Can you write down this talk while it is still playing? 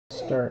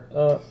start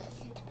up.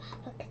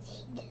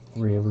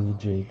 Really,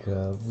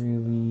 Jacob?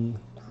 Really?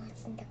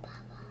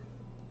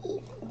 I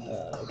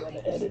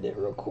gotta edit it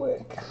real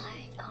quick.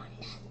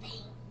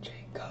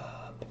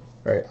 Jacob.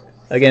 Alright.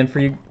 Again, for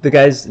you, the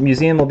guys,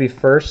 museum will be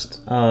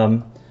first.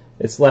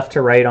 It's left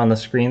to right on the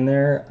screen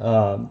there.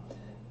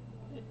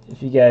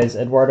 If you guys,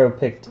 Eduardo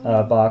picked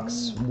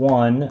box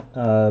 1,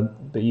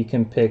 but you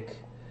can pick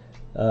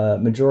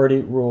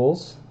majority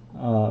rules.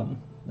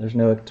 There's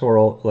no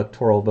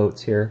electoral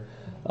votes here.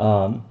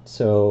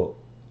 So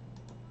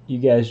you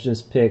guys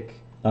just pick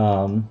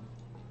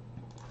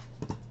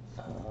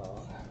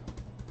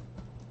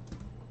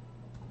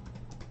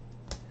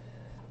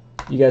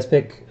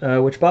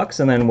which box,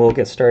 and then we'll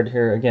get started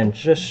here again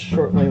just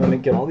shortly. Let me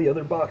get all the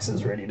other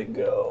boxes ready to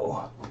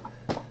go.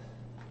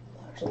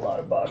 There's a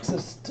lot of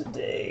boxes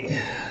today.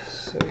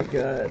 So we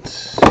got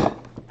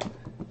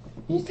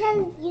You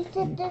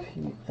said this,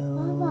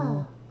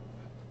 Mama.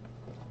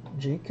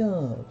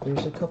 Jacob,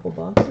 there's a couple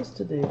boxes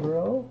today,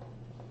 bro.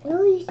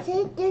 No, you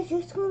said there's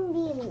just gonna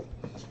be.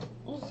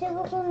 You said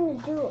we're gonna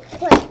do it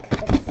quick.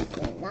 This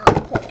is not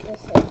quick.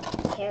 This is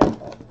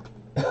terrible.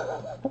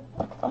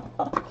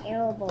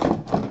 Terrible.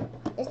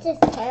 This is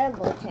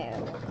terrible.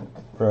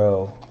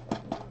 Bro,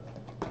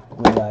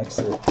 relax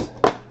it.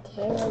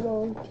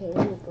 Terrible.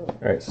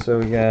 Alright, so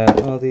we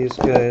got all these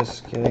guys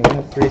getting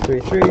up.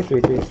 333,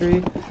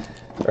 333.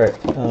 Alright,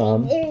 3. I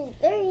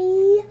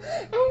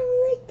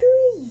don't like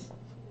 3.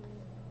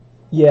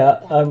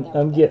 yeah,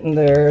 I'm getting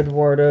there,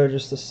 Eduardo,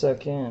 just a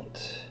second.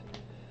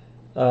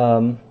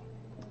 Sorry.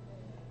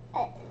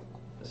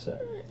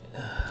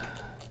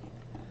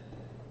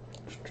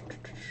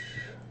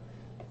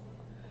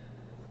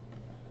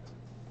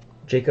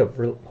 Jacob,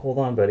 hold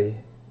on, buddy.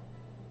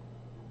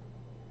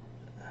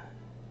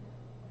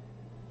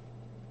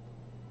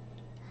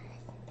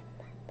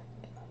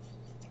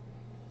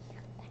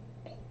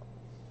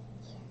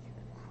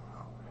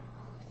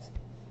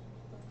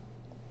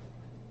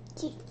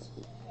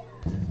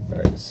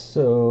 Alright,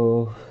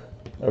 so,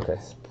 okay.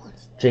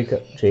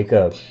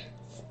 Jacob.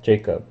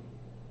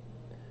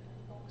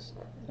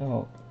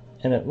 Oh,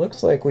 and it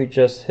looks like we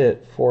just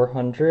hit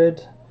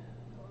 400.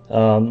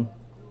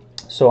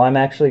 So I'm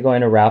actually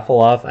going to raffle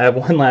off. I have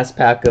one last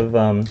pack of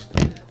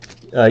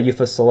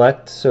UEFA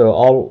Select, so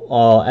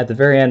I'll at the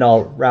very end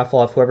I'll raffle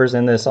off whoever's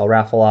in this. I'll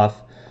raffle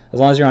off, as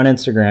long as you're on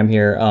Instagram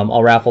here.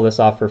 I'll raffle this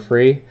off for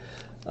free.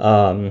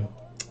 I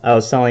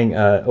was selling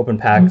open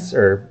packs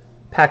or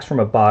packs from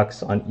a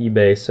box on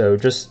eBay, so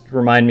just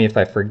remind me if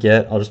I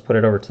forget. I'll just put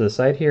it over to the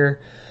side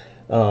here,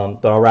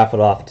 but I'll raffle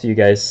it off to you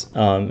guys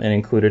and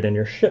include it in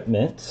your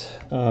shipment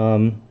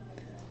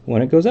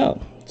when it goes out.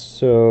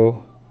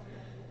 So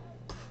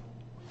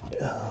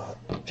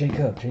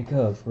Jacob,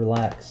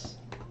 relax.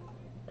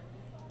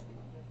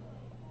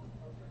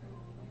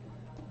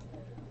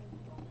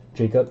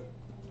 Jacob,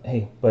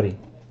 hey buddy,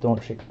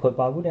 don't shake. Put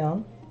Babu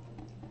down.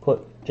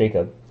 Put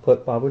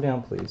Babu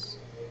down, please.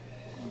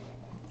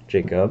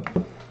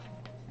 Jacob,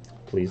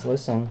 please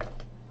listen.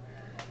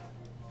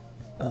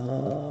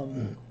 All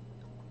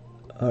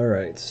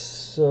right,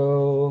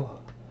 so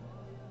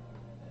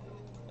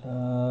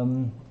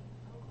hold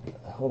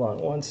on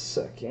one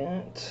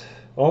second.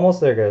 Almost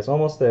there, guys.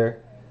 Almost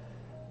there.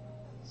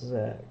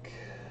 Zach.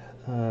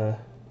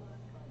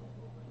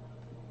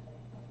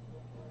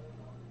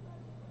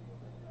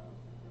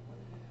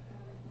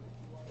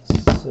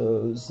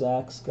 So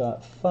Zach's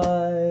got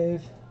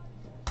 5.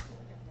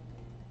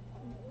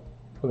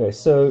 Okay,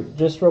 so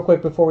just real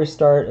quick before we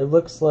start, it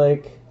looks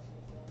like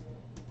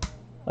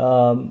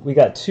we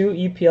got 2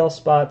 EPL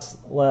spots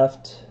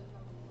left,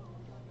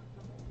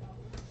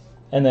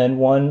 and then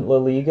 1 La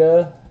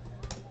Liga.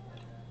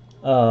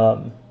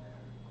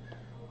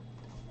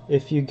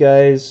 If you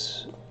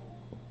guys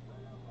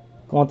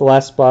want the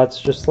last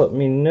spots, just let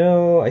me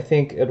know. I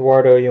think,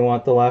 Eduardo, you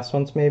want the last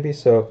ones maybe,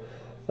 so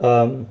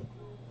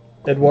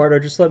Eduardo,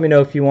 just let me know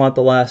if you want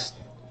the last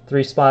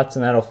 3 spots,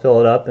 and that'll fill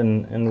it up,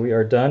 and we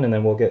are done, and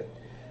then we'll get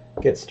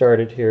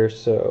started here.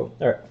 So,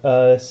 all right,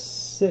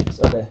 6,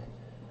 okay.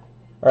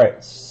 All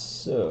right,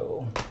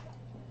 so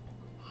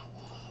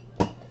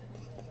all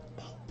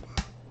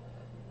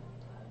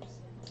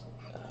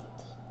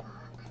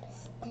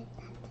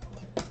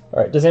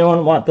right, does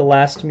anyone want the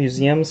last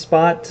museum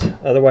spot?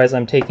 Otherwise,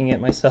 I'm taking it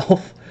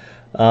myself.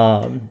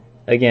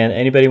 Again,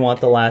 anybody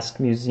want the last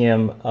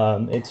museum?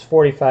 It's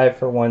 45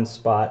 for 1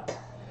 spot.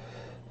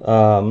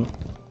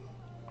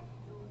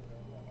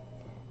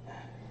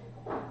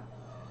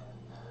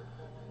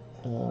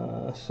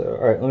 So,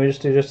 all right, let me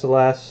just do the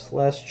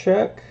last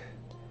check.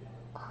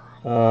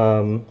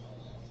 Let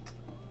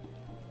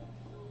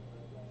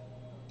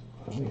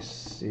me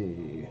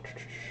see.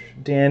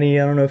 Danny,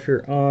 I don't know if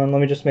you're on.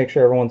 Let me just make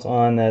sure everyone's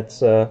on.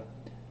 That's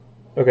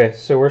okay.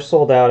 So we're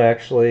sold out,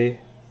 actually.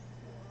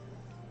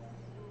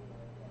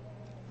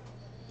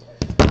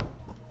 All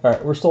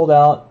right, we're sold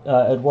out.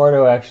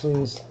 Eduardo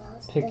actually is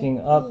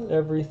picking up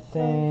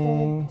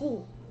everything.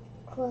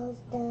 Close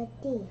the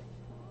D.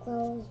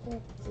 Close the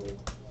D.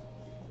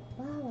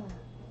 Mama,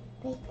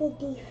 make the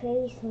D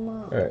very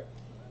small. All right.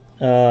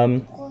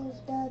 Close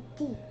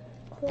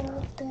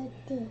Close the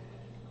D.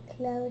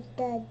 Close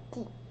the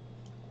D.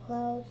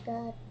 Close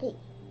the D.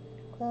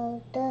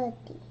 Close the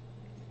D.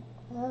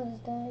 Close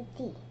the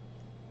D.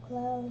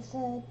 Close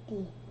the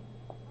D.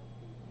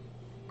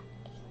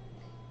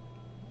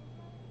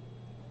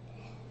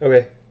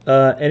 Okay.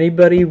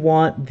 Anybody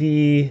want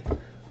the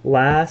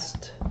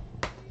last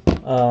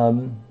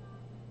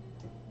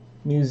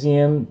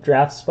museum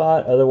draft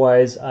spot?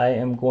 Otherwise, I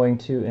am going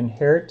to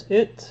inherit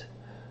it,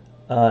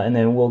 and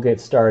then we'll get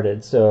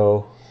started.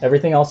 So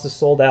everything else is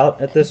sold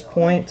out at this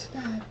point.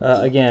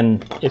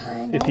 Again,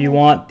 if you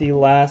want the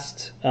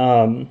last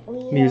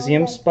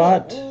museum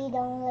spot,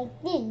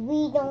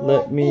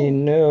 let me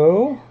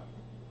know.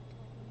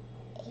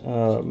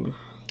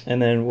 And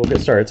then we'll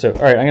get started. So,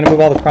 all right, I'm going to move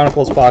all the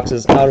Chronicles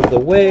boxes out of the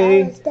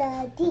way.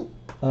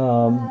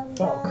 Oh,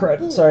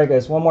 crud. Sorry,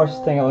 guys. One more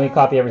thing. Let me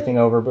copy everything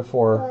over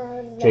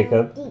before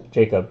Jacob.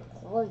 Jacob,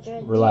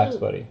 relax,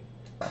 buddy.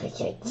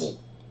 All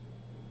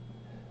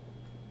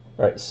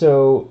right,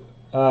 so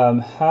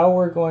how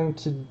we're going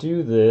to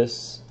do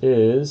this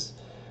is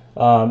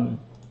we're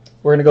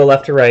going to go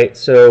left to right.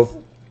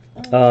 So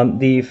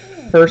the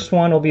first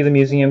one will be the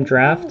museum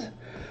draft.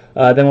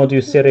 Then we'll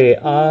do Serie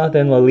A,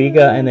 then La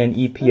Liga, and then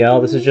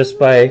EPL. This is just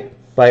by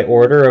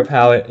order of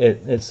how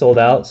it sold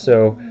out.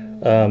 So,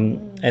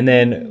 and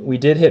then we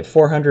did hit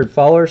 400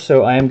 followers,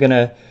 so I am going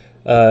to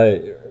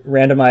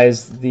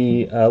randomize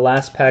the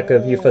last pack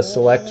of UEFA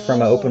Select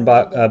from an open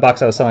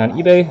box I was selling on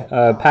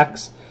eBay,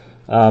 packs.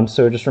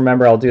 So just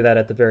remember, I'll do that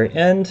at the very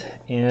end,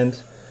 and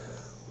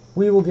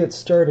we will get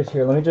started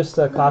here. Let me just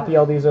copy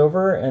all these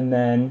over, and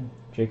then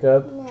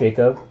Jacob,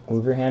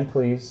 move your hand,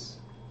 please.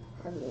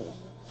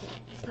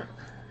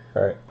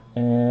 All right,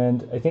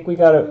 and I think we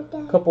got a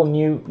couple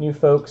new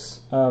folks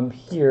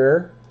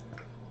here,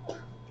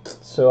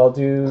 so I'll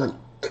do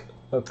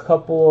a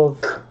couple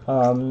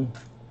of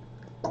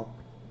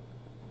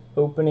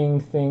opening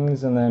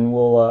things, and then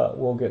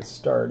we'll get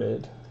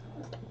started.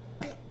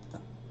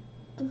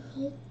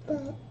 Make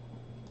the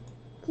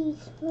D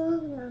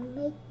smaller.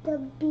 Make the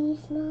B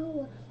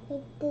smaller.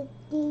 Make the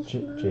D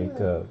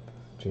smaller.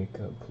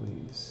 Jacob,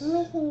 please. I'm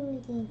making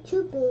everything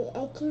too big.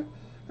 I can't.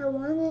 I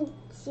want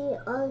to see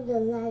all the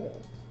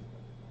letters,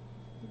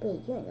 but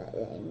you're not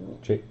letting me.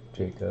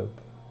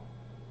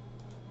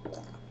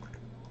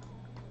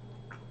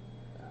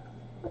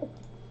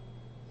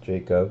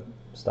 Jacob,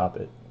 stop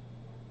it.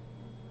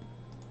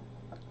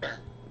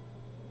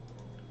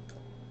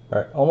 All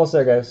right, almost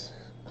there, guys.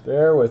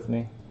 Bear with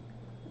me.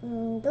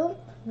 Don't know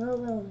where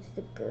wants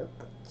to go,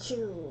 but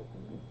you.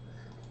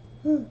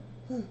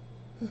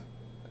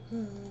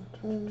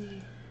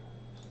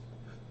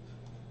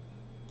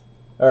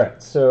 All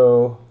right,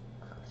 so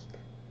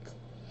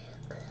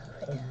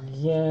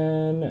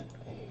again,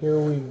 here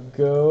we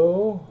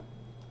go.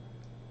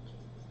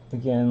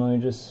 Again, let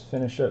me just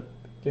finish up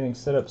getting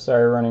set up.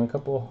 Sorry, running a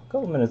couple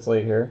minutes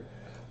late here,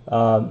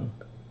 and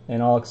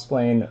I'll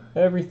explain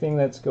everything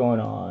that's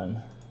going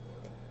on.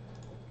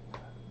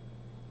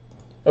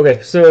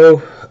 Okay,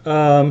 so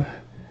let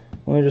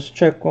me just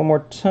check one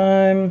more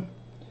time.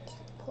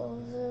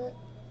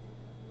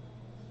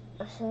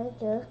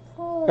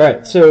 All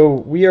right, so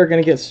we are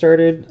going to get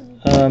started.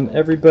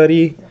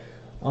 Everybody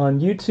on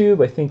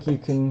YouTube, I think you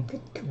can,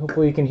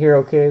 hopefully you can hear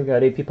okay. We've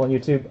got 8 people on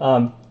YouTube.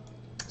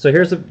 So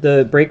here's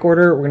the break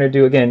order. We're going to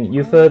do, again,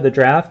 UEFA, the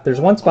draft.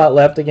 There's one spot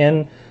left.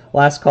 Again,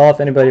 last call if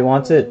anybody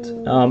wants it.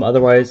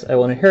 Otherwise, I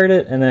will inherit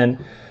it. And then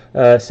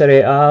Serie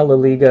A, La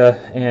Liga,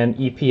 and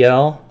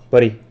EPL.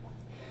 Buddy.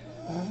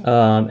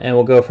 And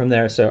we'll go from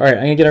there. So, all right, I'm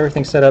going to get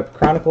everything set up.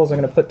 Chronicles I'm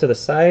going to put to the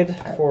side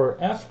for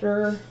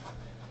after.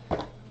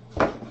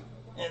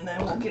 And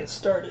then we'll get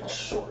started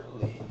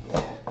shortly.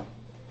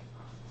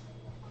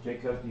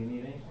 Jacob, do you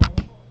need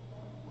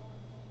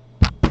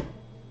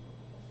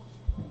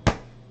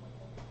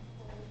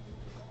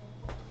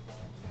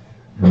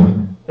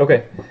anything?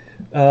 Okay.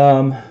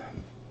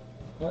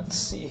 Let's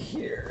see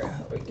here.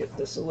 Let me get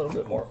this a little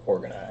bit more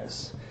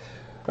organized.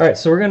 All right,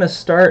 so we're going to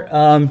start.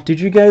 Did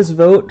you guys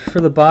vote for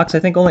the box? I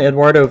think only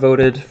Eduardo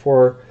voted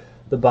for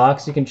the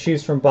box. You can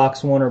choose from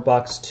box 1 or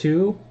box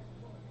 2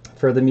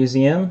 for the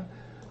museum.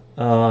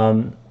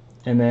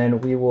 And then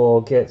we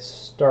will get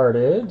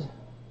started.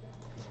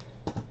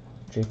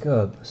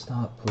 Jacob,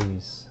 stop,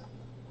 please.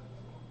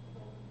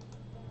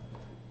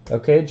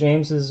 Okay,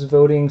 James is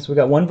voting. So we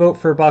got 1 vote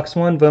for box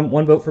 1,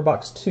 1 vote for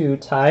box 2.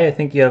 Ty, I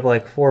think you have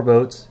like 4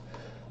 votes.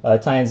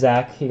 Ty and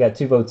Zach, you got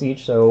 2 votes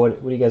each. So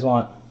what do you guys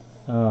want?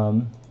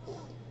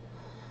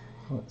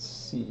 Let's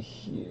see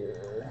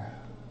here.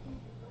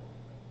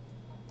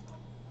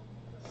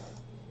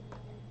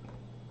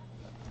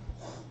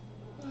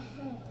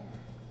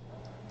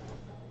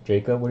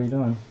 Jacob, what are you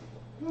doing?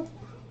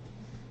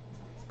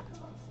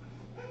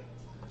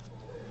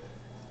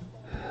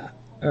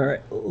 All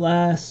right,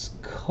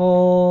 last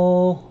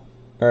call.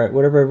 All right,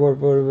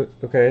 whatever.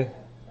 Okay.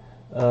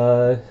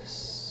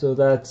 So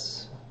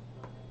that's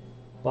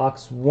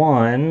box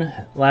 1.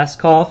 Last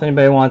call. If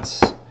anybody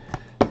wants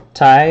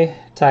Ty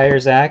or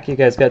Zach, you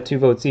guys got 2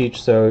 votes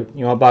each. So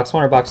you want box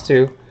 1 or box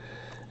 2,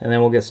 and then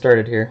we'll get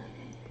started here.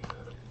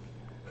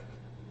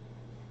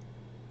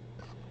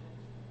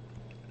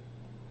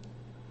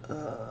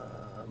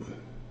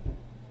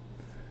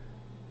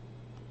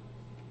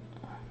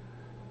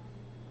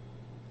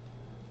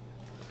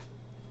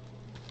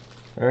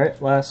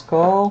 right, last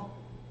call.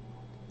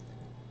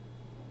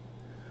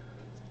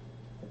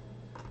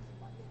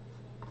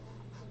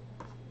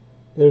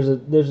 There's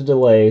a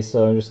delay,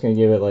 so I'm just gonna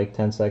give it like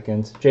 10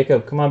 seconds.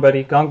 Jacob, come on,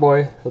 buddy. Gong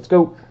boy, let's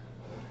go.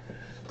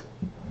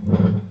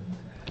 All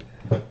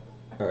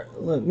right,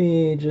 let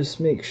me just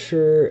make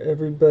sure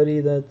everybody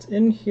that's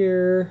in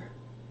here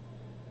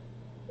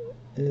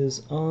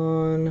is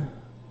on.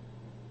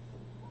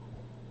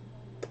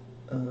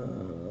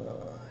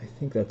 I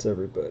think that's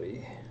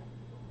everybody.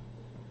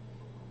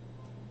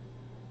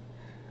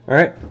 All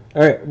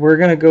right, we're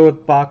gonna go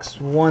with box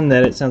 1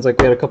 then. It sounds like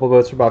we had a couple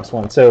votes for box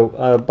 1.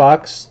 So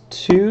box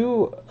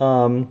 2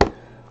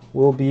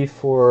 will be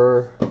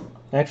for,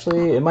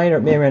 actually it may or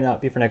may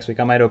not be for next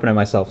week. I might open it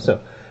myself. So,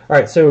 all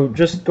right, so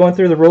just going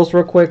through the rules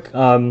real quick.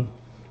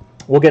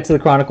 We'll get to the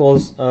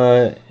Chronicles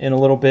in a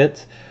little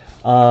bit,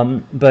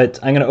 but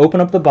I'm gonna open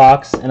up the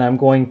box and I'm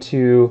going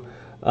to,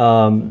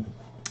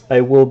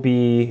 I will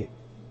be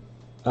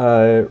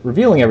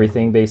revealing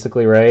everything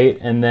basically, right?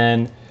 And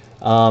then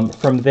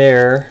from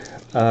there,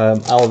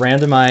 I'll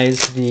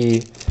randomize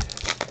the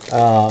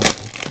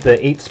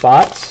 8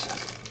 spots.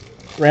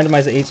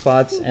 Randomize the 8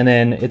 spots, and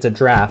then it's a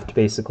draft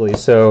basically.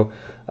 So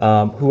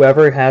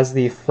whoever has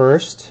the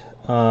first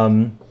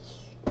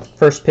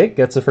pick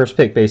gets the first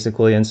pick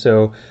basically. And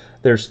so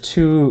there's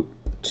two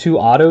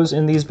autos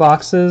in these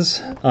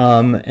boxes,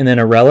 and then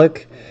a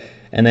relic.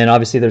 And then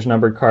obviously there's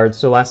numbered cards.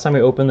 So last time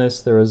we opened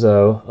this, there was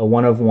a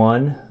 1 of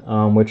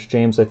 1, which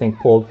James I think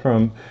pulled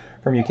from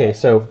UK.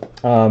 So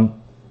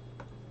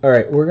all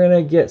right, we're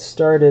gonna get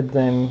started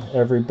then,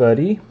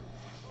 everybody.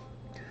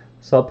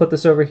 So I'll put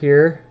this over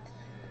here.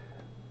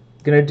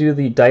 Gonna do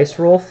the dice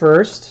roll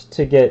first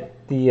to get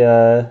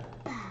the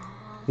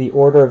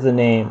order of the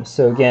names.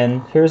 So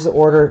again, here's the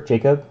order.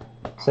 Jacob,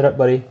 sit up,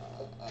 buddy.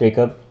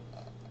 Jacob,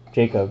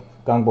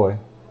 Gong boy,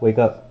 wake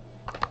up.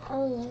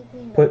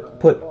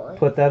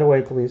 Put that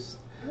away, please.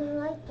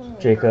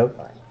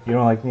 Jacob, you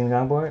don't like being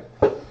Gong boy?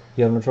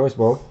 You have no choice,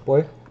 boy.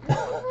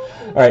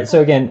 All right,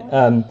 so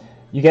again,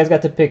 you guys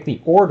got to pick the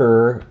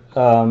order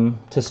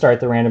to start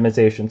the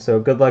randomization. So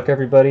good luck,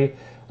 everybody.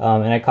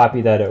 And I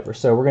copied that over.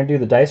 So we're going to do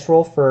the dice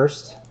roll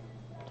first.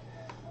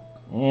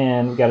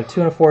 And we got a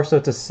 2 and a 4, so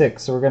it's a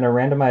 6. So we're going to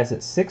randomize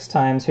it 6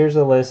 times. Here's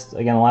the list.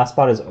 Again, the last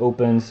spot is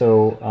open,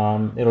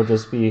 so it'll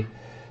just be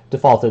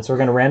defaulted. So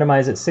we're going to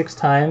randomize it 6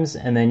 times,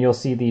 and then you'll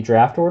see the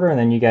draft order, and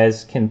then you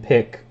guys can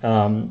pick.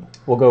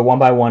 We'll go one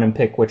by one and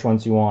pick which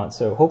ones you want.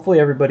 So hopefully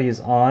everybody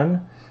is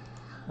on.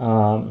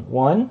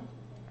 1,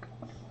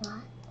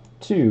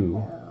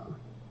 2,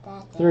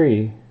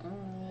 3,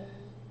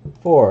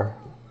 4,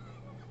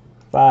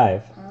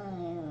 5,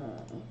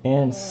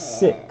 and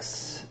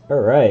 6. All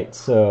right,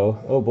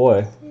 so, oh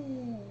boy,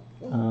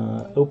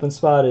 open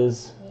spot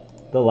is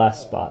the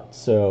last spot.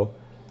 So,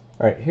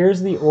 all right,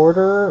 here's the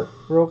order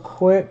real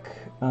quick.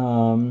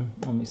 Let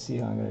me see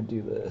how I'm going to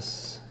do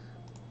this.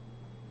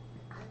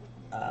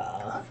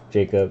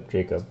 Jacob,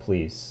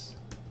 please.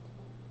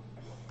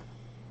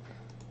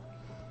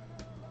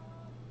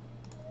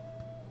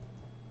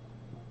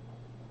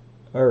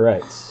 All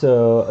right,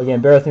 so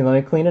again, bear with me. Let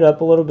me clean it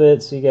up a little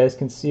bit so you guys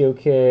can see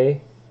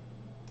okay.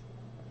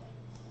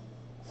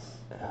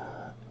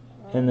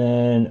 And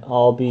then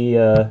I'll be,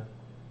 I'll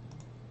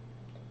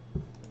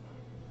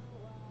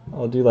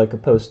do like a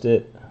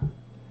post-it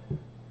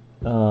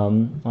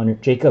on your,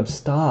 Jacob,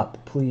 stop,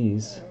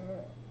 please.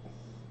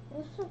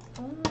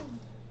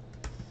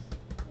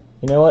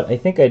 You know what? I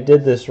think I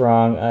did this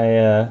wrong.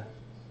 I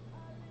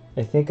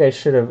think I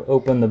should have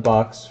opened the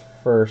box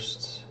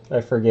first.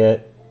 I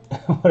forget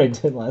what I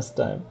did last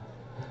time.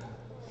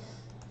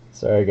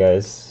 Sorry,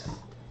 guys.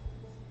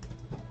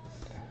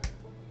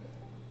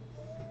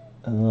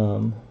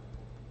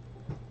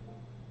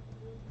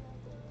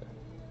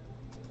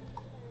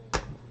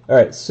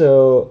 Alright,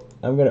 so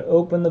I'm going to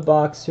open the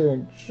box here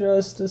in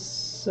just a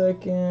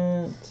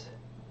second.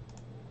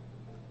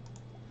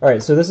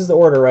 Alright, so this is the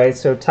order, right?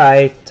 So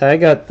Ty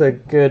got the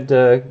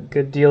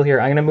good deal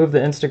here. I'm going to move the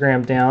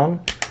Instagram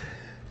down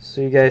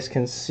so you guys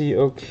can see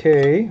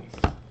okay.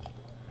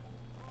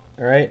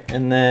 Alright,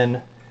 and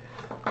then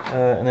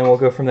we'll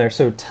go from there.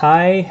 So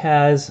Ty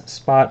has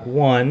spot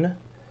 1,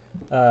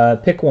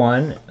 pick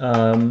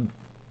 1.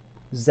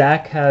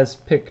 Zach has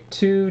pick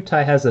 2.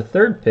 Ty has a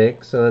 3rd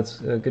pick, so that's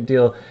a good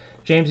deal.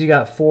 James, you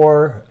got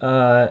 4.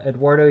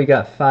 Eduardo, you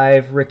got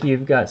 5. Ricky,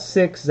 you've got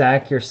 6.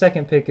 Zach, your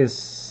 2nd pick is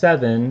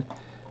 7,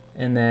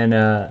 and then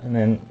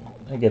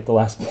I get the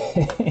last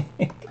pick.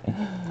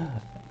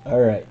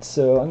 All right,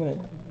 so I'm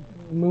gonna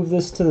move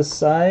this to the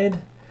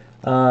side.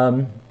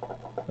 Oh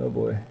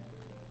boy.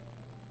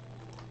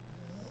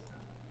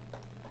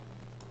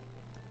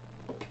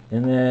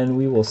 And then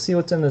we will see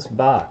what's in this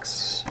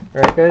box.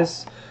 All right,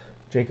 guys.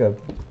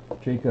 Jacob,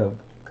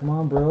 come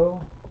on,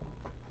 bro.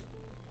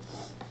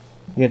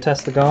 You gonna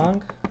test the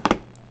gong?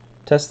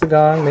 Test the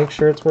gong, make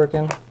sure it's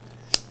working.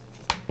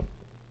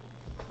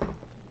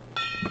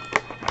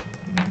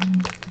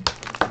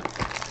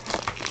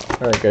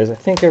 Alright, guys, I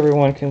think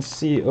everyone can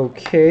see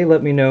okay.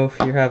 Let me know if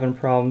you're having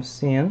problems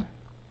seeing.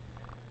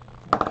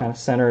 I'll kind of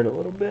center it a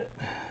little bit.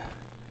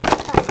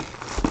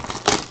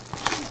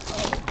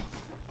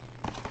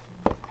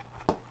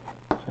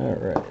 All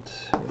right.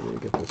 Where do we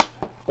get this?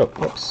 Oh,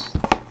 whoops.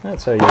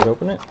 That's how you would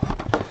open it.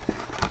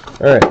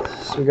 All right.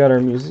 So we got our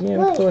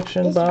museum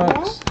collection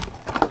box.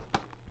 Red.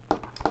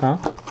 Huh?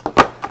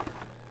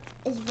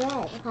 It's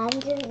red. Why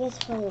did this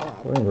one red?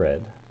 What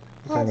red?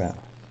 What are you talking about?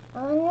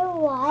 I wonder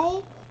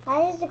why.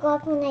 Why does it go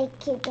up when I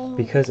keep getting?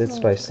 Because it's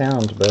by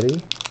sound,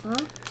 buddy. Huh?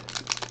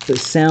 The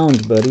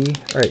sound, buddy.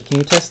 All right. Can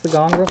you test the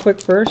gong real quick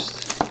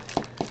first?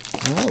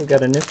 Oh, we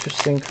got an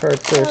interesting card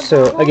there.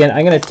 So again,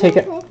 I'm gonna take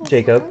it,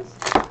 Jacob.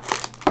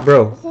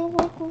 Bro,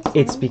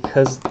 it's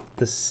because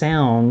the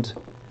sound,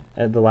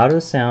 the louder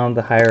the sound,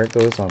 the higher it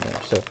goes on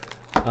there. So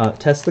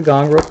test the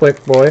gong real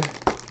quick, boy.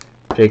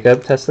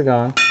 Jacob, test the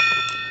gong.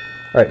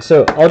 All right.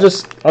 So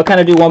I'll kind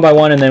of do one by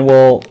one, and then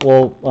we'll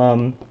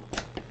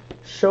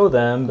show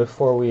them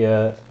before we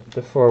do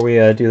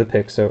the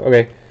pick. So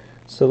okay.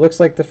 So it looks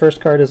like the first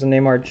card is a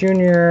Neymar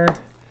Jr.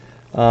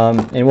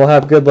 And we'll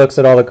have good looks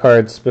at all the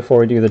cards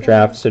before we do the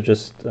draft. So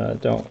just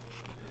don't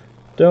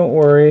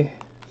worry.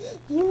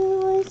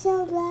 You are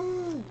so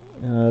loud.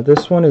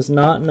 This one is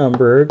not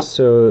numbered,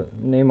 so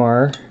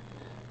Neymar.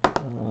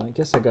 I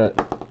guess I got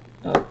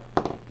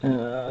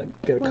a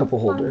couple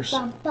holders.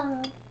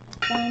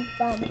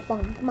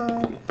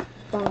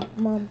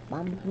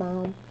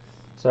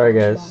 Sorry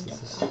guys,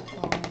 this is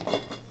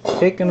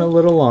taking a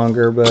little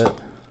longer,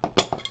 but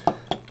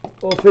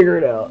we'll figure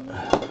it out.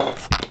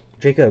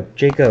 Jacob,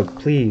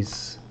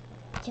 please.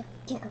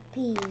 Jacob,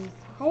 please.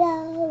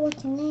 Hello,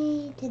 what's your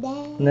name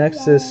today?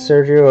 Next is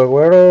Sergio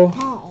Aguero,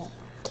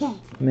 Hey.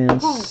 Man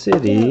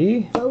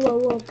City.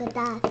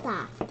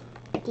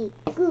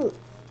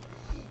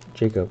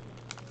 Jacob.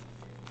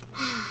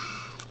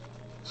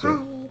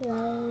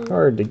 Hello.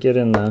 Hard to get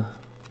in the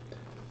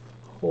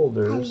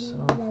holders.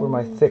 Where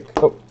my thick?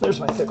 Oh, there's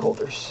my thick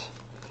holders.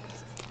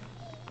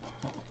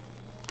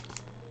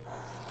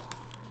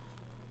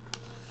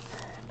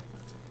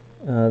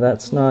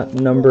 That's not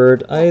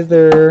numbered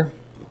either.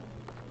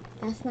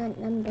 That's not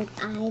numbered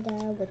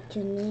either. What's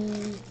your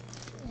name?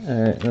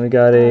 Alright, then we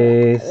got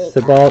a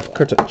Thibaut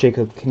Courtois.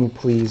 Jacob, can you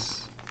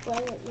please?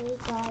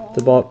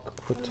 Thibaut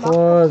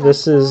Courtois.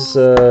 This is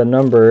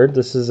numbered.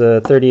 This is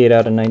a 38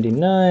 out of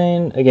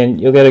 99. Again,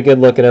 you'll get a good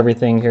look at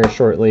everything here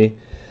shortly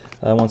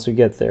once we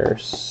get there.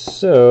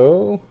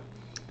 So,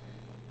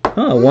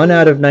 1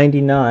 out of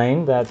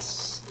 99.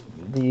 That's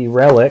the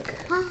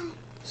relic.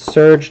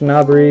 Serge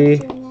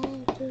Gnabry,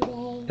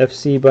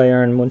 FC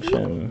Bayern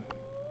München.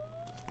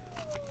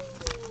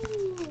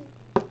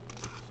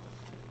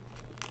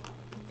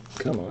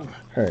 Come on.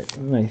 All right.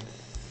 I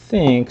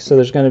think so.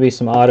 There's going to be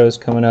some autos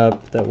coming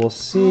up that we'll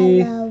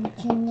see.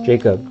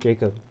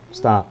 Jacob,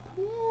 stop,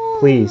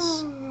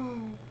 please.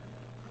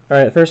 All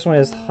right. The first one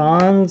is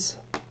Hans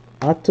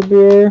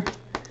Attebeer.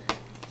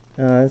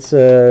 It's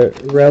a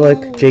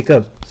relic.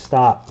 Jacob,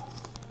 stop,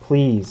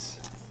 please.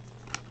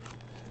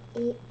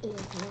 It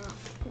is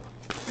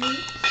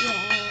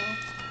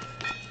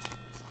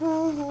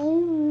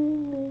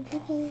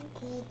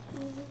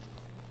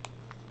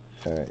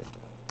All right.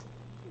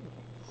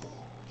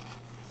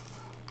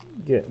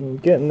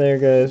 Getting there,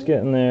 guys.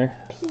 Getting there.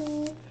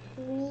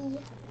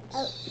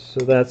 So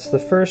that's the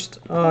first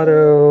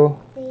auto.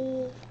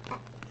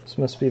 This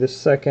must be the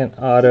second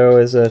auto.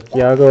 Is a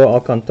Thiago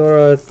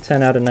Alcantara,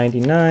 10 out of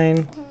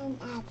 99. 10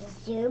 out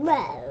of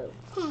 0.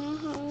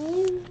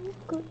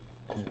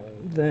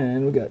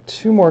 Then we got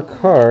 2 more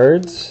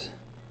cards.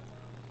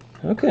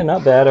 Okay,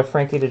 not bad. A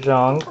Frankie de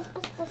Jong.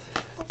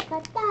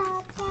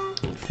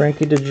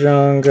 Frankie de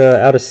Jong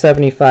out of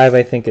 75,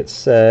 I think it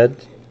said.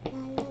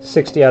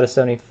 60 out of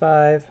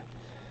 75.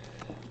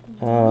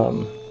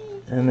 And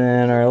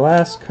then our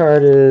last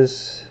card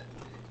is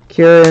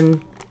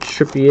Kieran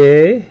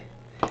Trippier,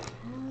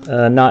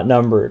 not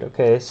numbered.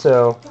 Okay,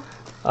 so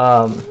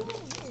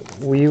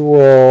we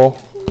will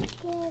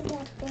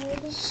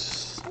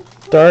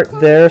start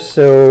there.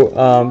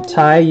 So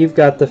Ty, you've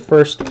got the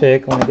first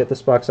pick. Let me get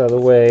this box out of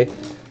the way.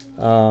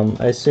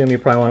 I assume you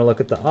probably want to look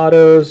at the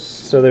autos.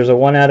 So there's a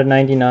 1 out of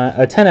 99,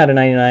 a 10 out of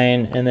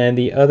 99, and then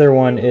the other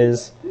one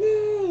is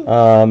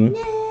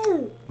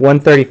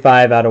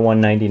 135 out of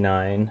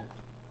 199.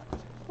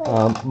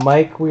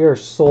 Mike, we are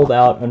sold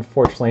out,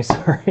 unfortunately.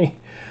 Sorry.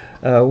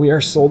 We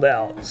are sold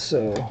out.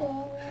 So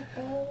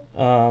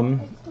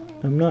I'm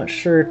not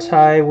sure,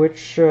 Ty,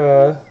 which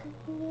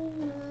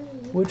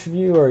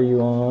view are you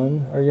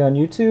on? Are you on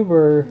YouTube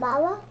or?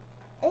 Baba,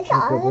 is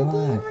all of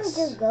them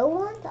the good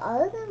ones?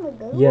 All of them are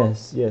good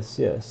ones?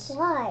 Yes.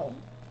 Why?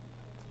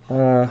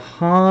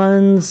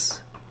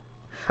 Hans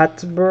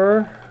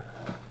Hatteber.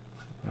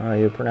 How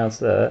you pronounce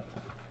that?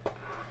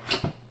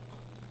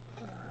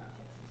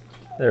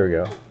 There we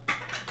go.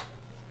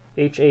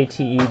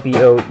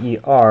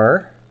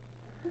 Hateboer.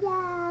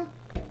 Yeah.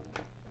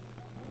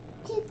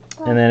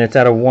 And then it's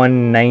out of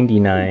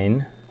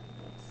 199.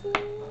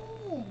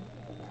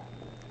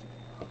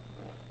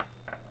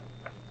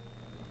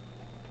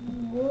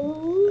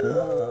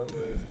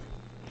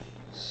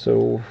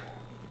 So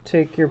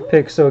take your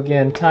pick. So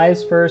again,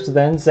 Ty's first,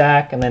 then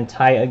Zach, and then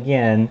Ty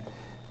again,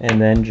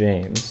 and then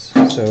James.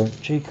 So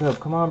Jacob,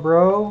 come on,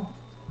 bro.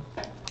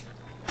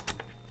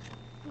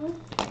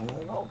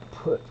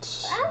 put...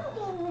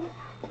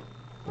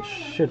 It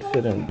should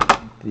fit in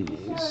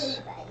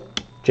these.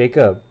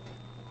 Jacob.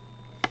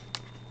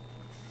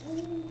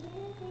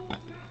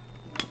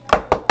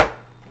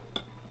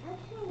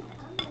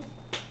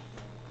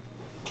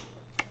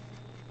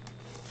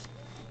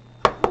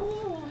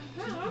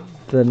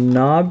 The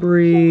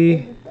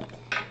Nobry,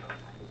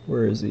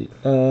 where is he?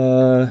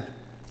 It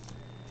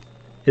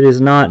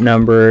is not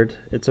numbered.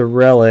 It's a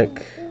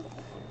relic,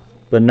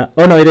 but not.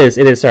 Oh no, it is.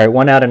 It is. Sorry,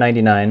 1 out of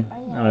 99. I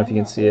don't know if you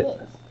can see it.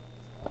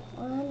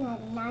 1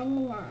 out of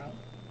 99.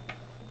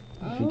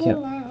 If you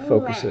can't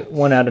focus it,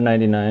 1 out of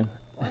 99.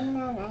 1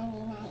 out of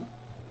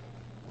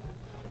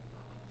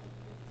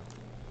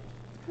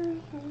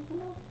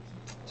 99.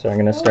 So I'm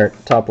gonna start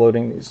top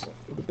loading these,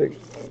 the big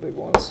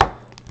ones.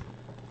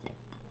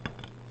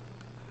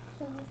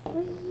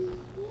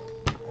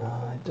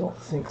 I don't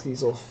think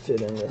these will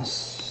fit in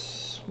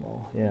this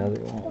small. Yeah,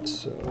 they won't.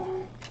 So.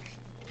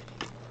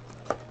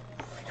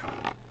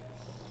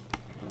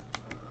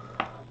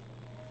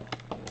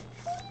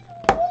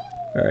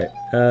 All right,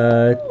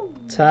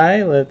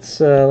 Ty.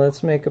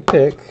 Let's make a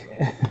pick.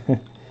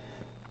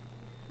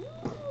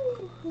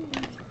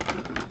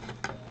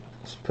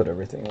 Let's put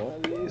everything in one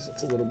of these.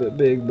 It's a little bit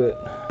big,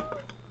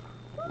 but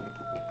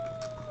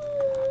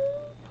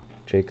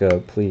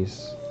Jacob,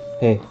 please.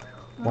 Hey,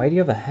 why do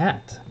you have a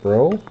hat,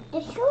 bro?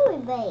 The shoulder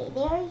blade.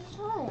 They already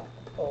saw it.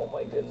 Oh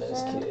my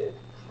goodness, kid.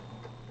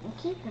 I'm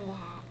keeping the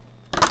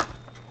hat.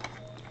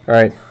 All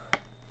right,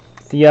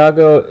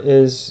 Thiago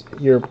is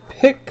your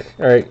pick.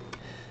 All right.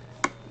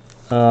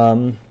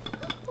 All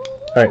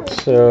right,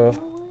 so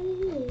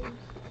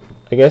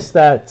I guess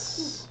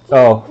that's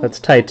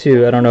Ty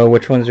 2. I don't know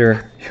which one's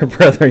your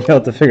brother. You'll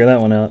have to figure that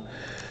one out. All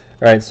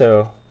right,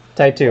 so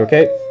Ty 2,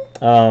 okay.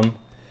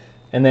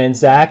 And then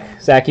Zach,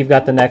 you've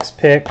got the next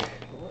pick.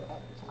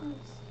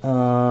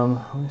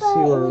 Let me see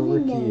where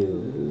Ricky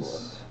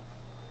is.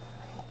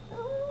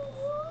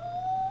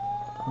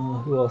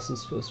 Who else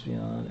is supposed to be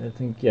on? I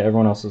think, yeah,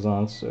 everyone else is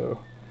on, so.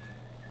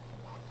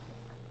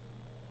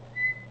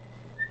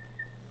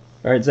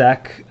 All right,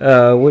 Zach,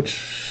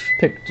 which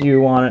pick do you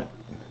want?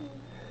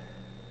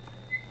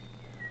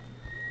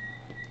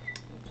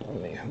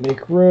 Let me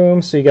make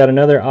room. So you got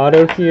another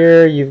auto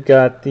here. You've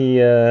got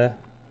the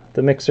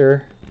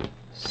mixer,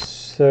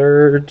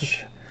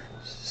 Serge.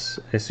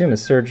 I assume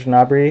it's Serge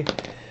Gnabry.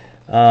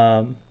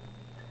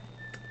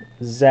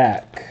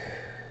 Zach's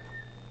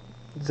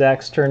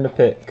turn to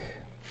pick.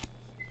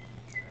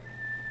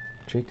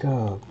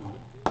 Jacob,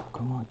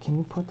 come on, can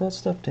you put that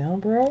stuff down,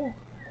 bro?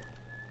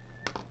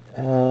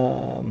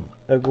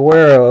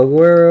 Aguero,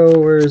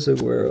 where is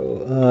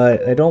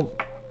Aguero? I don't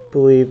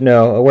believe,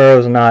 no,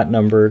 Aguero's not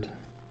numbered.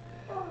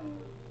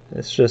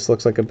 This just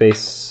looks like a base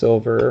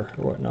silver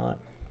or whatnot.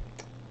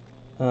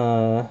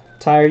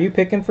 Ty, are you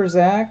picking for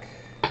Zach?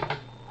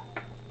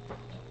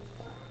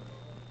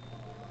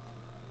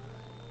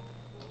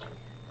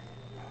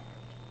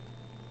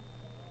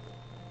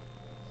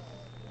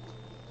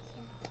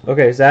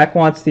 Okay, Zach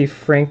wants the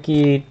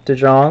Frankie de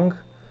Jong.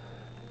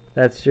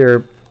 That's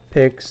your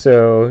pick,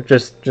 so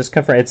just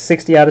confirm. It's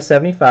 60 out of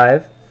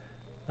 75.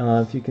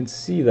 If you can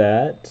see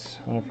that.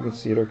 I don't know if you can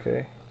see it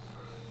okay.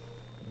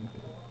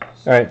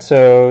 Alright,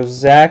 so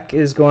Zach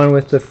is going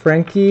with the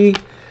Frankie.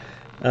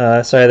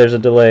 Sorry, there's a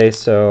delay,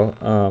 so...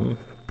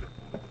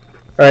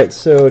 Alright,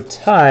 so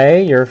Ty,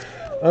 your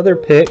other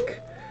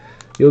pick,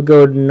 you'll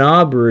go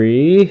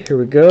Gnabry. Here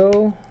we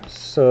go.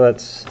 So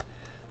that's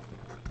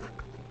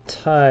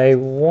Ty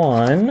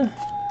 1.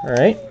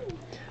 Alright.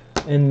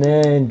 And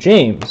then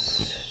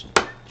James,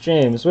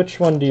 which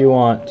one do you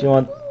want? Do you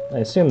want, I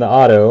assume, the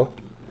auto?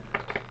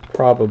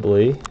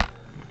 Probably.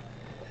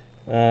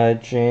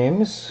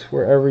 James,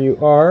 wherever you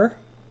are.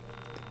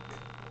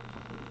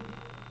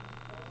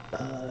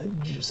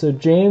 So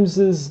James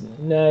is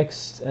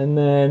next, and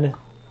then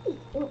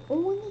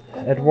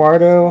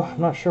Eduardo. I'm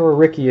not sure where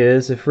Ricky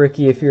is. If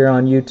you're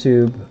on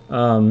YouTube.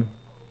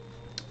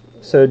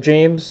 So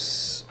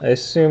James, I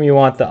assume you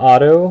want the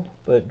auto,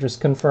 but just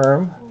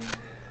confirm.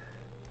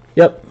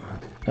 Yep.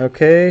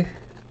 Okay.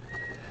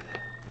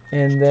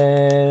 And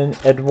then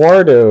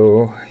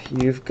Eduardo,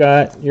 you've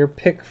got your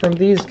pick from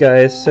these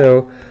guys.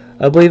 So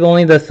I believe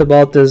only the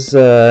Thibaut is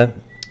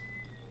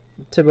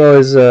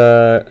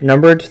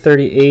numbered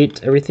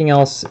 38. Everything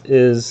else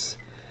is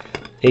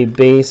a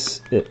base.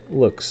 It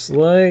looks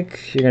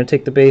like you're gonna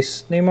take the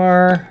base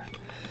Neymar.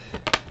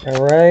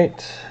 All right.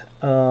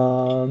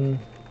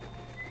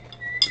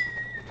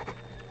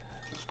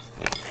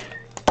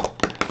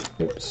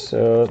 Oops.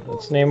 So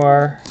that's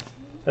Neymar,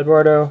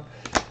 Eduardo.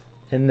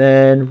 And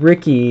then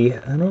Ricky,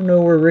 I don't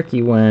know where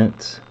Ricky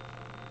went.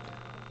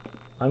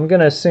 I'm going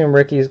to assume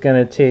Ricky's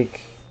going to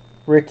take...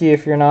 Ricky,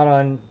 if you're not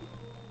on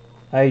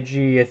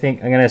IG, I'm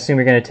going to assume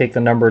you're going to take the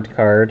numbered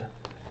card.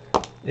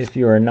 If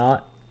you are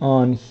not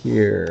on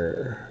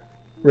here.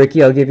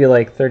 Ricky, I'll give you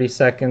like 30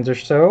 seconds or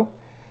so.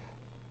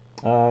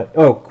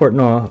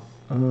 Courtney.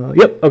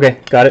 Yep,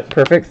 okay, got it.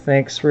 Perfect.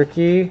 Thanks,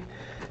 Ricky.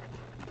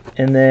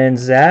 And then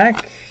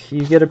Zach,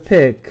 you get a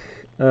pick.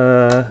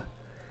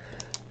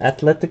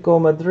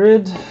 Atletico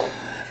Madrid.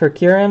 for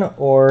Kieran,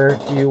 or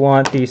do you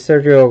want the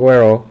Sergio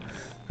Aguero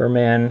for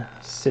Man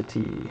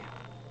City?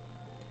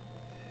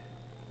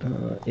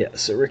 Yeah,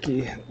 so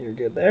Ricky, you're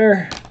good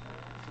there.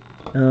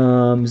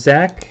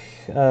 Zach,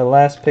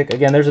 last pick.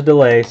 Again, there's a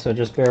delay, so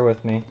just bear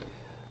with me.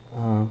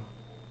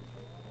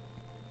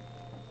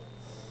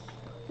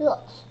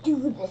 Let's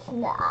do this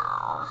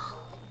now.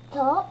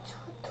 Dot,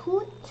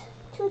 toot,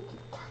 toot,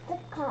 the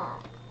car.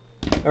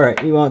 All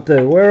right, you want the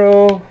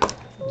Aguero,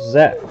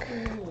 Zach.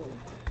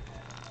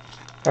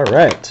 All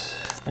right,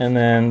 and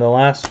then the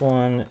last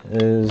one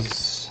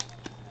is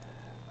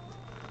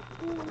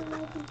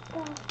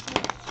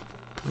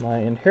my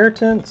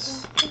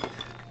inheritance.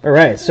 All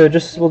right, so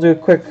we'll do a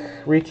quick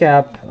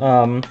recap.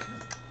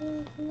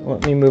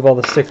 Let me move all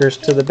the stickers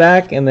to the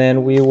back, and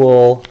then we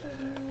will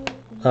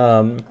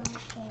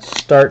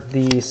start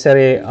the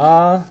Serie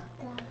A,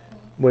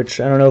 which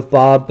I don't know if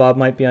Bob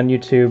might be on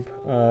YouTube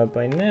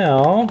by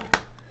now.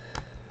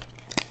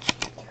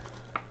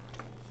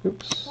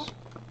 Oops.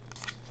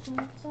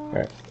 All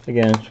right,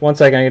 again, just 1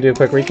 second, I'm gonna do a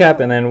quick recap,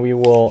 and then we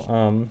will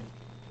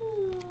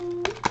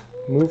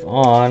move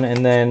on,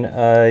 and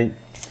then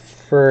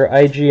for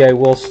IG, I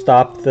will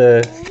stop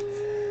the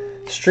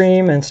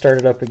stream and start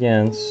it up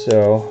again,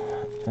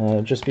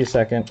 so just be a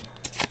second.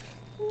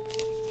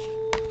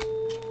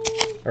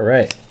 All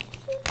right,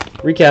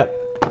 recap.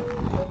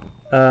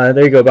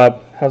 There you go,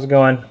 Bob. How's it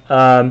going?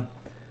 All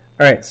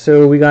right,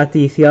 so we got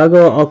the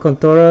Thiago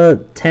Alcantara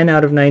 10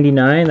 out of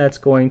 99. That's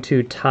going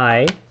to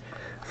Ty.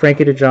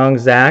 Frankie de Jong,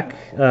 Zach.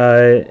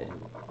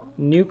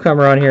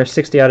 Newcomer on here,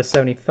 60 out of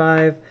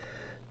 75.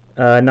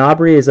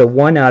 Nabri is a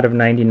 1 out of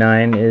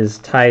 99, is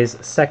Ty's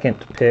second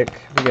pick.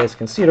 If you guys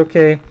can see it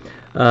okay.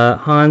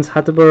 Hans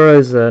Hattabura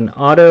is an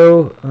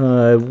auto,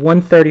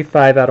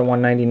 135 out of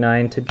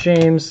 199 to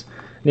James.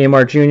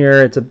 Neymar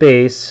Jr., it's a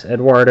base,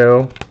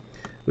 Eduardo.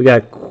 We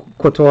got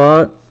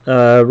Courtois,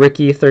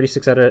 Ricky,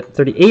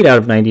 38 out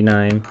of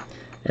 99.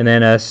 And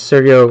then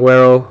Sergio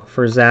Aguero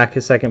for Zach,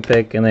 his second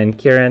pick. And then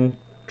Kieran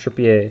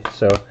Trippier.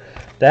 So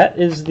that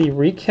is the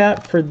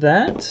recap for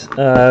that,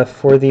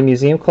 for the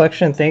museum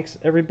collection. Thanks,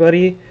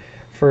 everybody,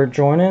 for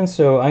joining.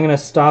 So I'm going to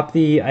stop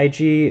the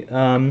IG,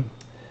 and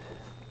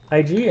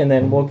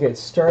then we'll get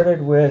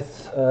started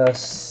with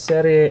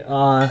Serie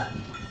A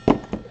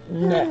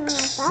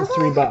next, the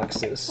 3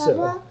 boxes.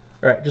 So, all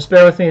right, just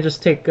bear with me.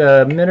 Just take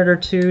a minute or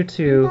two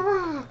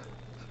to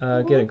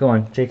get it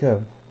going.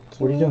 Jacob,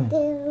 what are you doing?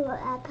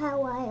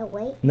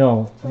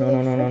 No.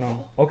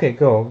 Okay,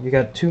 go. You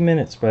got 2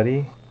 minutes,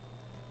 buddy.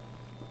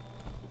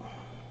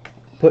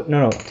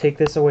 No, take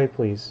this away,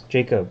 please.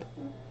 Jacob.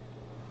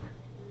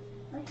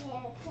 Okay,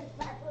 I'll put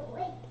that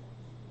away.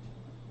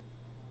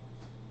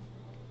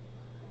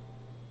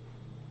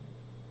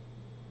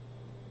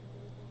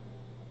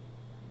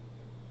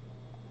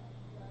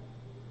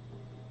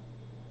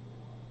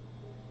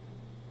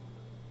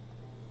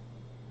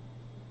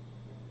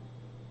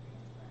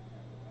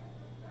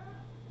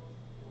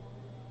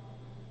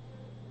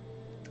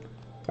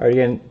 All right,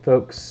 again,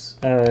 folks,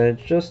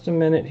 just a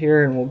minute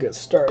here and we'll get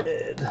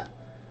started.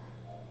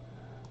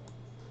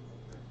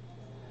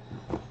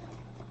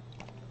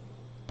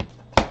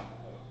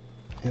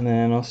 And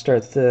then I'll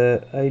start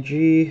the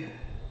IG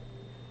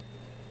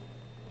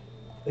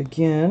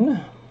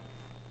again.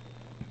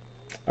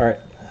 All right,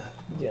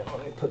 again,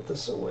 let me put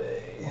this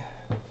away.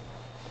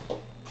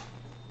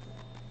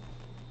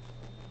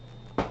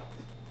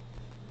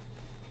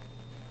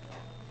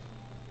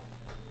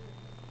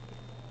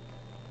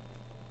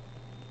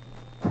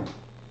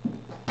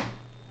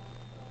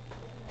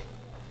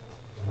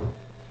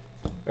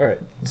 All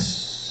right,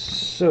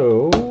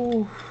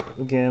 so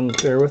again,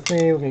 bear with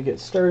me. We're gonna get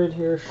started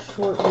here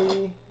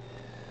shortly.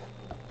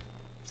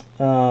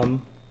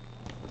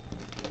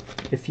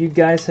 If you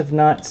guys have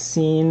not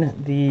seen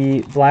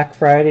the Black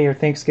Friday or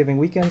Thanksgiving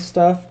weekend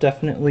stuff,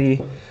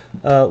 definitely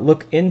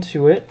look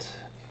into it.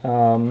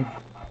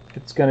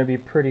 It's gonna be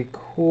pretty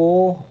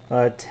cool.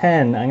 I'm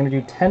gonna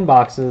do 10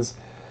 boxes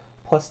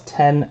plus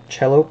 10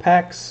 cello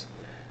packs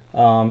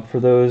for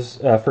those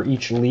for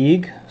each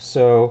league.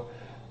 So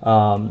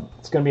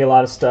it's going to be a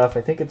lot of stuff.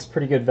 I think it's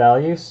pretty good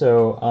value.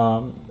 So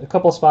a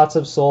couple spots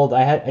have sold.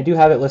 I do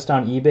have it listed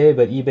on eBay,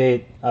 but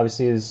eBay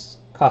obviously is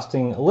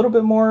costing a little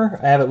bit more.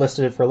 I have it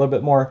listed for a little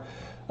bit more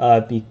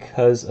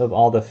because of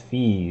all the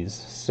fees.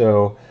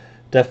 So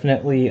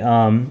definitely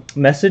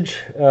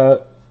message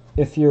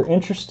if you're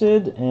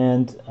interested,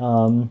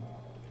 and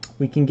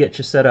we can get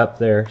you set up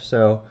there.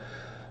 So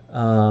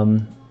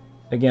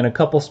again, a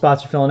couple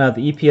spots are filling out.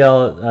 The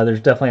EPL,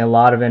 there's definitely a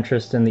lot of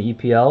interest in the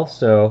EPL.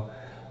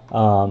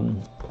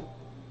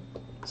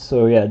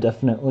 So yeah,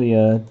 definitely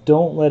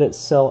don't let it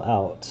sell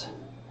out.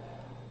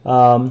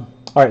 All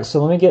right,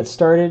 so let me get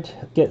started,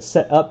 get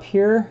set up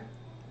here,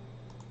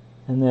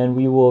 and then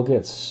we will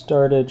get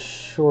started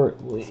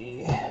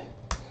shortly.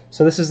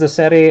 So this is the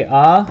Serie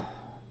A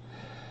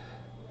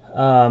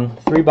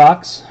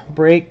 3-box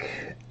break,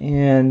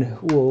 and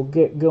we'll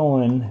get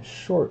going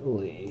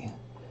shortly.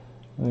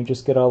 Let me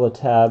just get all the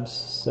tabs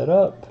set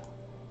up.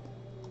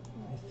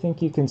 I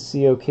think you can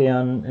see okay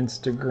on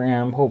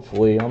Instagram.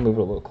 Hopefully, I'll move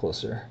it a little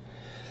closer.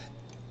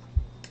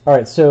 All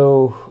right,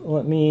 so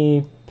let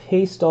me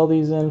paste all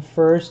these in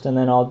first, and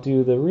then I'll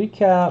do the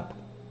recap.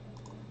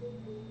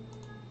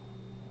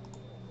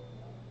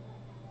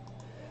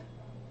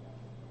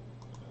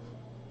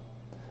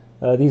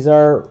 These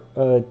are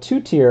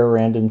two-tier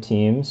random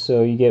teams,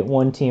 so you get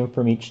one team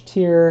from each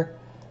tier,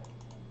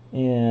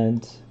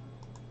 and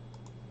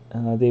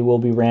they will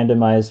be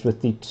randomized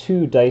with the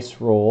 2 dice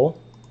roll.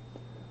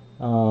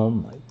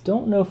 I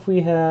don't know if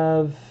we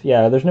have...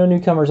 Yeah, there's no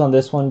newcomers on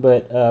this one,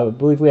 but I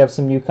believe we have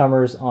some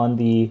newcomers on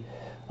the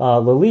La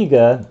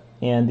Liga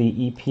and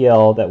the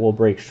EPL that will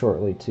break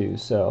shortly, too.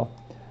 So,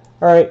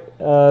 all right,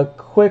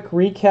 quick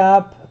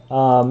recap.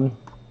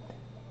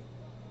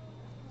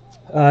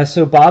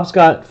 So Bob's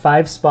got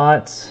 5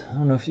 spots. I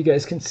don't know if you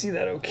guys can see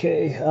that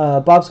okay.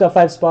 Bob's got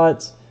 5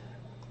 spots.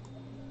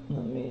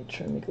 Let me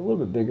try to make it a little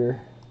bit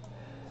bigger.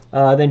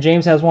 Then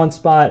James has 1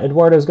 spot.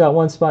 Eduardo's got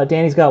 1 spot.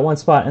 Danny's got 1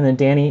 spot. And then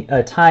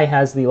Ty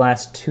has the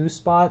last 2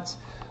 spots.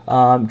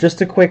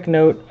 Just a quick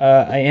note,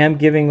 I am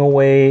giving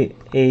away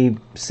a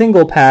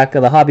single pack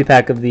of the hobby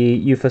pack of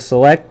the UEFA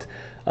Select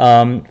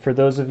for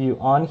those of you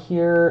on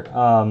here.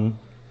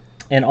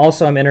 And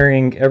also I'm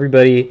entering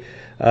everybody...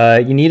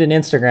 you need an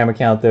Instagram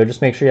account, though.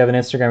 Just make sure you have an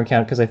Instagram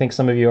account, because I think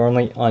some of you are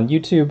only on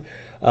YouTube.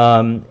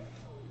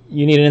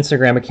 You need an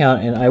Instagram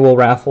account, and I will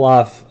raffle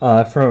off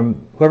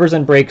from whoever's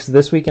in breaks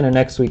this weekend and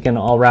next weekend.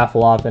 I'll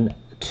raffle off 2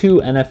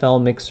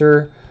 NFL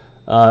Mixer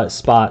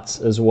spots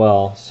as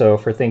well, so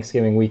for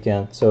Thanksgiving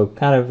weekend. So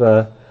kind of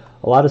a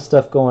lot of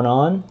stuff going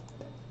on,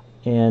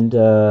 and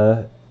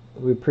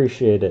we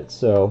appreciate it.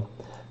 So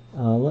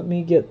let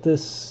me get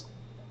this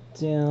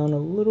down a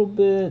little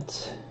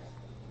bit.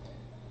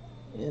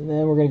 And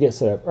then we're going to get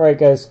set up. All right,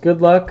 guys,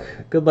 good luck.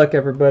 Good luck,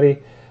 everybody.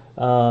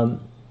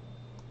 I'm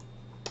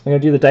going to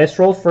do the dice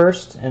roll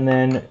first, and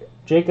then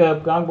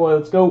Jacob, Gong Boy,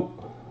 let's go.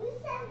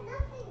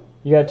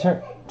 You got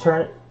to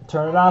turn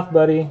it off,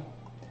 buddy.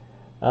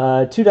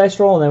 2 dice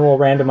roll, and then we'll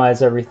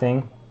randomize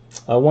everything.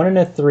 1 and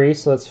a 3,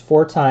 so that's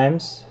 4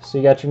 times. So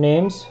you got your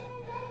names.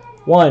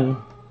 1,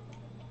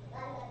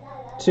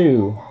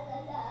 2,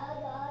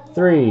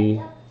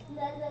 3,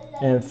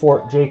 and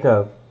 4.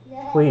 Jacob,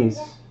 please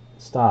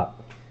stop.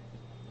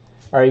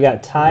 All right, you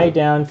got Ty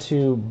down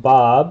to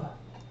Bob.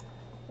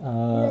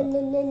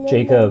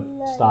 Jacob,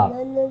 stop.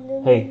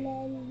 Hey,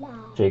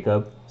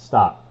 Jacob,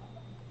 stop.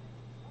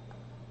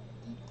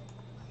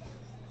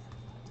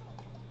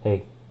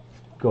 Hey,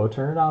 go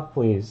turn it off,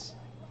 please.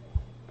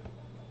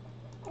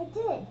 I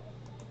did.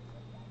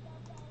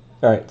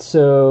 All right,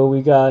 so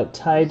we got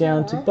Ty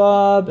down to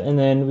Bob, and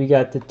then we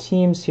got the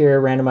teams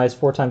here randomized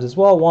 4 times as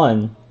well.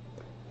 1,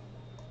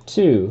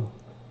 2,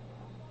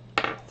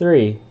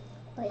 3,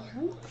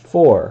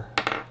 4.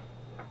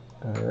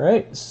 All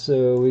right,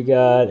 so we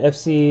got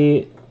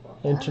FC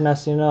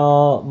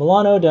Internacional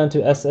Milano down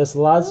to SS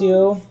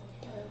Lazio.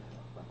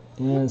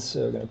 And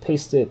so we're going to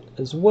paste it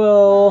as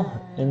well.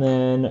 And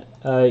then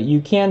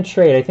you can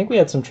trade. I think we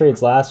had some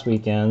trades last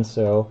weekend,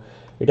 so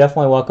you're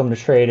definitely welcome to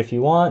trade if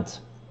you want.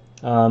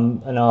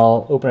 And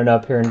I'll open it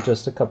up here in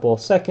just a couple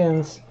of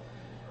seconds.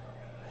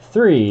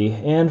 3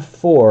 and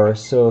 4.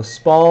 So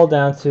Spal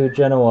down to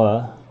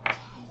Genoa.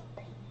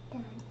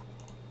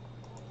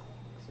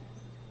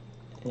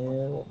 And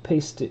we'll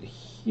paste it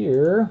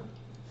here.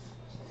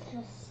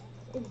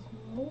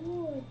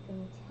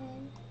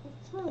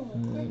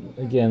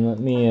 Again, let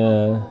me,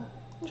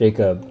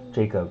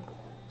 Jacob,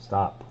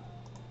 stop.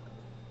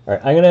 All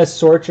right, I'm going to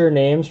sort your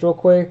names real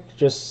quick,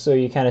 just so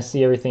you kind of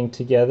see everything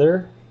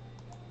together.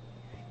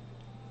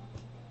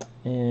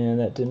 And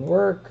that didn't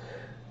work.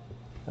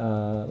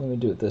 Let me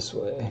do it this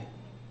way.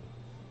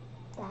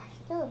 That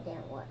still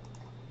didn't work.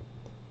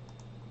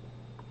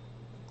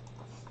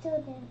 Still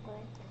didn't work.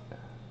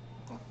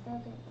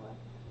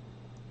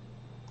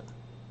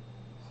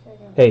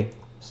 Hey,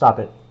 stop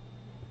it.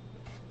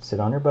 Sit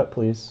on your butt,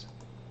 please.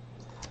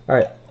 All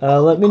right,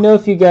 let me know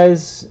if you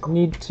guys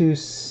need to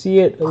see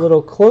it a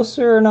little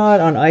closer or not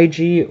on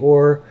IG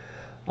or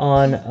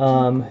on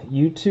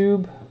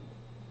YouTube.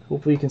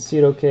 Hopefully you can see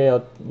it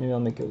okay. Maybe I'll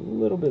make it a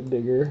little bit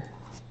bigger.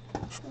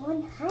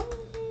 100.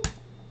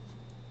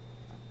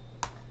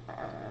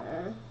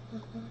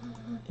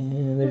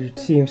 And there's your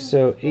team.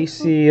 So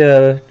AC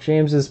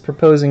James is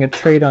proposing a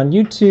trade on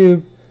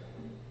YouTube.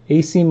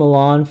 AC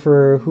Milan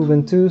for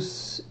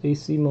Juventus.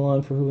 AC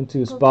Milan for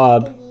Juventus.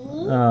 Bob.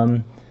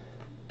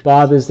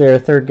 Bob is their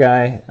 3rd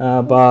guy.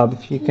 Bob,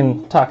 if you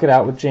can talk it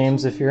out with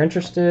James if you're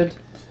interested.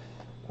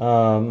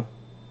 And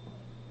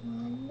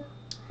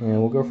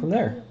we'll go from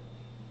there.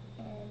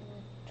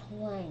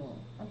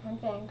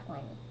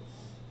 120.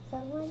 So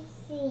let's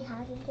see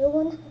how to do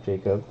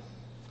 100.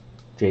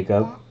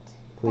 Jacob,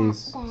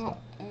 please.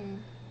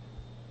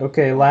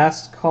 Okay,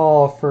 last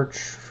call for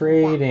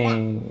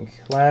trading.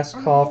 Last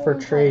call for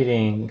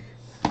trading.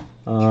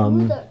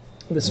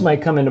 This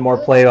might come into more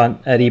play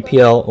at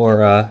EPL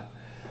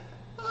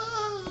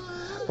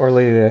or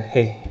later.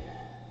 Hey.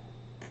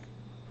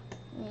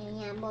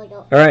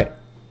 All right.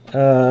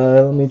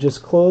 Let me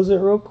just close it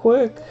real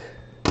quick.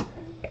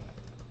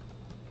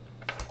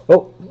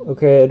 Oh,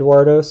 okay,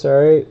 Eduardo,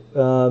 sorry.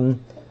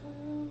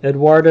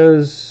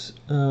 Eduardo's,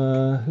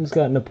 who's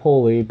got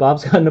Napoli?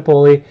 Bob's got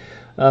Napoli.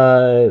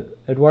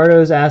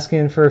 Eduardo's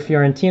asking for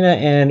Fiorentina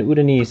and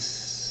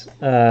Udinese.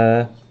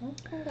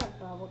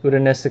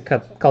 Udinese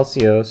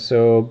Calcio.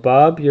 So,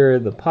 Bob, you're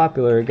the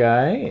popular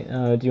guy.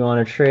 Do you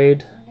want to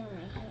trade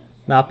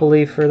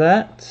Napoli for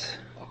that?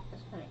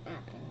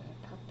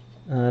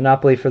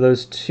 Napoli for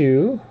those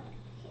two.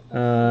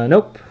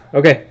 Nope.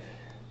 Okay.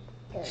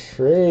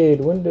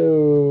 Trade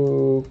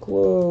window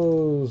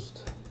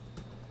closed.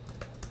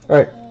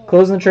 Alright,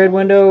 closing the trade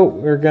window.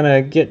 We're going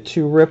to get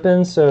to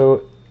ripping.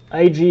 So,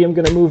 IG, I'm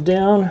going to move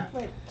down.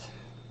 Wait.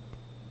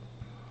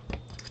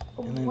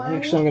 And then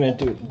actually, I'm going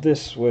to do it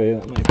this way.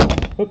 That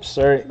might, oops,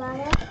 sorry.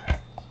 Mama,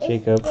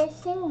 Jacob. is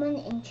this thing 1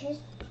 inch?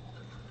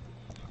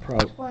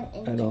 Probably. 1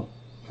 inch. I don't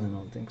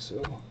think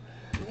so.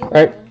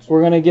 Alright,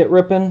 we're going to get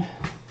ripping.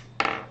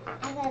 I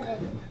gotta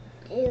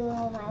do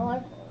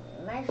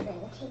my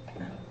friend.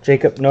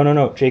 Jacob,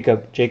 no,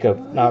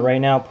 Jacob, not right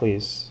now,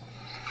 please.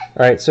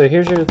 All right, so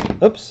here's your,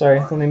 oops, sorry,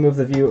 let me move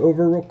the view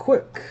over real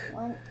quick.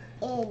 1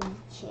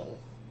 inch.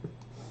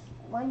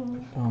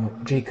 Oh,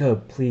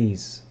 Jacob,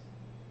 please.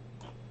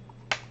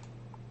 All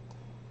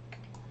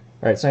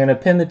right, so I'm gonna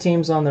pin the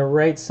teams on the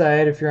right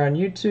side if you're on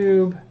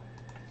YouTube.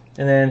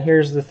 And then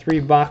here's the 3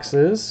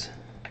 boxes.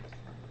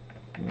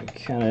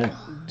 Kind of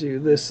do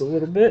this a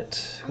little bit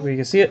so we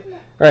can see it. All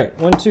right,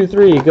 1, 2,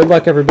 3, good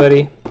luck,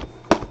 everybody.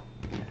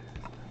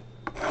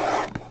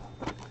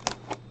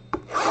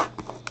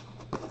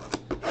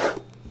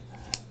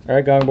 All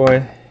right, Gong Boy.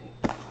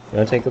 You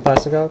want to take the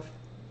plastic off?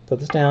 Put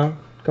this down.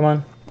 Come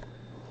on.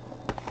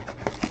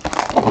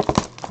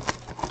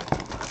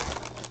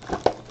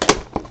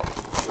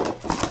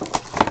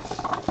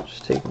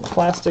 Just taking the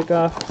plastic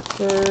off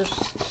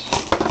first.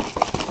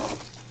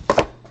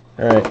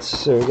 All right,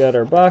 so we got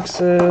our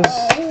boxes. All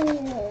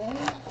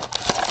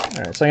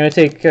right, so I'm going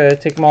to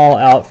take them all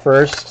out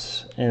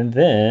first, and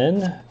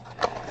then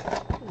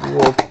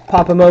we'll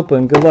pop them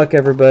open. Good luck,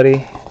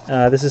 everybody.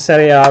 This is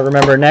Serie A.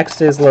 Remember,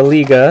 next is La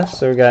Liga.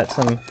 So we got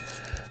some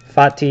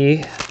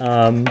Fati.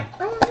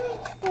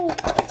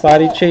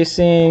 Fati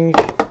chasing.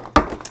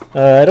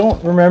 I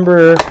don't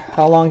remember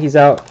how long he's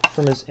out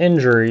from his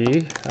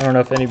injury. I don't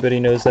know if anybody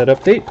knows that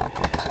update.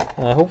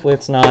 Hopefully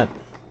it's not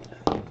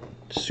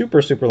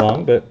super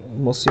long, but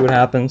we'll see what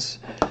happens.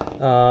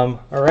 All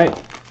right,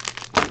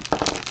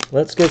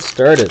 let's get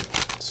started.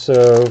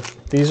 So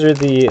these are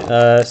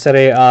the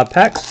Serie A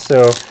packs.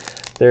 So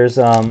there's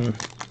a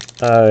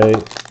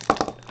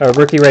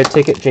rookie red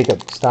ticket.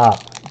 Jacob,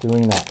 stop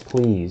doing that,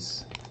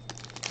 please.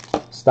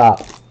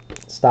 Stop.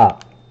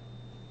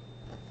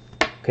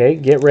 Okay,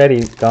 get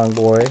ready, Gong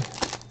Boy.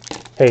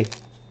 Hey.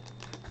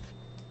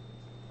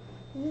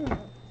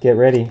 Get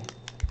ready.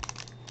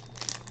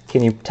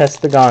 Can you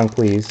test the gong,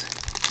 please?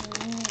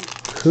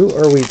 Who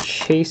are we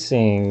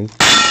chasing?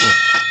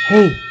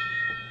 Hey!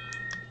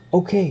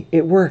 Okay,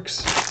 it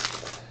works.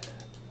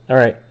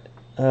 Alright.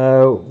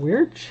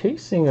 We're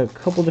chasing a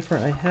couple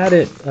different... I had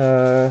it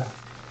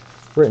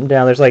written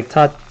down. There's like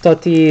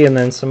Totti and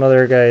then some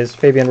other guys,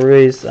 Fabian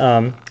Ruiz.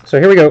 So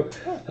here we go.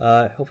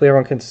 Hopefully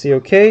everyone can see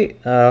okay.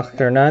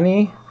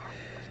 Hernani.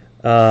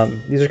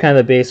 These are kind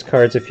of the base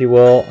cards, if you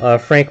will.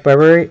 Frank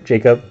Barbary.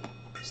 Jacob,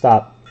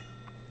 stop.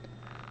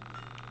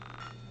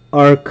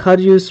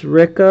 Arkadiusz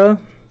Reka.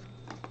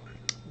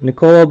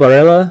 Nicola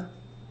Barella.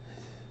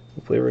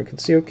 Hopefully everyone can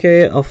see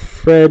okay.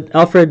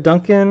 Alfred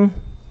Duncan.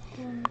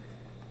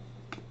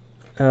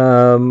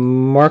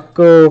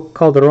 Marco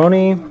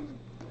Calderoni.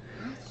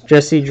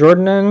 Jesse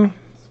Jordan.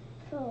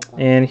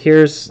 And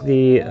here's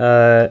the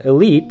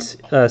elite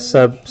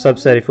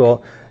subset, if you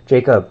will.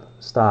 Jacob,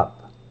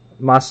 stop.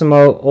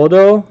 Massimo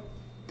Odo.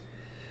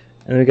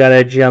 And we got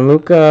a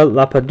Gianluca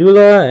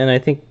Lapadula, and I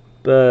think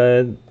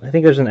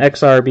there's an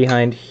XR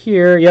behind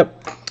here.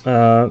 Yep.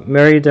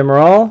 Mary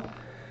Demiral.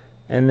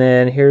 And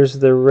then here's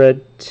the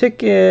red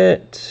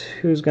ticket.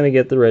 Who's going to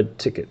get the red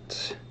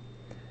ticket?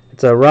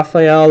 It's a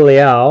Rafael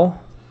Leao.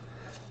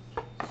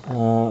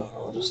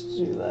 I'll just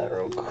do that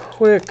real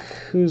quick.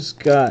 Who's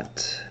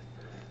got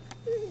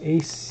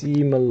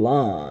AC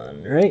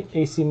Milan, right?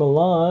 AC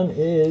Milan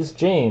is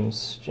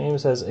James.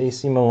 James has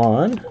AC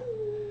Milan.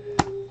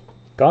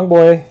 Gong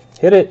Boy,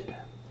 hit it.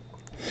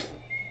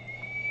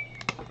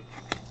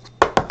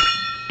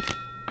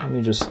 Let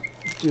me just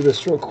do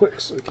this real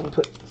quick so we can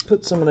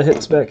put some of the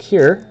hits back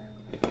here.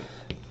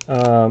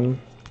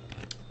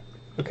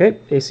 Okay,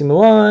 AC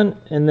Milan,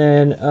 and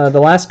then the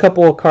last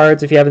couple of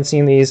cards, if you haven't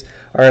seen these,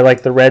 are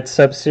like the red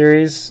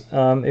sub-series,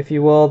 if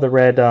you will. The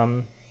red,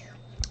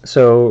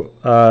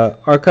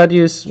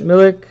 Arkadiusz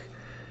Milik,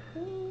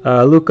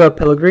 Luca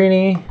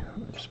Pellegrini,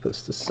 just put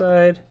this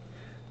aside,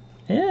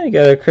 and you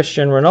got a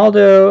Cristiano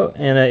Ronaldo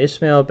and a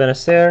Ismail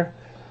Benacer.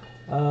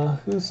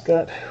 Who's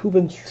got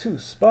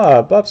Juventus?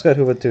 Bob's got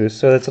Juventus,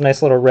 so that's a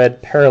nice little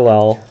red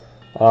parallel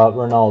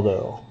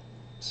Ronaldo.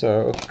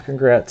 So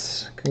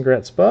congrats,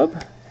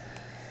 Bob.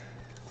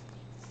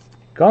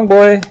 Gong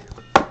Boy.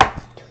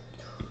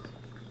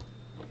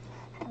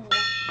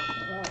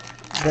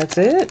 That's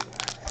it?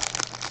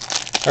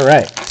 All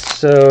right,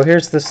 so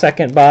here's the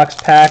second box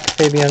pack,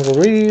 Fabian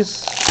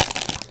Ruiz.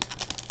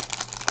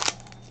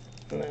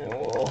 And then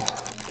we'll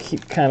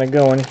keep kind of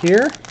going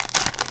here.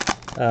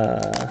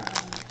 All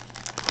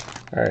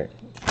right,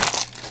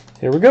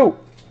 here we go.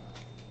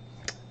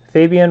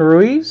 Fabian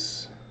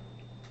Ruiz,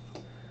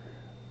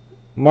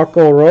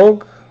 Marco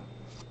Rogue,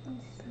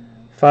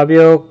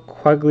 Fabio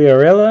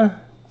Quagliarella,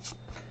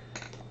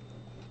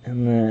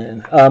 and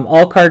then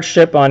all cards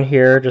ship on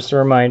here, just a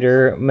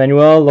reminder.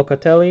 Manuel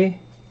Locatelli,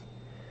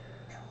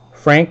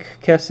 Frank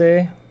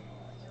Kesse,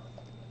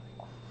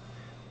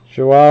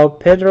 Joao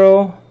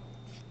Pedro,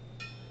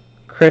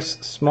 Chris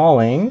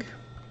Smalling.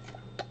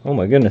 Oh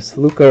my goodness,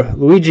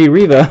 Luigi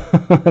Riva.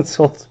 That's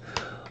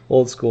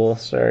old school.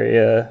 Sorry.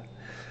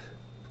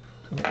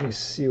 Let me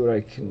see what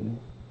I can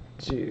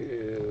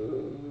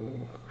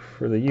do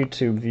for the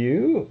YouTube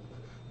view.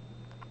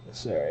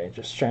 Sorry,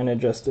 just trying to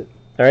adjust it.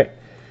 All right.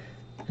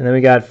 And then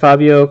we got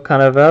Fabio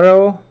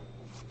Cannavaro.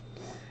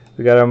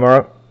 We got a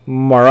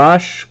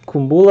Marash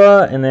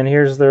Kumbula. And then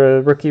here's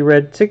the rookie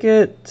red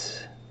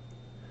ticket.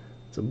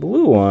 It's a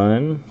blue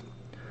one.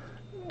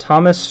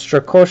 Thomas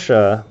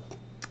Strakosha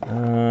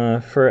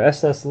for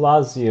SS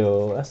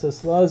Lazio.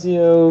 SS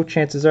Lazio,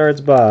 chances are it's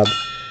Bob.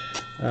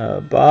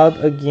 Bob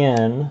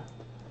again.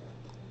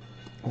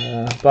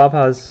 Bob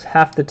has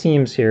half the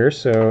teams here,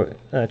 so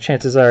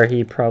chances are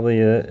he probably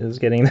is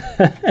getting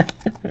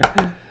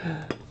that.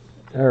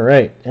 All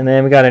right, and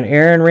then we got an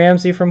Aaron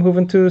Ramsey from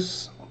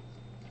Juventus,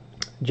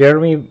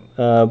 Jeremy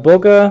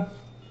Boga,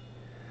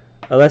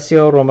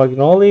 Alessio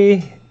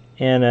Romagnoli,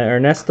 and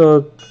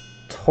Ernesto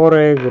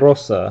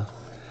Torregrossa.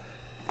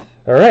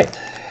 All right,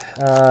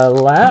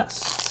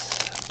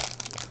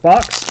 last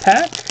box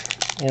pack,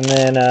 and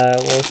then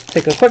we'll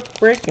take a quick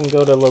break and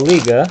go to La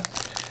Liga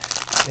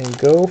and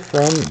go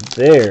from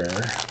there.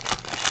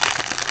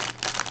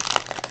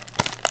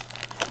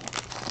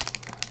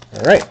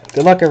 All right,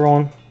 good luck,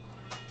 everyone.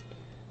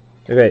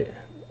 Okay,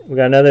 we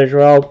got another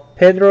Joao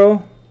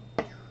Pedro,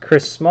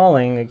 Chris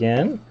Smalling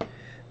again,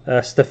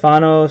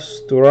 Stefano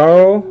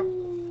Sturaro,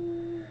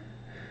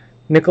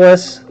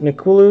 Nicholas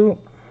Nikulu,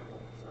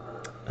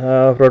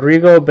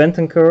 Rodrigo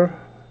Bentancur,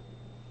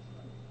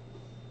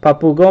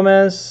 Papu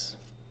Gomez,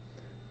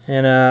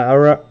 and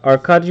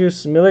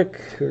Arkadiusz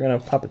Milik. We're going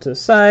to pop it to the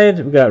side.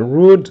 We got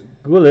Rud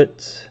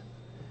Gullit,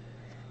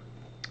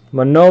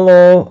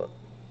 Manolo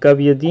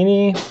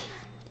Gabbiadini,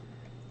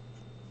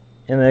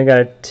 and then I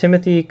got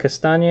Timothy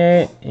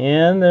Castagne,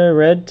 and the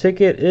red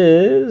ticket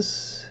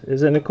is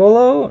it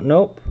Nicolo?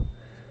 Nope.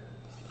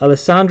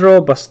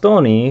 Alessandro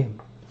Bastoni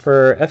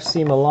for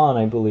FC Milan,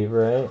 I believe,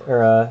 right?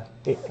 Or,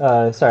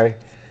 sorry.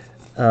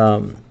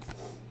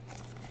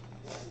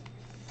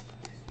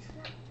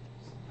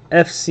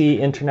 FC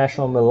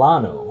International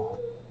Milano.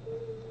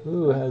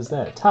 Who has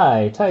that?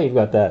 Ty, you've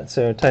got that.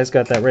 So Ty's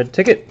got that red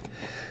ticket.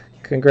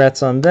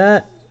 Congrats on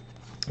that.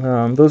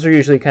 Those are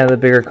usually kind of the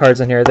bigger cards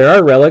in here. There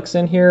are relics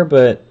in here,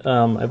 but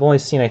I've only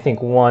seen, I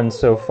think, one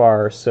so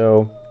far.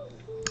 So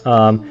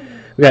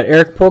we got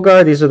Eric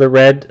Pulgar. These are the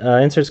red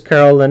inserts.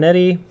 Carol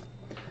Lanetti,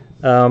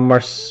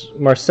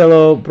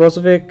 Marcelo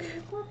Brozovic,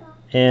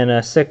 and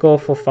Seko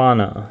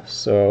Fofana.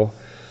 So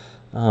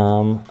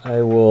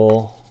I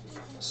will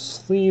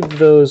sleeve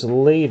those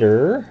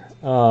later.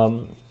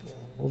 We'll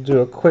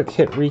do a quick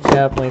hit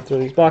recap. Let me throw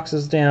these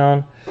boxes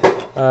down.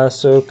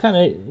 So kind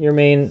of your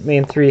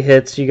main three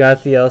hits. You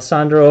got the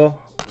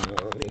Alessandro.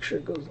 Make sure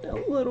it goes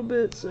down a little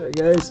bit. Sorry,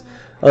 guys.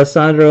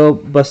 Alessandro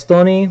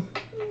Bastoni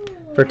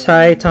for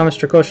Ty. Thomas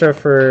Strakosha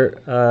for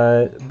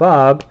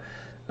Bob.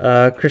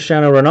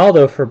 Cristiano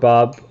Ronaldo for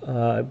Bob,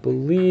 I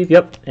believe.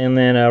 Yep. And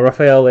then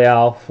Rafael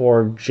Leao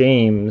for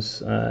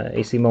James,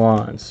 AC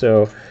Milan.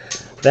 So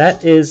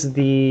that is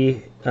the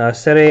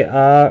Serie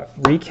A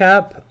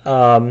recap.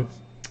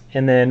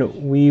 And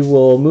then we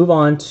will move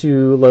on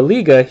to La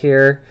Liga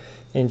here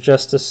in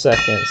just a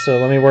second. So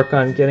let me work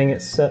on getting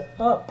it set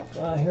up.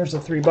 Here's the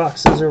three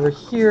boxes over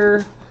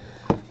here.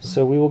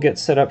 So we will get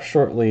set up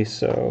shortly.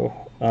 So,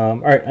 all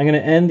right, I'm going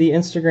to end the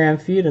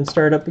Instagram feed and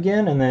start up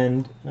again, and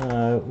then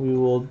we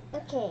will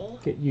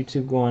get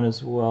YouTube going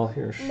as well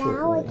here shortly.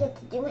 Now I get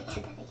to do my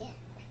head again.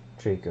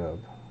 Jacob.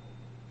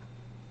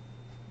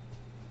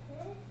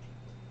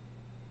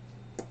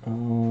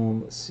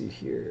 Let's see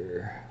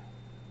here.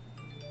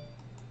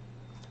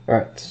 All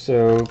right,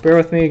 so bear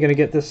with me. I'm going to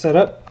get this set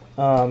up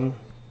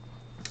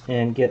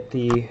and get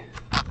the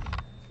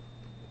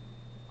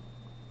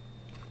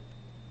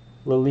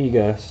La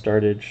Liga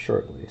started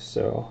shortly.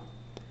 So.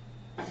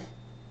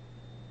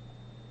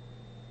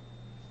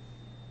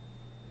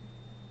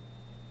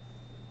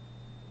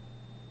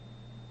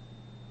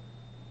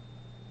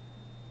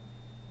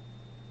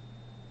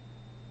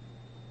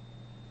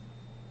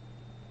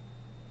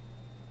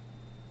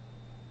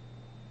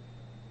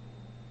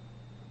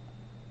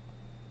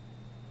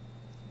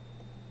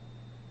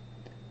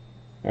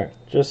 All right,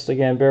 just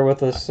again, bear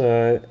with us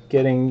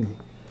getting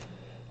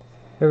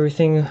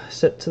everything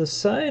set to the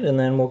side, and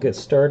then we'll get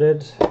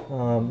started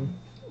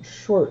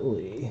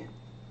shortly.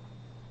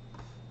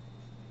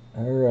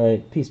 All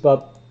right, peace,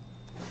 Bob.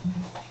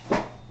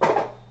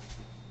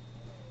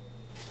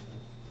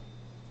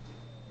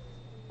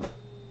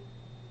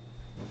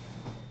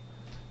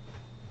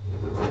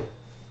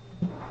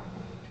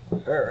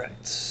 All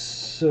right,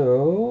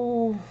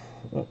 so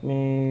let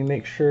me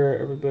make sure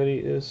everybody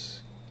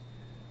is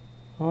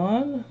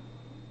on.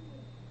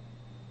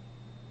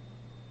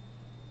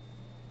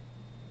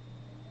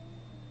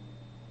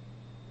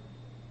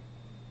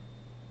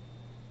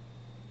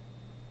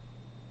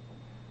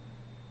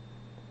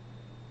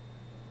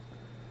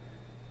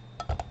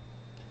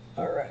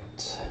 All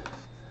right,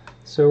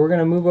 so we're going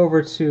to move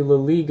over to La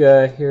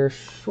Liga here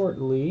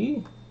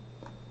shortly.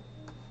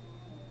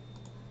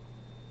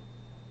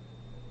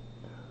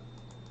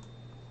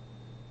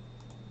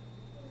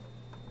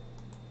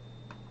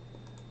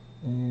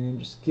 And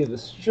just give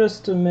us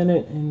just a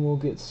minute and we'll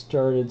get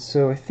started.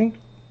 So I think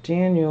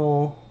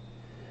Daniel...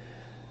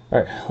 All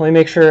right, let me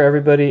make sure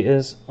everybody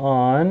is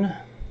on.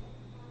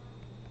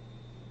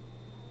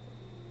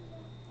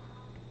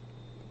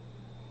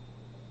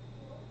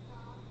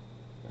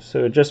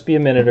 So just be a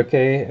minute,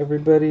 okay,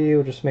 everybody?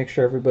 We'll just make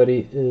sure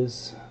everybody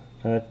is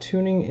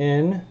tuning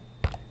in.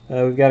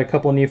 We've got a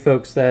couple new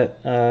folks that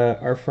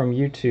are from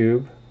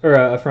YouTube,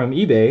 or from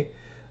eBay.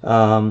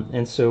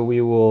 And so we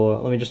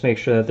will, let me just make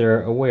sure that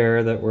they're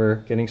aware that we're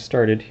getting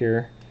started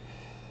here.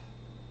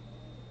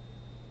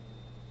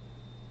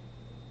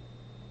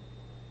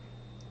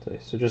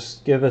 So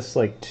just give us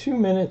like 2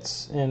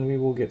 minutes and we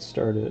will get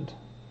started.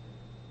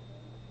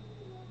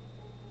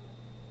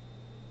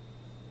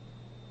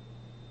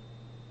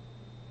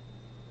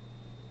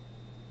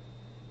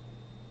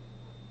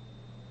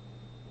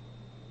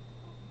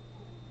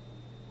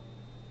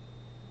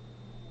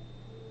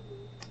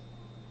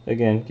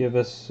 Again, give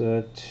us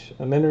a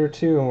minute or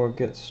two and we'll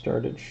get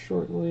started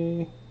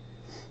shortly.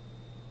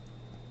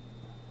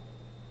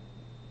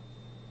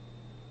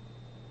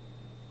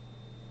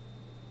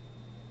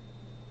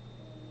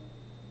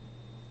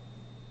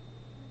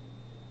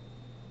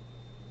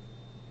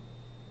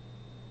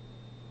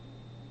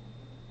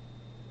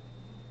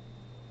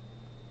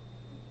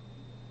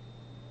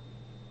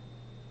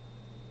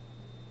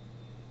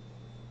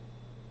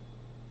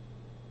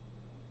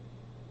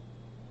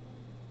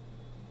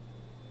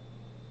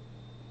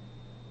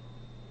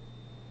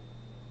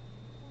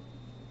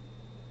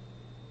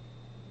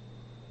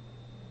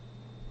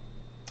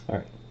 All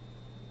right,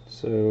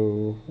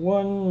 so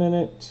 1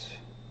 minute.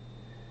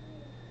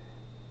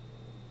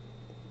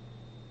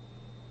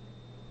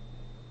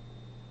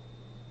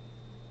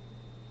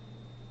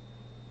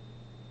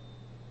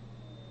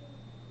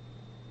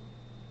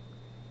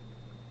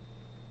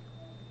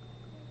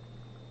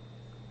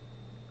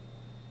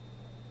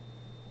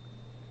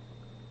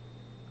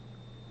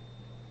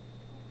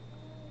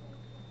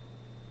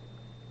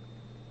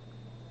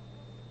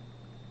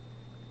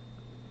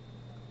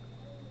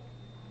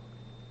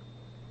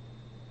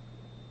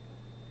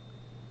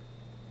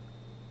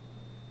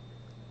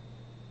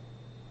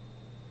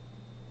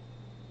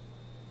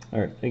 All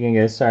right, again,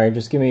 guys, sorry,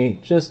 just give me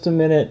just a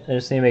minute. I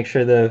just need to make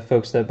sure the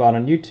folks that bought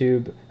on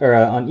YouTube or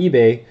on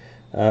eBay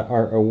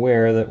are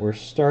aware that we're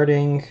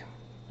starting,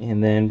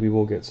 and then we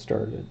will get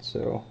started.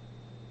 So.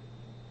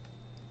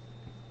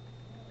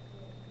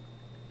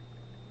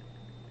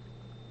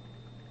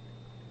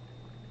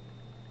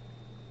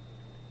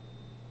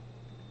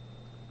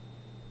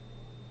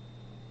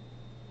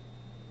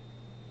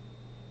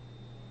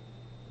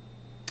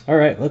 All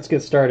right, let's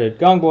get started.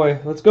 Gong Boy,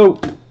 let's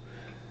go.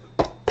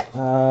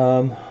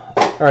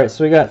 All right,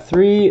 so we got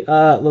 3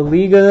 La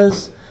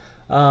Ligas.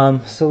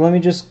 So let me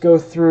just go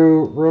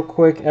through real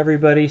quick,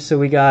 everybody. So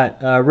we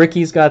got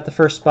Ricky's got the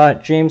first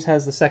spot. James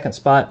has the second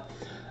spot.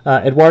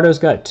 Eduardo's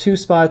got 2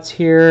 spots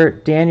here.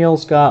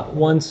 Daniel's got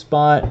 1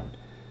 spot.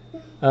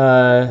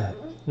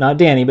 Not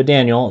Danny, but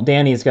Daniel.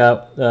 Danny's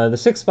got the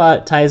 6th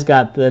spot. Ty's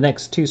got the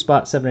next 2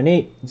 spots, 7 and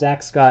 8.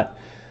 Zach's got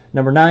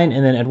number 9,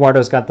 and then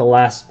Eduardo's got the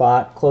last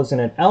spot, closing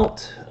it out.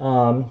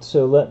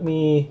 So let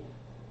me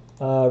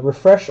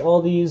refresh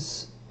all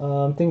these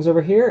things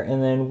over here,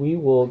 and then we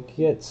will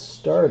get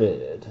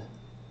started.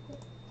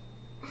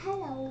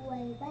 Hello,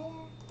 everybody.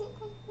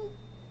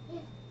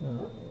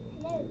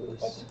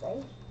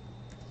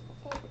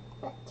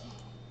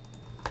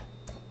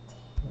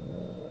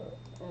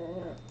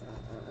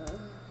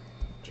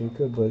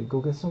 Jacob, but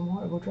go get some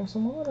water. Go drink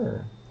some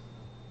water.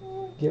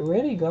 Get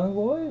ready, Gong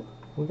Boy.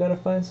 We gotta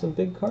find some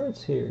big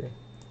cards here.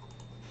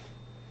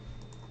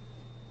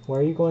 Why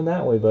are you going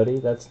that way, buddy?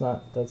 That's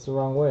the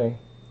wrong way.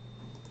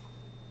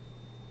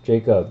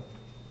 Jacob.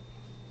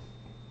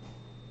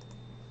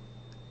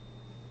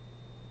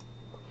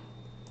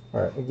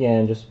 Alright,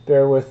 again, just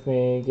bear with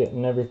me,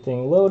 getting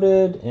everything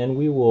loaded, and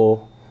we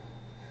will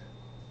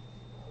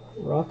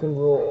rock and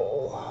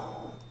roll.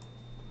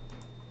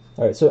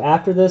 Alright, so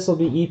after this will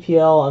be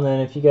EPL, and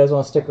then if you guys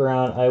want to stick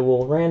around, I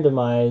will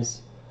randomize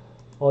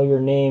all your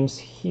names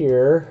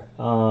here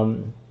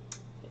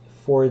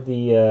for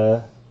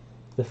the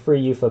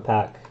free UEFA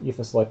pack,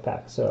 UEFA Select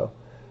pack. So,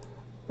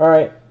 all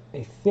right,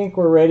 I think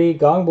we're ready.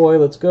 Gong Boy,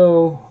 let's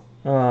go.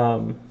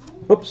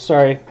 Oops,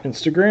 sorry,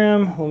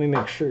 Instagram. Let me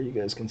make sure you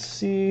guys can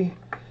see.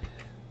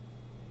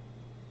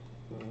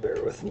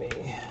 Bear with me.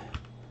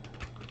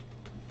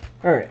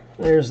 All right,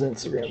 there's the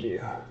Instagram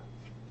view.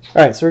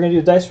 All right, so we're gonna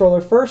do the dice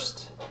roller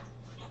first.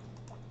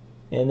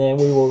 And then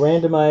we will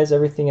randomize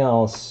everything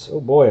else.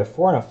 Oh boy, a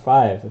 4 and a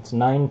 5. That's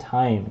 9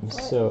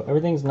 times. So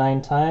everything's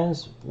 9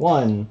 times.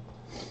 1,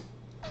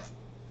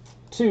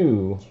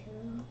 2,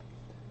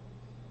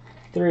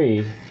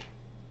 3,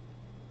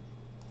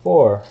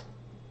 4,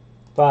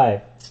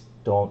 5.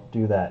 Don't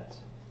do that.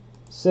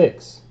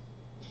 6,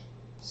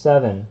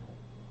 7,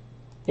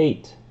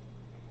 8,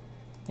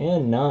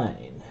 and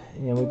 9.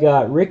 And we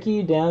got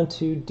Ricky down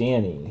to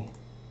Danny.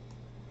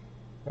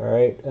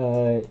 Alright,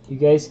 you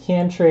guys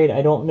can trade.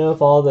 I don't know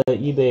if all the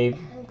eBay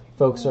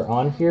folks are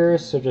on here,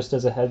 so just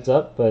as a heads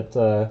up, but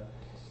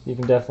you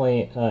can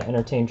definitely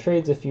entertain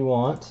trades if you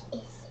want.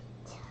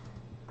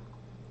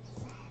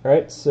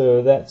 Alright,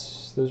 so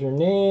those are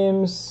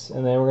names,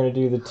 and then we're going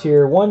to do the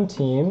tier 1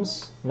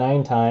 teams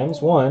 9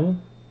 times.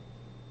 1,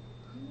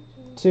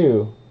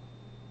 2,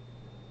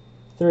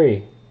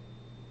 3,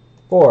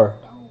 4,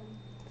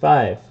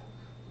 5,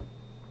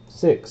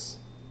 6,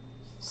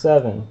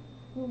 7,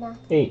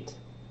 8,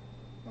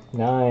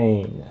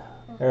 9.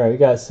 Alright, we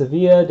got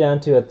Sevilla down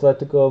to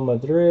Atletico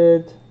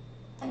Madrid.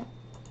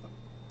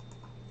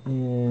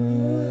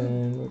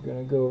 And we're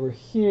going to go over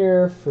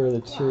here for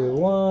the tier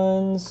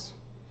 1s.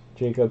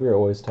 Jacob, you're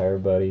always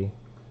tired, buddy.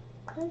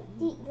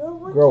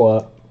 Grow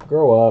up.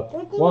 Grow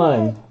up.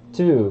 1,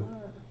 2.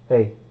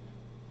 Hey.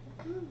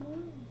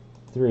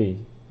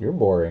 3. You're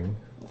boring.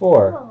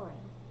 4,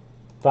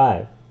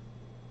 5,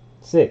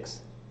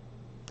 6,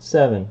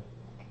 7,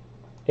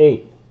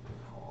 8,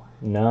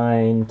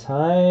 9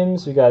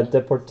 times. We got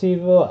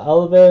Deportivo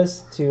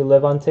Alaves to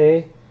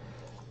Levante.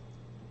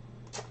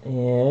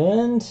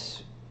 And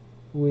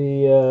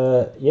we,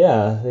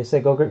 yeah, they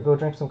said go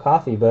drink some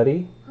coffee,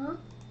 buddy. Huh?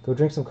 Go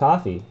drink some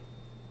coffee.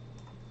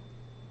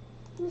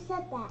 Who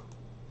said that?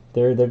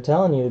 They're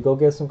telling you to go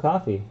get some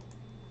coffee.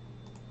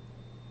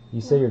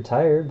 You said you're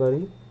tired,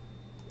 buddy.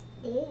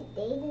 They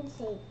didn't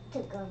say to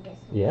go get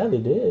some Yeah, they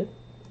did.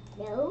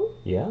 No.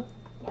 Yeah?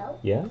 No.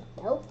 Yeah?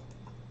 Nope.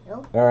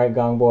 Nope. Alright,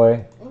 Gong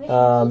Boy.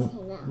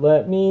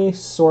 Let me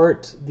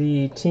sort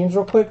the teams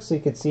real quick so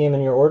you can see them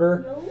in your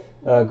order.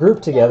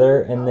 Group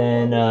together, and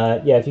then,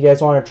 yeah, if you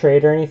guys want to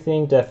trade or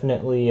anything,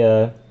 definitely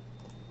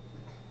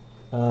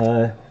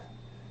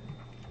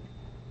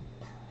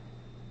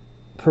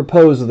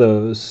propose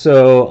those.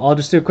 So I'll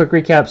just do a quick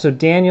recap. So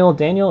Daniel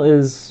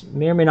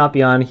may or may not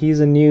be on. He's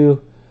a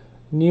newcomer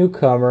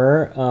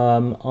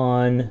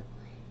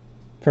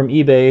from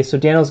eBay. So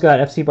Daniel's got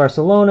FC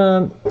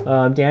Barcelona.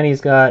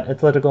 Danny's got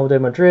Atletico de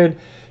Madrid.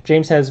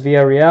 James has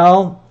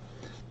Villarreal.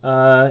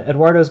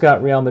 Eduardo's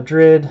got Real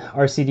Madrid,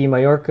 RCD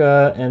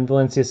Mallorca, and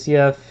Valencia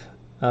CF.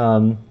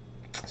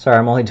 Sorry,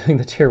 I'm only doing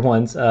the tier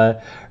 1s.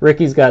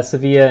 Ricky's got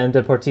Sevilla and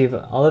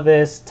Deportivo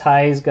Alaves.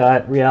 Ty's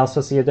got Real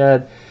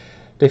Sociedad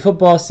de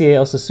Football, CA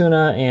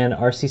Osasuna, and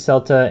RC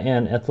Celta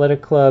and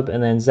Athletic Club.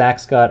 And then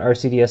Zach's got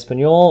RCD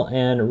Espanyol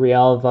and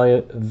Real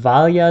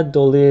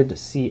Valladolid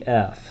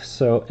CF.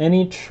 So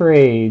any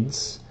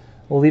trades,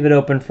 we'll leave it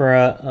open for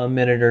a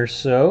minute or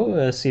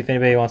so. See if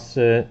anybody wants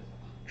to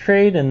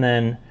trade, and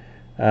then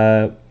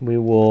we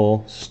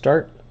will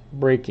start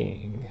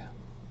breaking.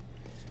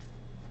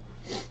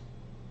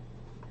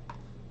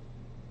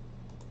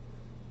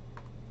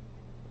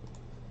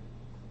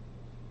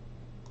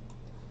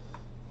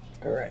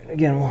 All right,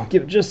 again, we'll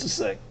give it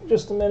just a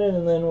minute,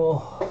 and then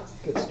we'll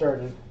get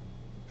started.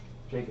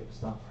 Jacob,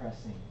 stop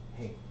pressing.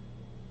 Hey,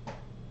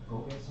 go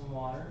get some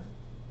water.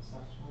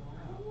 Stop swimming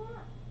around.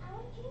 I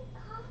want to drink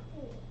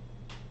coffee.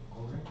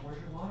 Go drink.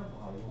 Where's your water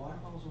bottle? Your water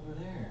bottle's over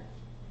there.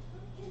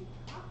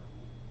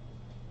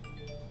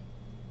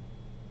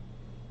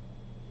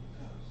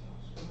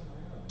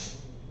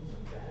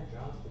 Bad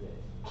jobs today.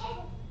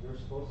 You were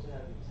supposed to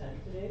have a 10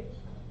 today.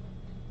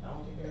 I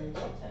don't think you're going to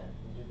get a 10.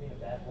 You're just being a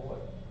bad boy.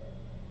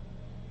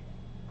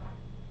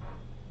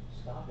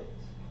 Stop it.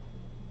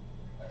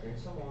 Drink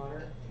some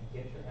water and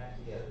get your act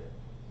together.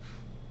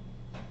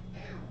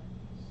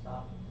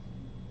 Stop it.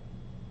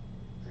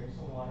 Drink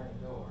some water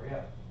and go. Hurry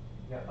up.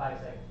 You got 5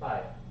 seconds.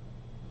 5,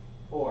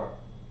 4.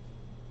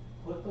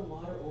 Put the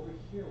water over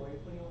here. Why are you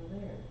putting it over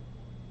there?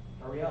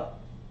 Hurry up.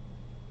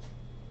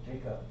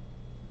 Jacob.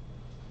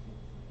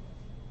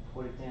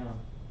 Put it down.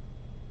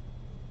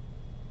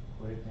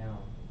 Put it down.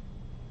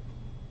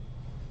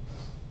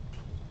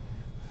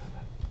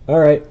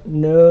 Alright,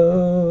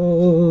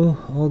 no.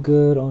 All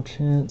good, all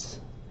chance.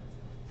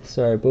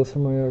 Sorry, both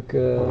from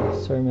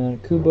Mallorca. Sorry, man.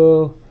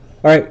 Kubo.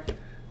 Alright.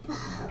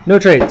 No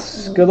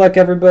trades. Good luck,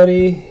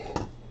 everybody.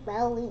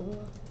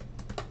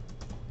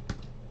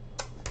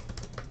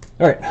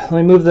 Alright, let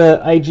me move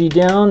the IG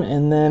down,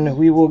 and then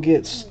we will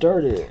get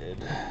started.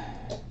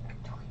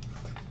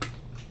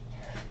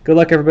 Good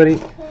luck,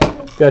 everybody.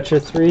 Got your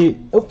 3.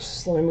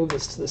 Oops, let me move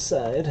this to the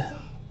side.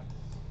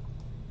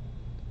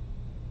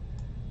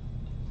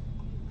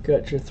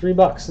 Got your 3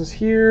 boxes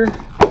here.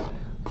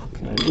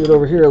 Can I do it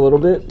over here a little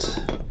bit?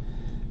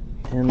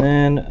 And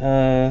then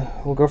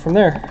we'll go from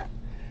there.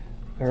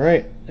 All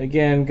right.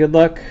 Again, good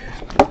luck.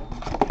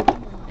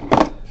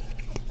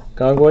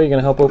 Gongboy, you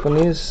gonna help open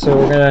these? So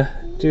we're gonna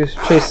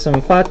chase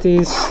some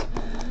Fatis,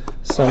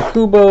 some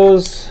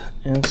Kubos,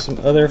 and some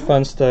other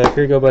fun stuff.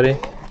 Here you go, buddy.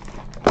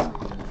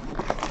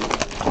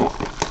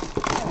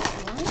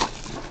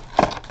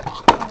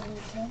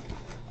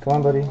 Come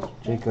on, buddy.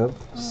 Jacob,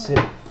 sit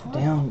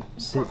down.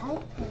 Sit.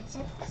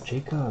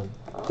 Jacob,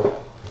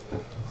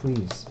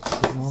 please,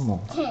 sit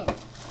normal. All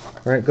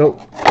right, go.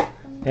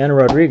 And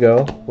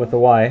Rodrigo with a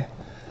Y,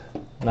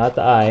 not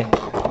the I.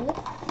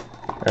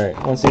 All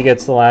right, once he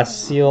gets the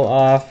last seal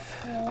off.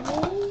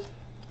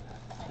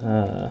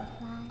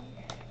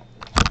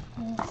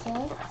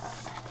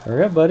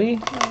 Hurry up, buddy.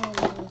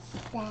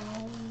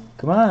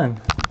 Come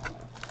on.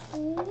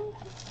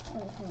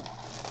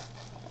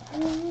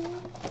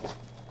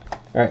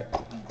 Alright,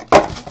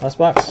 last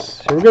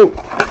box. Here we go.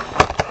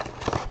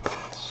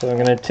 So I'm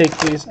going to take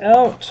these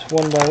out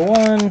one by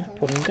one,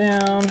 put them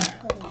down.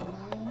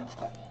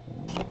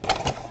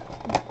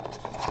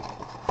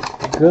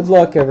 Good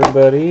luck,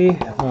 everybody.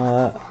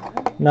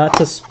 Not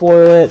to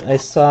spoil it, I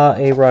saw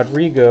a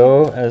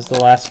Rodrigo as the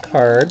last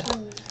card.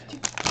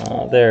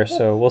 There,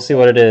 so we'll see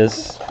what it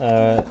is.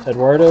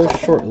 Eduardo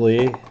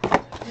shortly.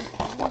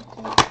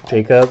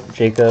 Jacob,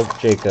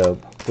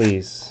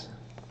 please.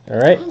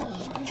 Alright.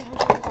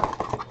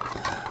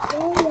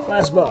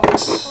 Last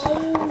box.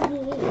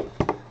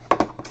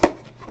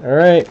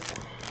 Alright.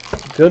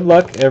 Good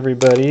luck,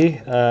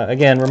 everybody.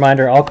 Again,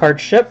 reminder, all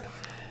cards ship.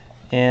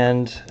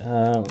 And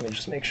let me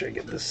just make sure I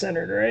get this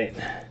centered right.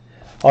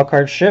 All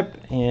cards ship,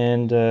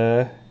 and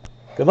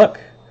good luck.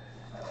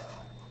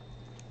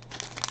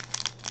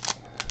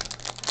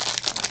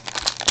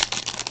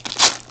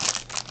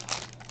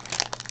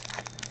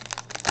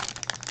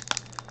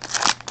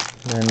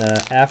 And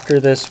after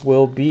this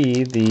will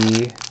be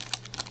the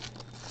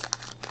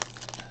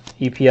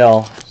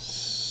EPL,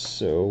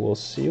 so we'll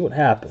see what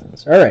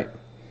happens. All right,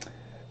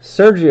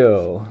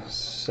 Sergio.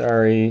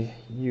 Sorry,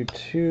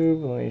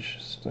 YouTube.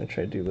 Let me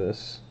try to do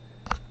this.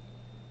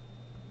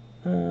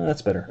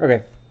 That's better.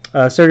 Okay,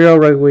 Sergio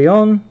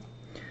Reguilon,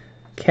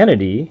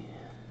 Kennedy.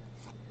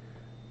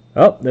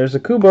 Oh, there's a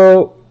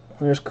Kubo.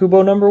 There's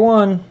Kubo number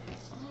 1.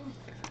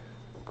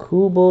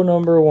 Kubo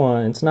number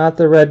 1. It's not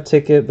the red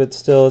ticket, but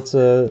still, it's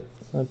a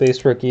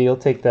base rookie. You'll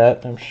take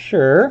that, I'm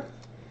sure.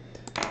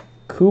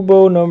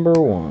 Kubo number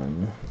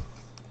 1.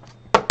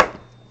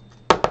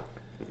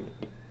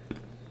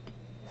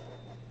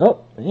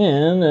 Oh,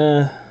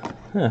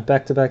 and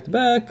back to back to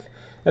back.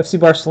 FC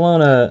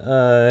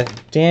Barcelona,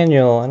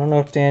 Daniel. I don't know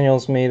if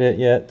Daniel's made it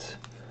yet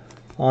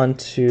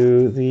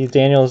onto the...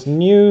 Daniel's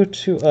new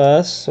to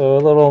us, so a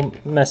little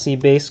messy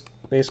base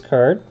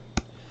card.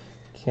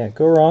 Can't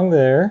go wrong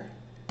there.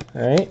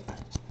 All right.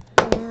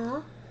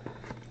 Yeah.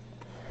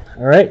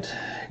 All right.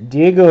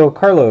 Diego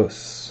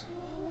Carlos.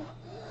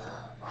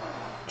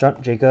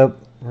 Jacob,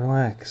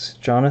 relax.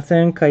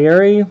 Jonathan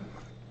Kayeri.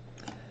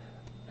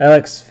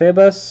 Alex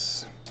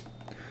Febas.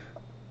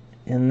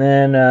 And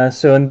then,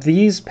 so in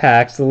these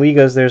packs, the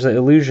Ligas, there's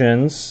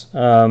Illusions,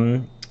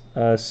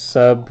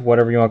 sub,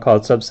 whatever you want to call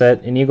it,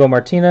 subset. Inigo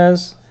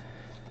Martinez.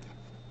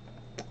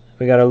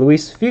 We got a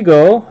Luis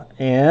Figo.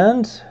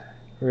 And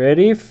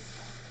ready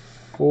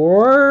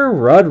for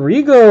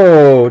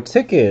Rodrigo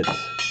ticket.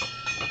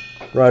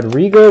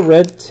 Rodrigo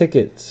red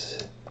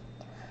ticket.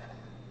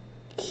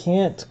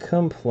 Can't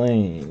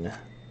complain.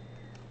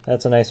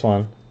 That's a nice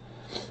one.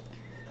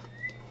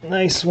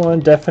 Nice one.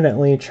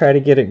 Definitely try to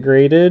get it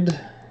graded.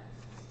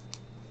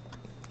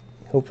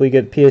 Hopefully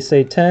get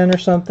PSA 10 or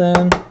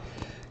something.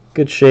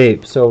 Good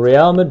shape. So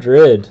Real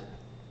Madrid.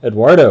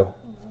 Eduardo.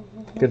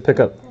 Good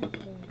pickup.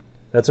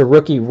 That's a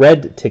rookie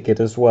red ticket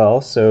as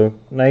well. So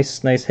nice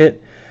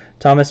hit.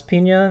 Thomas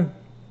Pina.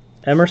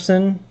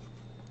 Emerson.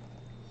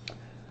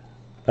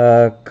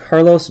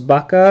 Carlos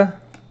Baca.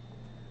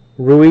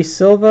 Rui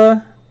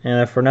Silva.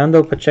 And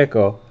Fernando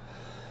Pacheco.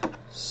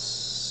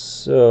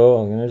 So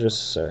I'm gonna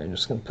just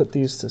gonna put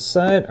these to the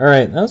side. All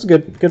right, that was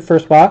good. Good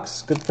first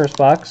box. Good first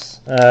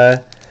box.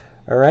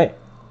 All right,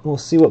 we'll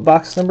see what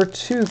box number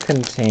 2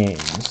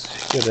 contains.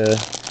 Okay.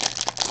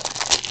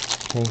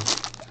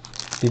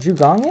 Did you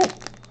gong it?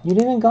 You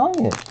didn't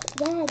gong it.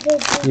 Yeah, I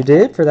did. You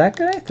did for that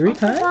guy 3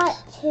 times? I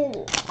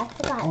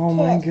forgot Oh 2.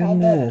 my So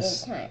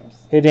goodness. I did 8 times.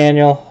 Hey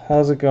Daniel,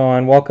 how's it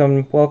going?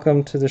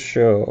 Welcome to the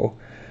show.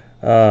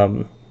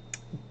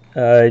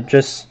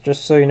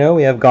 Just so you know,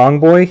 we have Gong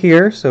Boy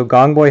here. So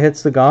Gong Boy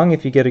hits the gong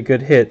if you get a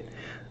good hit.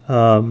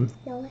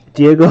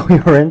 Diego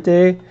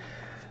Llorente,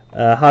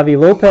 Javi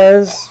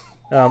Lopez,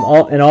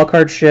 all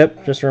cards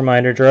ship. Just a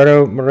reminder: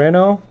 Gerardo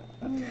Moreno,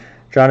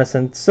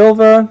 Jonathan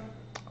Silva,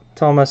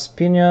 Thomas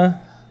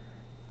Pina,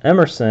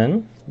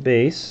 Emerson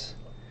base.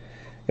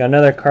 Got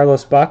another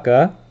Carlos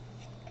Baca,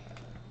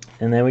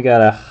 and then we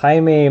got a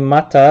Jaime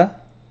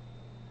Mata.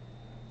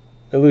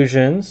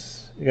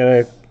 Illusions. We got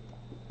a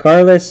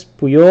Carles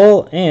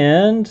Puyol,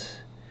 and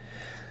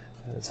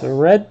it's a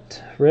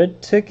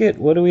red ticket.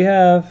 What do we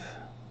have?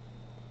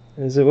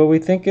 Is it what we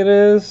think it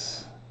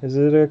is? Is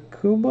it a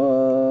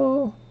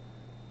Kubo?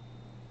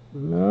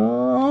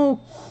 No.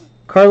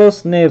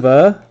 Carlos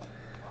Neva.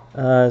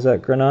 Is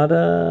that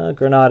Granada?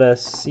 Granada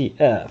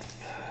CF.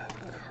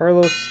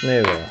 Carlos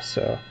Neva.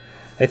 So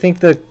I think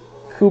the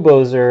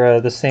Kubos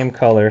are the same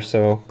color,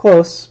 so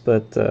close,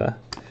 but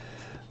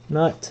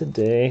not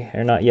today,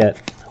 or not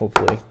yet,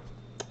 hopefully.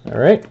 All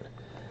right.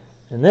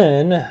 And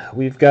then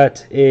we've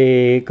got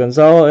a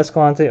Gonzalo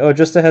Escalante. Oh,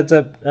 just a heads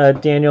up,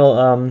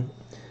 Daniel,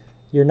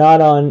 you're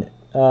not on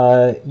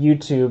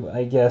YouTube,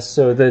 I guess.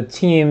 So the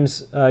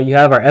teams you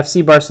have are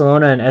FC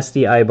Barcelona and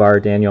SD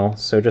Eibar, Daniel.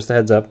 So just a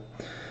heads up.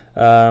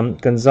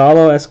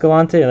 Gonzalo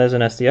Escalante, and there's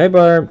an SD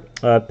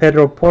Eibar.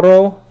 Pedro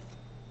Porro.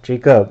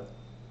 Jacob,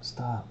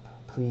 stop,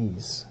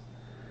 please.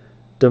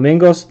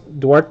 Domingos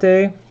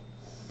Duarte.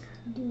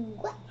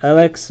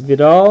 Alex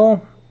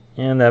Vidal.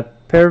 And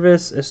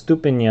Pervis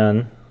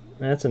Estupiñan.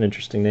 That's an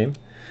interesting name.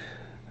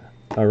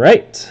 All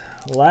right,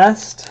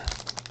 last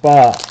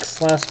box,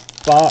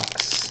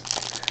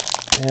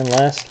 and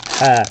last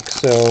pack.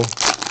 So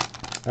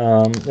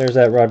there's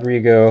that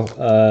Rodrigo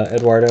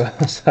Eduardo I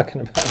was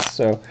talking about.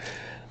 So,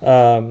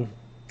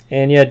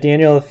 and yeah,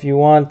 Daniel, if you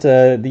want for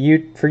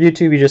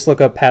YouTube, you just look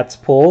up Pat's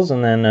Pulls,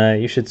 and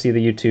then you should see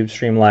the YouTube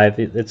stream live.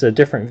 It's a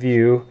different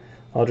view.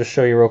 I'll just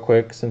show you real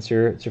quick since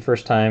it's your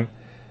first time.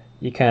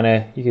 You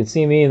can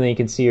see me, and then you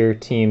can see your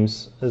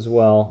teams as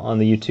well on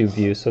the YouTube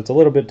view. So it's a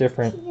little bit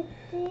different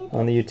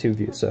on the YouTube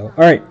view. So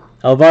all right,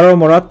 Alvaro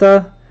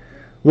Morata,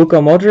 Luka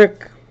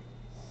Modric,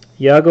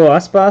 Iago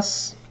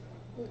Aspas,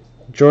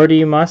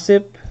 Jordi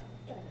Masip,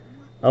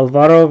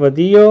 Alvaro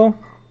Vadillo,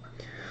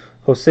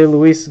 Jose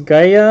Luis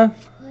Gaya,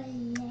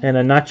 and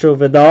a Nacho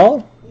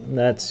Vidal.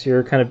 That's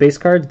your kind of base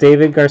cards.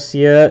 David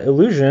Garcia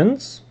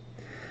Illusions.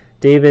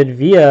 David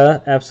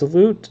Villa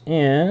Absolute,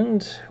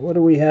 and what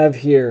do we have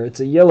here? It's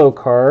a yellow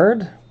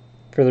card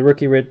for the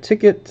rookie red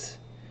ticket.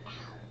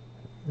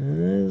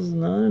 There's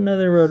not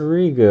another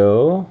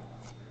Rodrigo.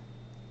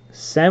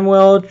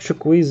 Samuel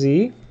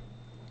Chukwueze,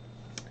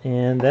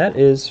 and that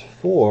is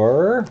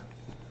for,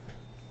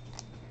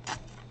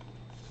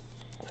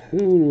 who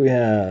do we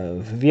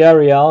have?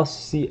 Villarreal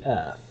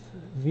CF.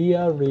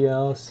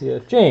 Villarreal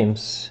CF.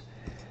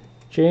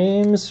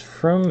 James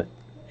from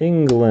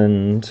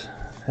England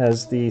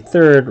has the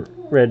third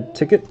red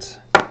ticket.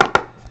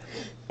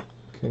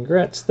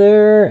 Congrats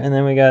there. And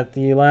then we got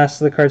the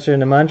last of the cards here.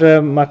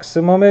 Nemanja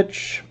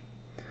Maximovic,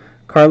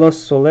 Carlos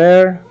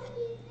Soler,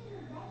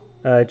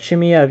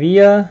 Chimi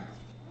Avila,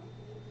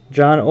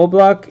 John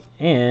Oblak,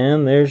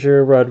 and there's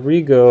your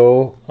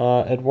Rodrigo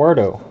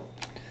Eduardo.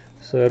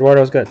 So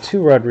Eduardo's got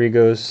 2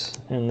 Rodrigos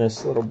in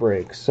this little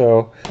break.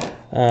 So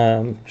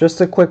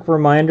just a quick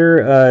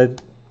reminder,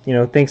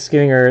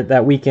 Thanksgiving or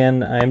that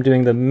weekend, I'm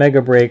doing the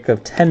mega break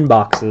of 10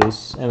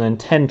 boxes and then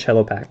 10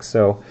 cello packs.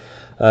 So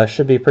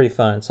should be pretty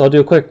fun. So I'll do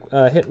a quick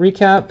hit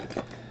recap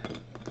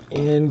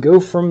and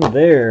go from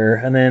there.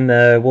 And then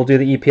we'll do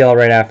the EPL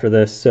right after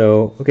this.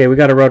 So, okay, we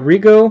got a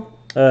Rodrigo.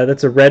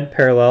 That's a red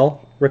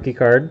parallel rookie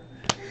card.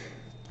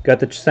 Got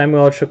the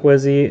Samuel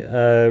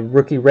Chukwueze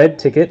rookie red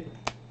ticket.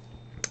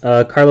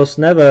 Carlos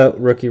Neva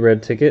rookie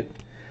red ticket.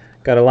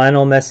 Got a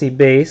Lionel Messi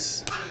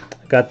base.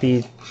 Got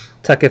the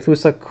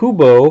Takefusa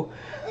Kubo,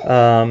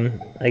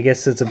 I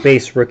guess it's a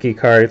base rookie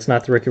card. It's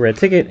not the rookie red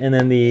ticket. And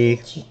then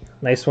the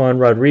nice one,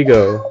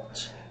 Rodrigo,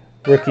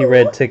 rookie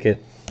red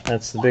ticket.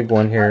 That's the big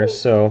one here.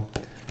 So,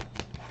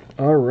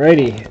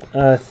 alrighty.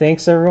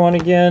 Thanks everyone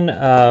again.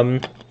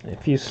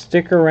 If you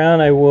stick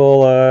around, I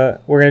will.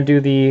 We're gonna do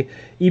the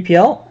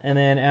EPL, and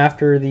then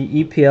after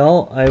the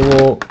EPL,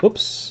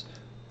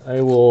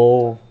 I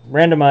will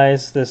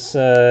randomize this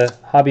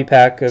hobby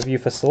pack of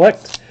UEFA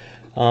Select.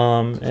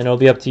 And it'll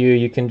be up to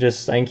you. I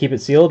can keep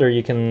it sealed, or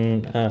I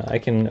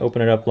can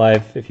open it up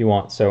live if you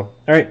want. So, all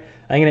right,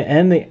 I'm gonna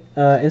end the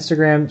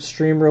Instagram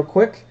stream real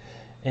quick,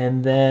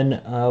 and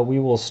then we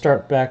will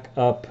start back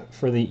up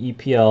for the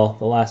EPL,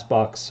 the last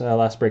box,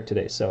 last break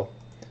today. So,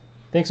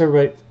 thanks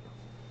everybody.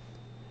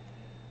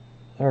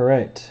 All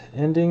right,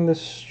 ending the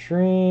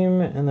stream,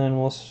 and then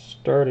we'll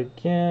start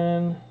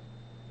again.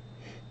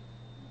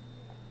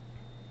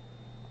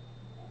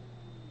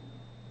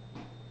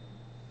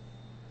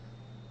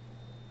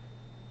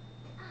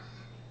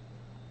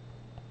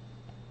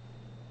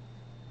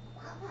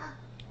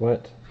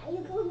 What? Are you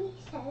going to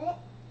reset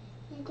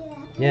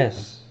it?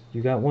 Yes.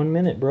 You got 1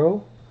 minute,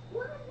 bro.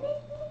 1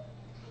 minute?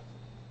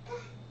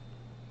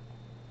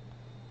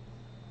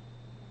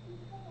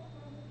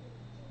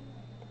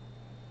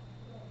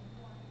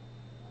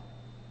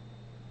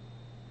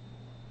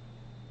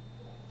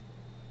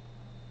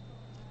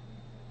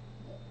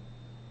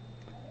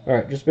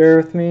 Alright, just bear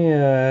with me.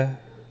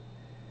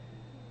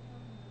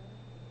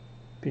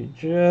 Be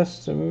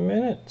just a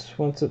minute.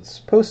 Once it's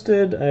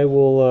posted, I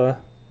will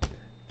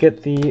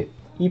get the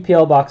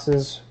EPL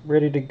boxes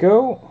ready to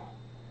go,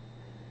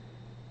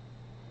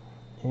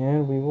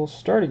 and we will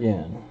start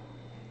again.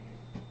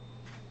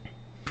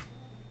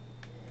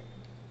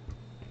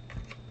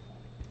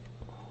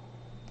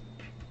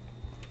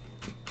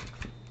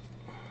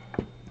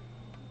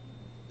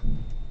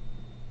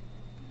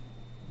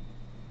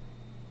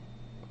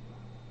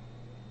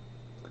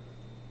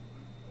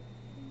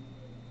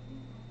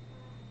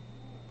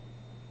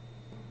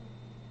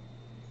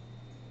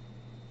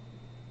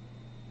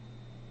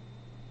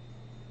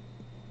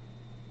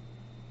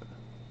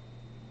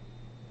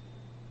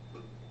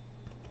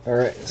 All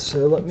right,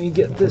 so let me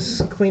get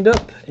this cleaned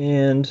up,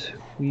 and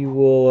we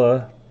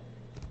will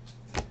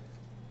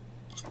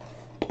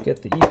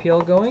get the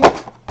EPL going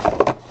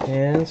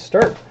and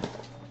start.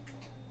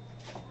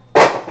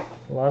 A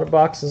lot of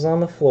boxes on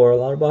the floor,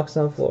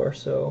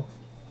 so.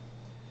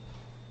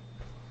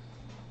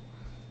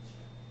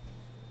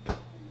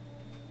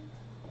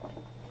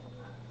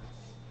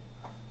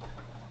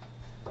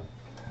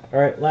 All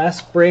right,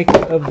 last break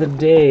of the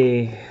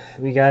day.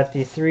 We got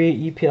the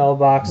 3 EPL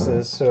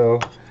boxes, so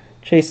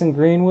Chasen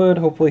Greenwood,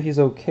 hopefully he's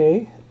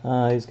okay.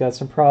 He's got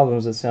some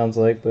problems, it sounds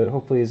like, but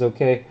hopefully he's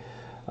okay.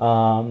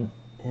 And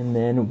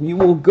then we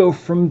will go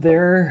from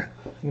there.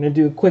 I'm going to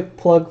do a quick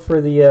plug for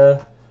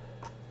the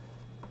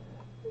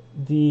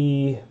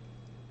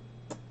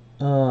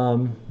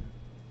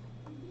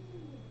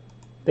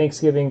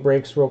Thanksgiving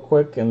breaks real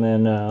quick, and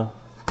then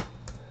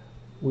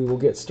we will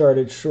get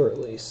started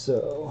shortly.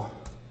 So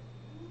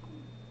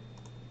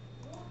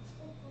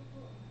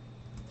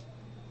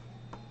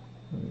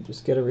let me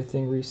just get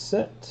everything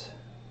reset.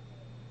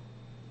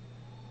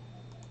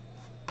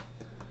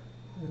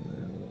 And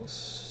then we'll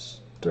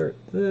start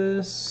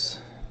this.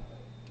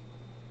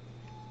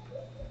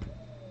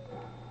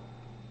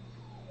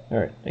 All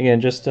right, again,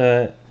 just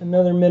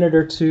another minute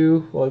or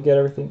two while I get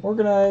everything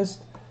organized.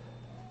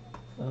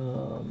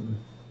 All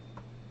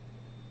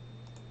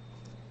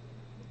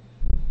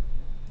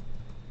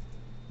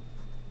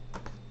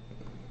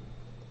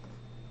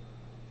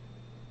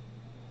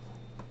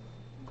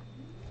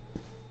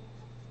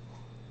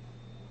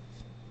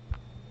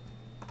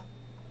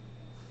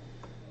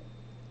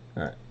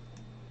right,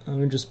 let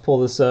me just pull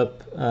this up.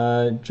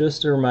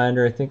 Just a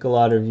reminder, I think a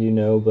lot of you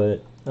know,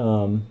 but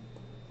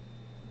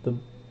the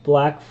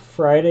Black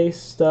Friday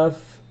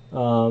stuff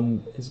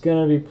is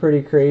going to be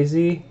pretty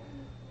crazy.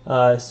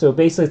 So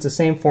basically it's the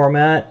same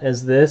format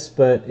as this,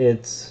 but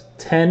it's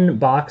 10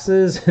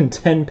 boxes and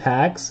 10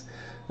 packs,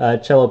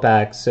 cello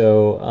packs.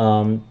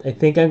 So I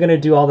think I'm going to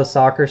do all the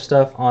soccer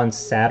stuff on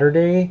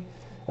Saturday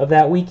of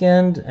that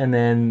weekend, and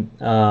then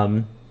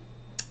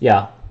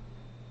yeah,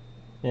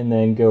 and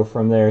then go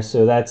from there.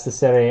 So that's the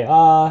Serie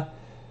A.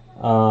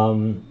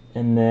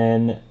 And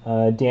then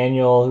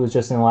Daniel, who was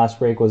just in the last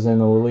break, was in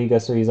the La Liga,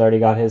 so he's already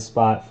got his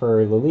spot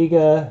for La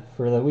Liga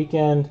for the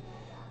weekend.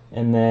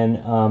 And then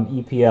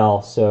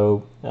EPL,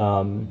 so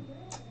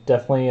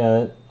definitely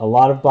a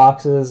lot of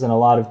boxes and a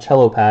lot of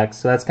cello packs.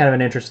 So that's kind of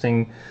an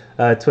interesting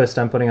twist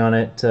I'm putting on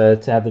it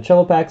to have the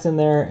cello packs in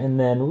there. And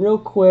then real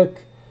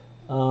quick,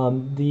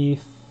 the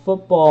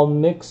football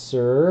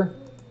mixer.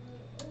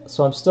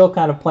 So I'm still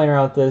kind of playing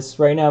around with this.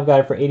 Right now I've got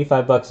it for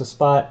 85 bucks a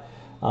spot.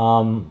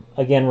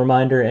 Again,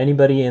 reminder,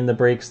 anybody in the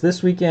breaks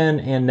this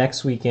weekend and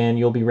next weekend,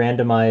 you'll be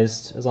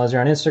randomized, as long as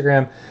you're on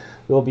Instagram,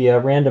 you'll be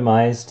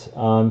randomized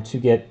to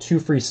get 2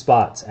 free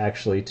spots,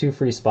 actually. 2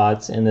 free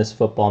spots in this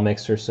football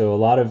mixer. So a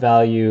lot of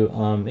value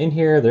in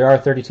here. There are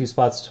 32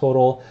 spots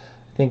total.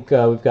 I think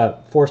we've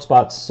got 4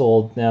 spots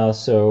sold now.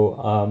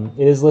 So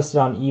it is listed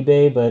on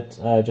eBay, but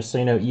just so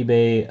you know,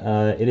 eBay,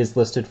 it is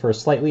listed for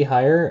slightly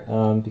higher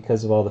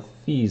because of all the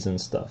fees and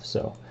stuff.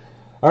 So,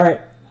 all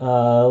right.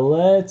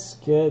 Let's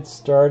get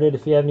started.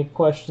 If you have any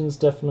questions,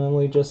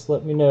 definitely just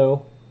let me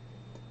know.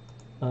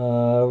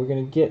 We're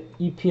going to get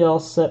EPL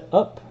set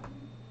up,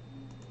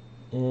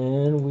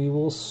 and we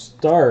will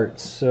start.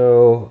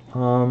 So,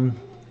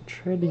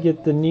 tried to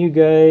get the new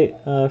guy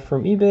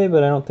from eBay,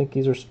 but I don't think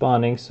he's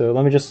responding. So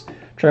let me just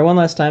try one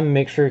last time and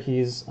make sure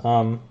he's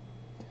on,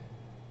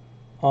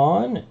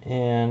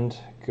 and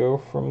go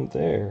from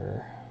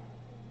there.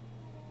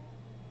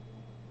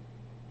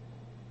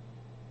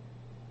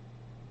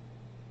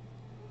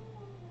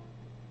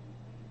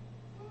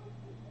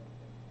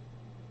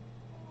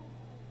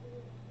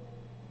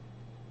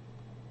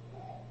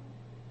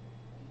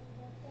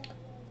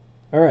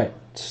 All right,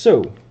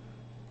 so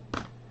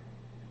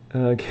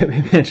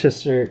Gabby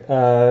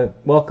Manchester,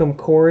 welcome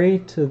Corey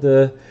to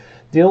the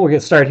deal. We'll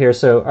get started here.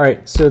 So, all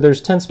right, so there's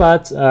 10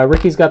 spots.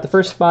 Ricky's got the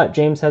first spot.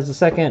 James has the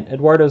second.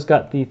 Eduardo's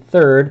got the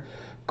third.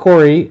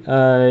 Corey,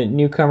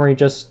 newcomer, he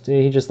just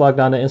logged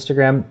on to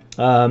Instagram.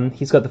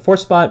 He's got the fourth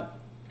spot.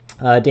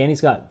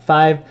 Danny's got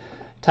 5.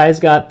 Ty's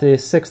got the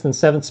 6th and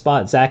 7th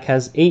spot. Zach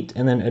has 8,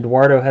 and then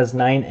Eduardo has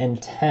 9 and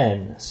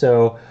 10.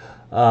 So.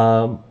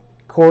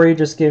 Corey,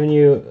 just giving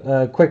you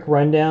a quick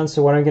rundown.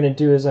 So what I'm going to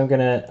do is I'm going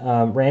to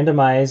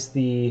randomize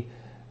the,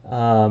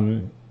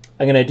 I'm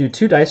going to do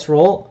 2 dice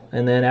roll,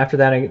 and then after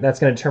that, that's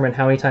going to determine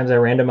how many times I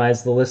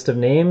randomize the list of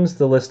names,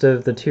 the list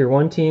of the Tier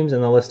 1 teams,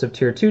 and the list of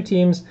Tier 2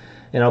 teams,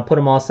 and I'll put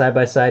them all side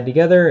by side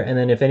together, and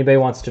then if anybody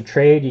wants to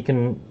trade, you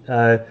can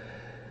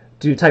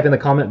type in the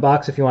comment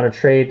box if you want to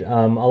trade.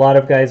 A lot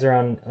of guys are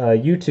on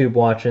YouTube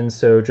watching,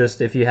 so just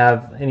if you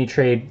have any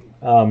trade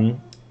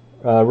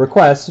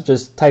requests,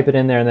 just type it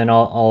in there, and then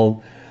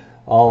I'll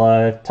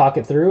talk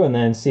it through, and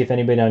then see if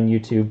anybody on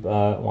YouTube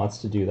wants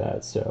to do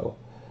that. So,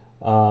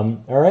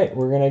 all right,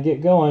 we're gonna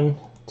get going.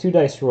 2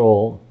 dice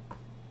roll,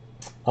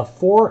 a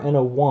 4 and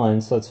a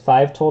 1, so it's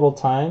 5 total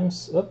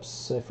times.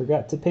 Oops, I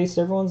forgot to paste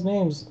everyone's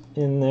names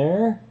in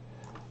there.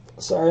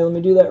 Sorry, let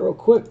me do that real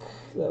quick.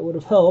 That would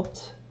have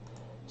helped.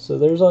 So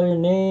there's all your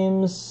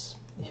names.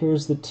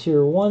 Here's the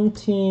Tier 1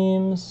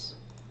 teams.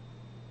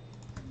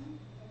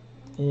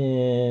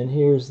 And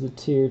here's the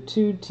Tier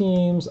 2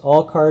 teams.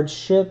 All cards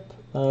ship.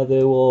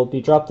 They will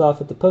be dropped off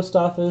at the post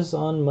office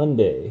on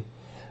Monday.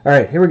 All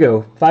right, here we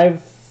go.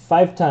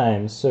 Five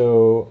times.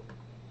 So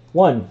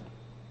 1,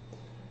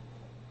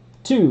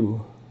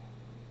 2,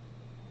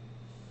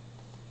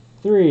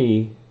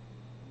 3,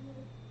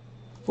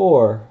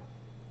 4,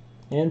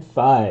 and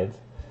 5.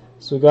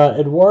 So we got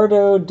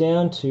Eduardo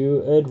down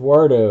to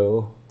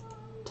Eduardo.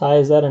 Ty,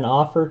 is that an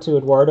offer to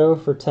Eduardo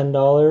for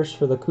 $10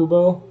 for the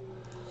Kubo?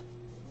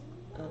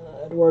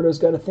 Eduardo's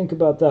got to think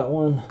about that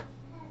one.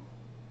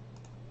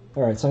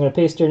 All right, so I'm going to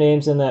paste your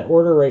names in that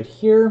order right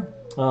here,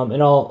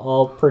 and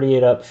I'll pretty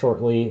it up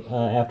shortly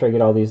after I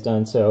get all these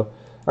done. So,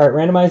 all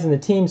right, randomizing the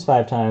teams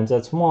 5 times.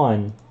 That's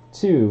 1,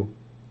 2,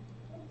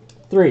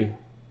 3,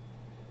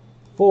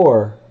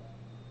 4,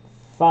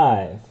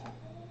 5.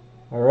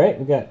 All right,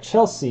 we got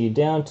Chelsea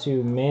down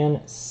to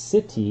Man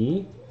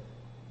City.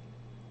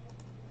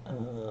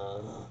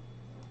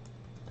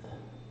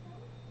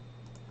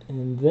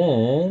 And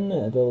then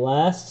the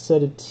last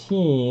set of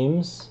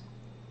teams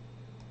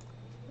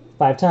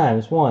 5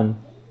 times.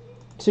 1,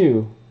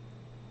 2,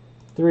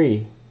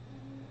 3,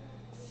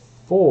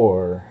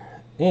 4,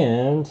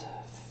 and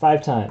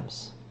 5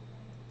 times.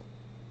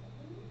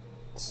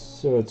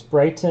 So it's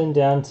Brighton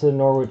down to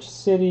Norwich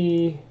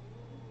City.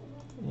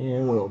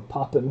 And we'll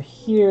pop them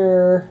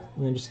here.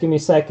 And then just give me a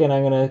second.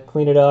 I'm going to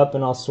clean it up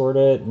and I'll sort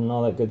it and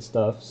all that good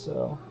stuff.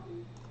 So,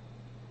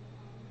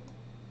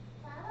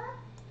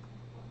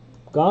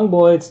 Gong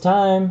Boy, it's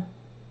time.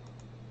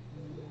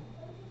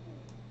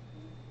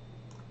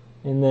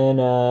 And then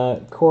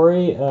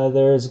Corey,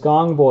 there's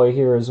Gong Boy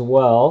here as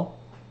well.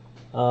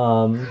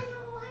 Gong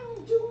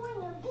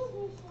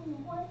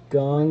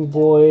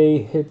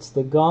Boy hits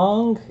the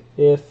gong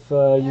if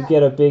you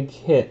get a big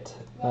hit.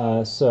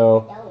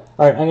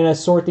 All right, I'm going to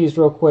sort these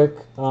real quick,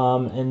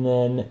 and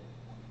then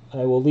I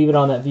will leave it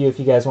on that view if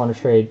you guys want to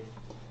trade.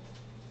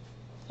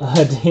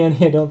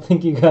 Danny, I don't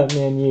think you got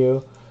Man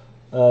U.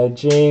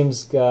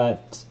 James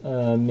got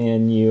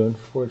Man U,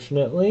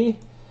 unfortunately.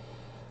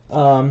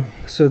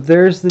 So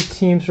there's the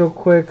teams real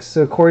quick.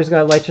 So Corey's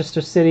got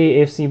Leicester City,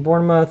 AFC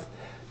Bournemouth.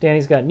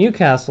 Danny's got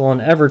Newcastle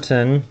and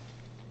Everton.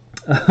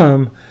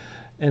 And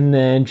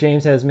then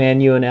James has Man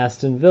U and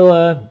Aston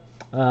Villa.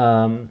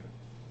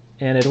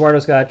 And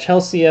Eduardo's got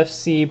Chelsea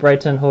FC,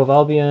 Brighton, Hove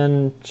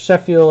Albion,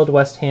 Sheffield,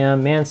 West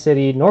Ham, Man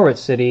City, Norwich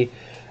City.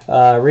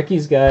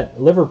 Ricky's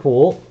got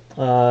Liverpool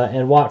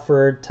and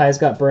Watford. Ty's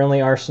got Burnley,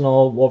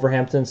 Arsenal,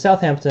 Wolverhampton,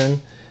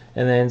 Southampton.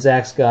 And then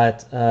Zach's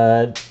got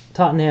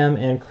Tottenham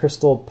and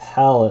Crystal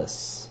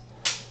Palace.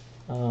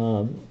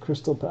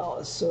 Crystal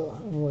Palace. So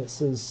what it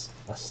says,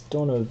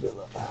 Aston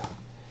Villa.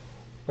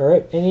 All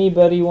right.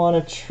 Anybody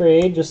want to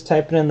trade? Just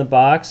type it in the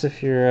box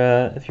if you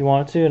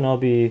want to, and I'll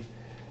be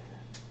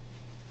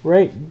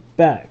right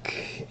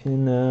back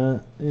in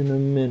a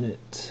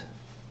minute.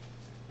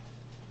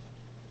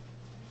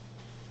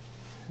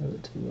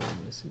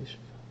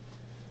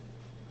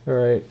 All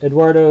right,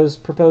 Eduardo's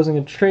proposing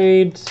a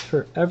trade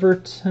for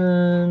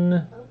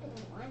Everton.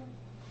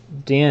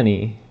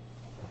 Danny,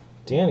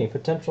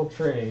 potential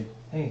trade.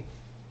 Hey,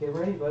 get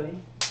ready, buddy.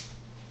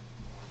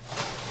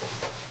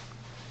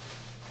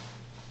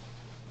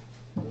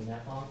 Been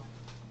that long?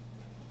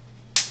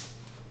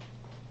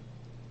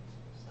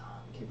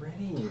 Stop. Get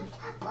ready.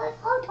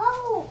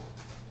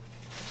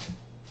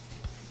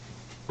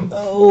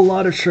 Oh, a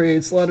lot of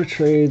trades.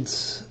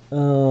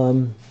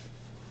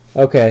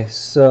 Okay,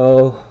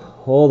 so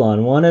hold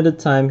on, one at a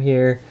time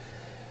here.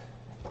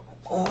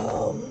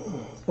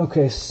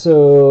 Okay,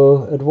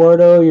 so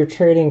Eduardo, you're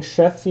trading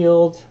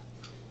Sheffield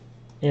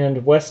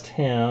and West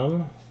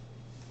Ham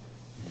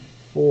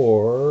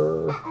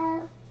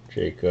for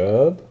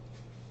Jacob.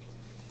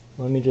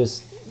 Let me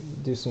just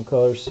do some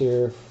colors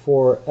here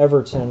for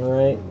Everton,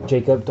 right?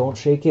 Jacob, don't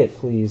shake it,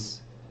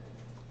 please.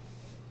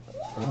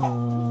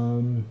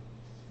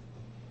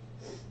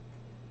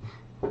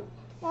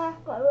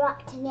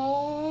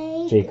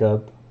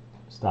 Jacob,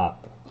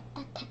 stop.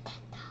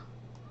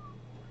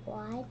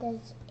 Why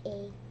does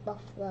a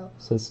buffalo?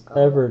 So it's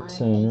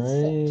Everton,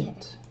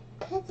 right?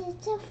 Because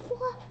it's a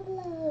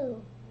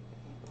buffalo.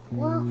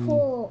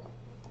 Waffle.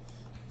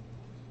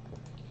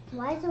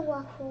 Why does a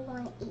waffle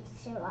want to eat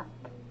syrup?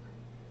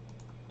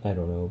 I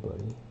don't know,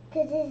 buddy.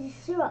 Because it's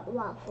a syrup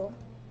waffle.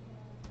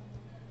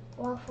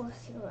 Waffle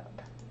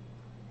syrup.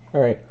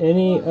 All right.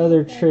 Any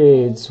other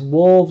trades?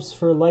 Wolves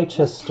for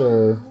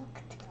Leicester.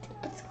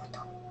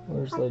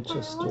 Where's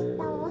Leicester?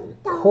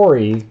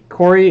 Corey.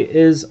 Corey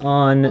is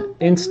on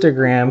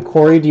Instagram.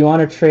 Corey, do you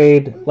want to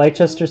trade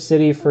Leicester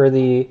City for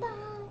the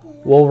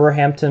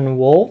Wolverhampton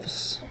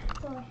Wolves?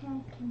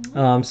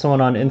 Someone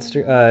on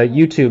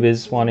YouTube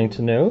is wanting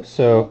to know.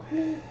 So,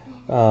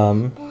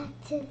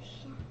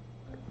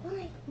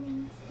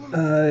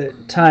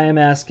 Ty, I'm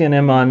asking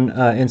him on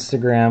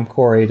Instagram,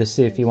 Corey, to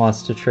see if he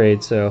wants to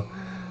trade. So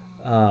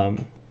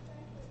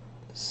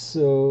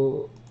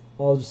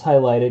I'll just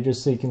highlight it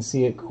just so you can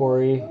see it,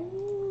 Corey.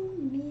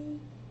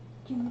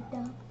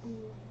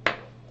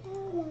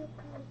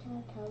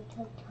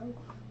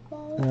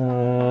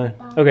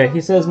 Okay,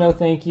 he says no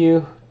thank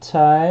you,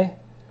 Ty.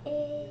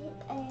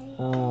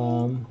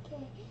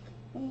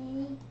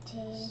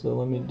 So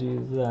let me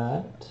do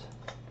that.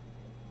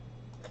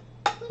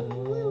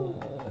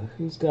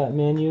 Who's got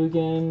Man U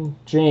again?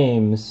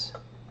 James.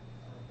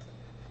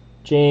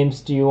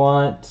 James, do you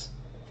want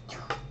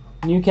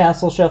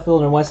Newcastle,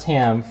 Sheffield, and West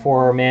Ham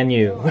for Man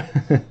U?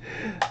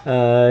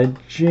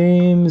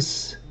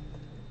 James,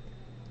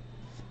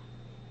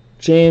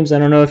 I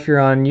don't know if you're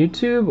on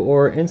YouTube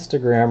or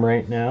Instagram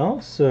right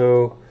now,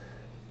 so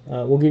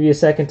we'll give you a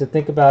second to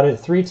think about it.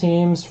 3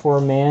 teams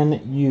for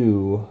Man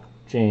U,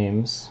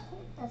 James.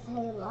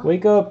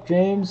 Wake up,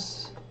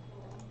 James.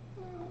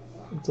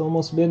 It's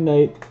almost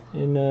midnight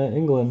in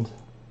England.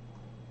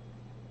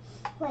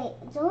 Wait,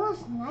 it's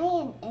almost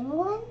night in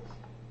England?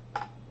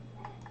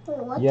 Wait,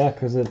 what? Yeah,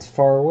 because it's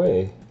far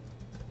away.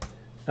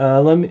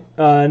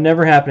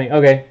 Never happening.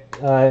 Okay.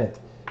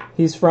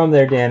 He's from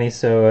there, Danny,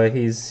 so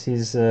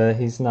he's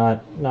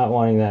not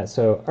wanting that.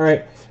 So, all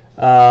right.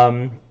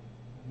 I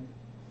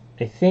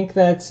think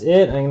that's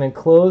it. I'm going to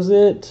close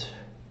it.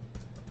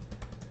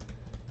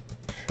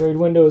 Trade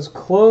window is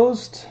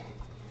closed.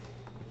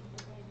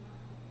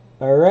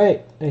 All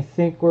right. I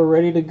think we're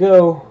ready to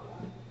go.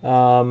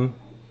 All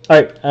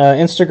right.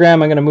 Instagram, I'm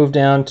going to move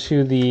down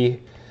to the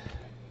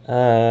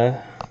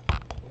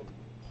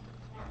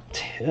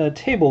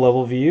table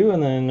level view,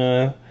 and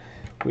then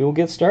we will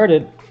get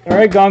started. All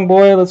right, Gong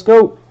Boy, let's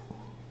go.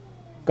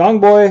 Gong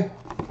Boy.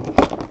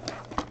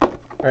 All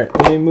right,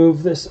 let me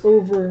move this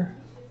over.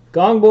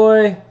 Gong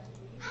Boy.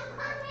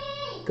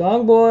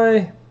 Gong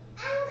Boy.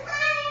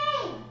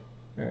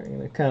 All right, I'm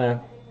gonna kind of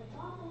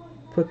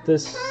put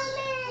this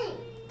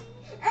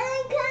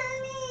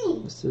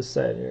this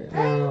side here.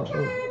 No,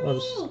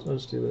 I'll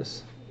just do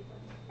this.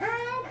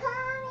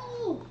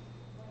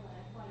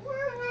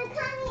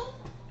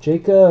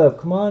 Jacob,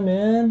 come on,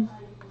 man.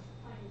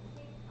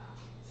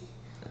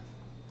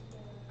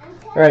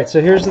 All right,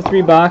 so here's the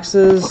 3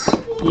 boxes.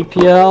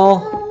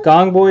 EPL.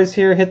 Gong Boy's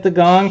here. Hit the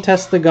gong.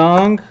 Test the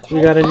gong.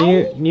 We got a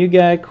new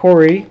guy,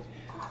 Corey.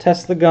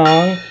 Test the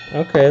gong.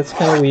 Okay, that's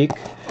kind of weak.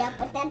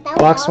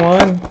 Box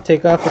 1,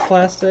 take off the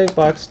plastic.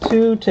 Box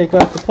 2, take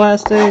off the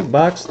plastic.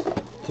 Box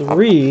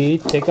 3,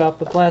 take off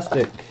the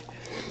plastic.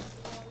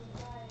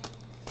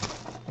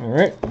 All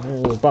right,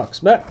 there's the box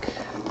back.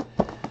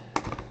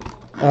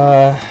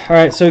 All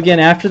right, so again,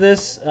 after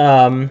this,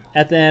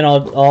 at the end,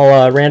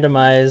 I'll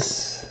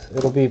randomize.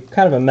 It'll be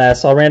kind of a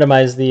mess. I'll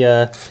randomize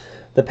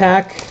the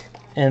pack,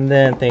 and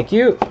then thank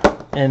you,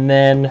 and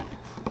then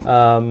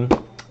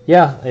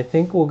yeah, I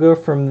think we'll go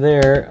from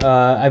there.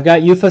 I've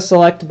got UEFA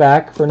Select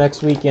back for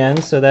next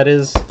weekend, so that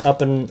is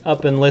up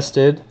and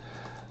listed.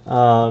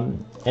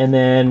 And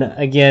then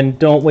again,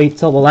 don't wait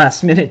till the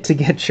last minute to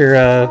get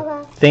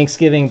your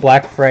Thanksgiving,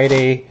 Black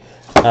Friday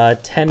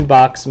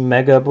 10-box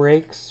mega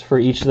breaks for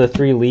each of the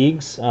 3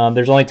 leagues.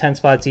 There's only 10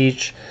 spots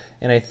each,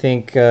 and I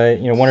think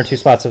 1 or 2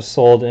 spots have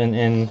sold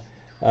in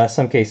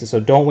some cases. So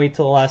don't wait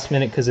till the last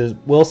minute because it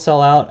will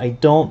sell out. I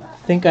don't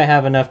think I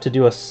have enough to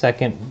do a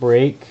second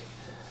break.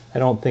 I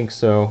don't think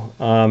so.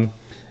 Oh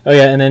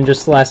yeah, and then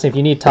just the last thing, if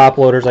you need top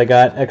loaders, I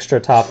got extra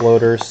top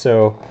loaders.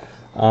 So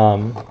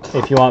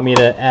if you want me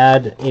to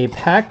add a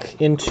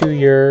pack into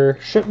your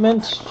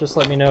shipment, just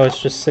let me know.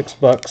 It's just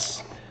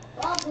 $6.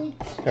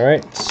 All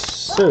right,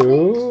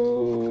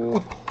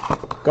 so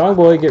Gong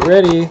Boy, get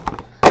ready.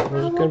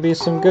 There's going to be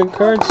some good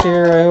cards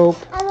here, I hope.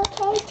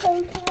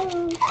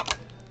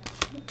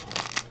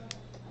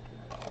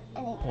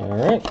 All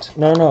right.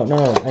 No.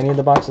 I need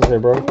the boxes there,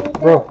 bro.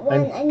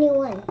 I need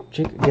one.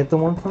 Jacob, get the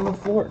one from the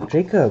floor.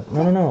 Jacob,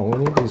 no. We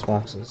need these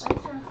boxes.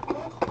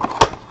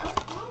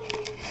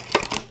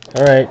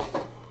 All right.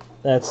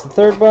 That's the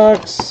 3rd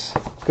box.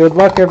 Good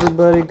luck,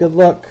 everybody. Good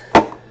luck.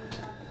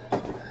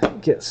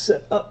 Get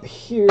set up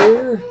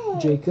here.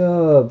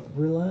 Jacob,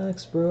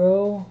 relax,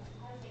 bro.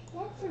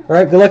 All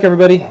right, good luck,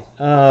 everybody.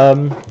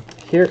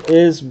 Here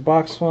is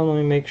box 1. Let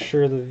me make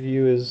sure the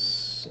view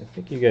is, I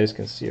think you guys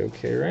can see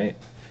okay, right?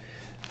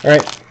 All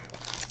right,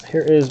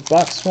 here is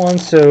box 1.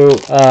 So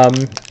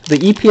the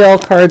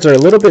EPL cards are a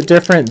little bit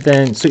different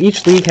than, so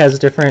each league has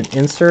different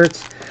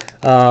inserts.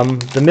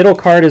 The middle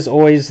card is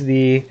always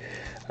the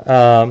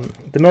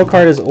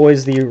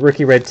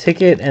rookie red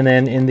ticket, and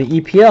then in the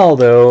EPL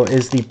though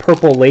is the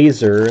purple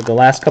laser. The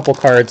last couple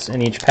cards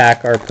in each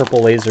pack are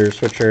purple lasers,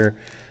 which are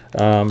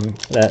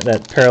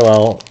that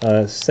parallel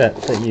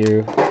set that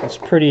it's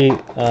pretty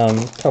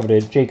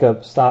coveted.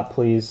 Jacob, stop,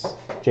 please.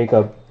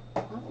 Jacob,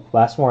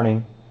 last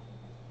warning.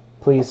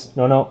 Please,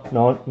 no,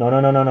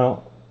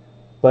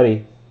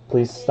 buddy,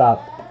 please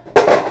stop.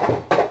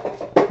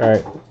 All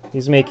right,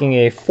 he's making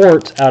a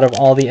fort out of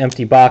all the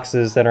empty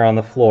boxes that are on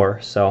the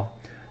floor. So.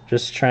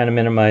 Just trying to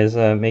minimize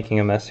making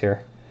a mess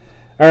here.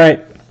 All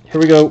right,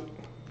 here we go.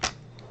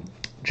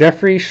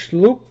 Jeffrey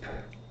Schloop,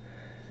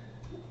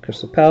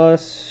 Crystal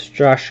Palace,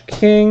 Josh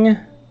King,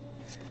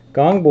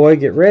 Gong Boy,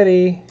 get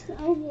ready.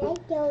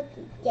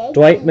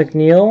 Dwight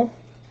McNeil,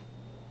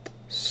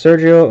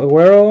 Sergio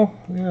Aguero,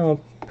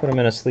 put them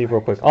in a sleeve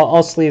real quick.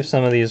 I'll sleeve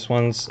some of these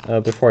ones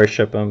before I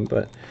ship them,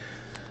 but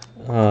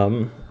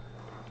all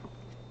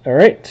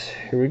right,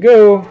 here we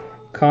go.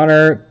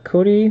 Connor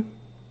Cody,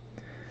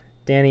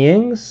 Danny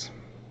Ings,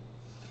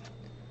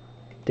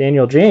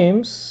 Daniel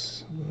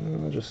James.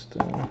 I'll just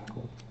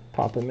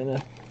pop him in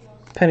a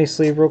penny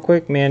sleeve real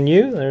quick. Man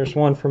U. There's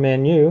one for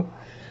Man U.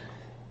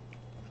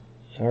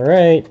 All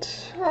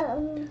right.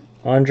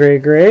 Andre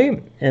Gray.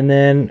 And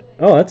then,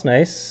 oh, that's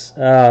nice.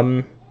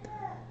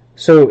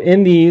 So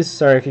in these,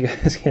 sorry if you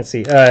guys can't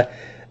see, the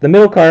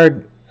middle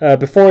card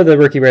before the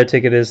rookie red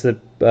ticket is the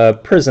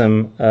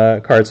Prism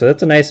card. So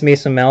that's a nice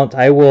Mason Mount.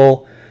 I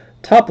will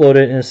top load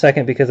it in a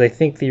second because I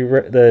think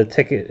the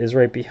ticket is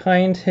right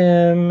behind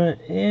him.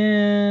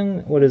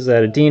 And what is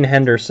that? A Dean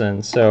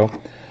Henderson. So,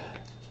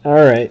 all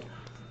right.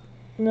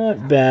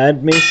 Not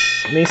bad.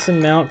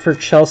 Mason Mount for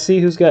Chelsea.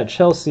 Who's got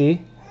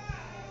Chelsea?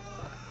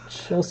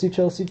 Chelsea.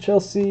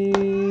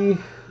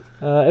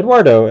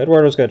 Eduardo.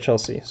 Eduardo's got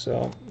Chelsea.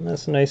 So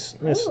that's a nice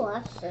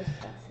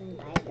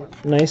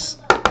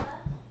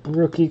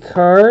rookie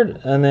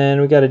card. And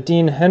then we got a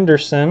Dean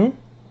Henderson.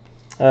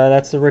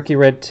 That's the rookie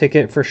red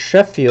ticket for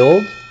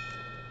Sheffield.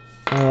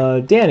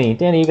 Danny,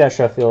 you got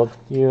Sheffield.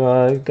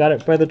 You got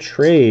it by the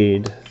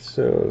trade.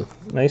 So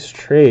nice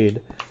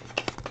trade.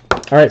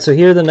 All right, so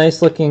here are the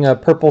nice looking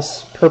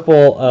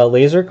purple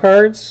laser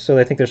cards. So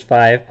I think there's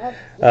 5.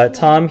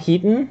 Tom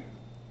Heaton,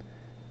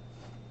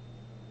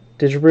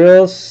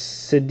 Djibril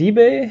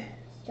Sidibe,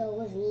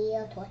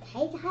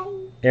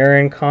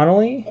 Aaron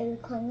Connolly,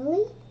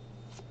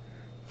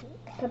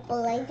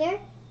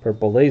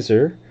 purple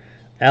laser,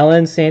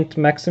 Alan Saint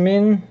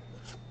Maximin,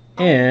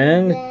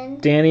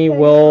 and Danny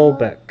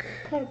Welbeck.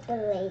 All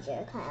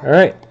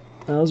right,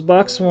 that was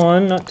box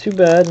 1. Not too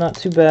bad.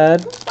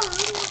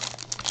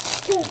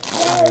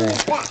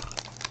 Right.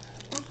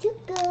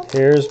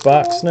 Here's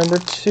box number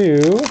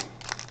 2.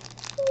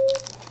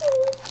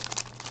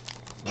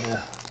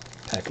 Yeah,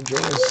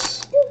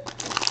 packages.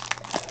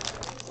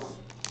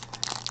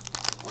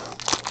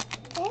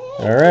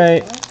 All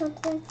right.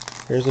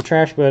 Here's the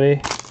trash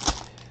buddy.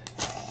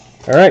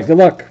 All right, good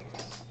luck.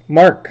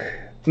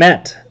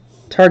 Matt,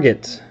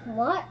 Target.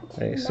 What?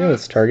 I assume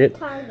it's Target.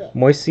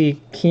 Moise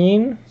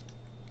Keane,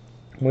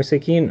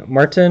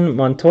 Martin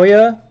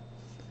Montoya,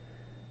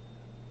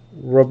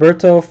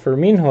 Roberto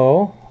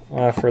Firmino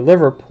for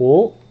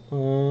Liverpool.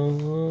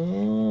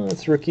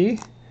 That's rookie.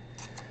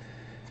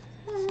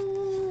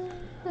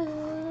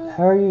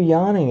 How are you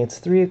yawning? It's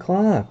 3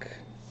 o'clock.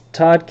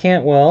 Todd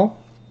Cantwell,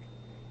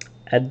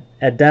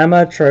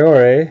 Adama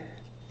Traore.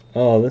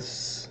 Oh, I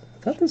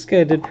thought this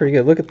guy did pretty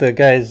good. Look at the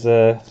guy's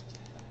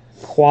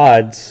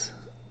quads.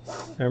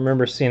 I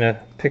remember seeing a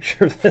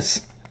picture of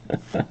this.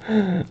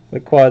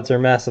 The quads are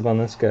massive on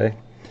this guy.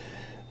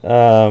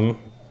 All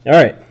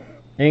right.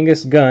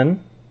 Angus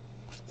Gunn,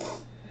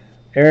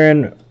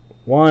 Aaron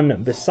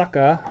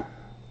Wan-Bissaka.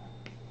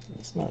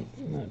 That's not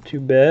too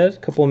bad. A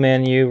couple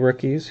Man U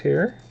rookies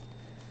here.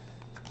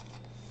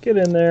 Get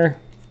in there.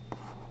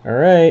 All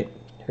right,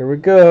 here we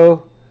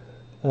go.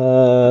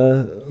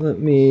 Let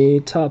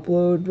me top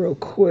load real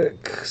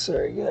quick.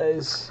 Sorry,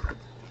 guys.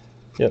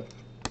 Yep.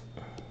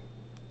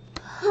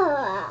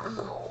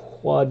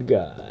 Quad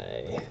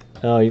guy.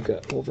 Oh, you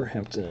got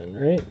Wolverhampton,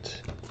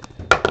 right?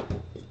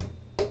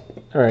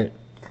 All right.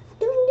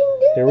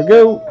 Here we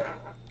go.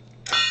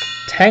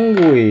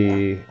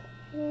 Tanguy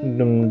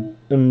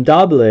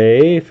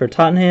Ndable for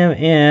Tottenham,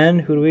 and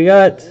who do we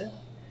got?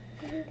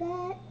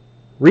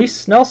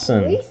 Reece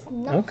Nelson.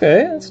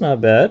 Okay, that's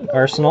not bad.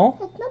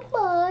 Arsenal.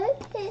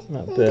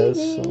 Not bad.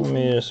 So let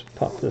me just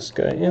pop this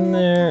guy in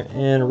there.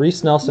 And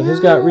Reece Nelson. Who's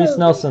got Reece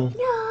Nelson?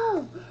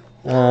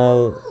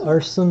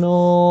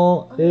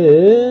 Arsenal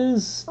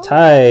is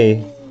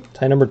Ty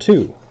number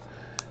 2.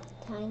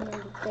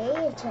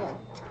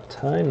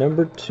 Tie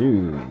number 2.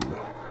 You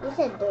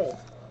said 3.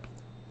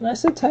 I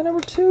said tie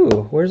number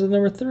 2. Where's the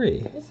number 3?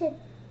 You said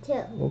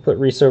 2. We'll put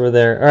Reese over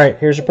there. All right,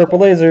 here's your purple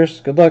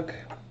lasers. Good luck.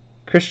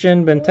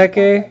 Christian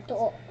Benteke,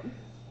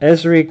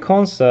 Esri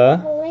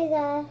Konsa,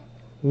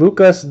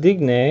 Lucas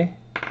Digne.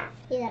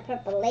 He's a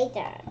purple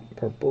laser.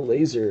 Purple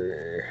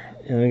laser.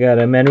 And we got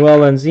Emmanuel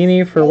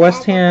Lanzini for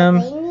West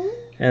Ham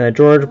and a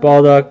George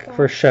Baldock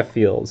for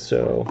Sheffield.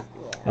 So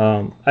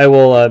I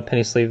will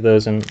penny sleeve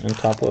those and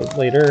top load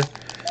later.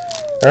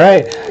 All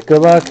right,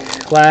 good luck.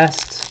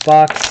 Last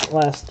box,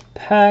 last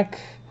pack.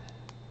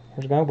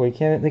 Where's Gongboy?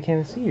 They can't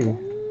even see you.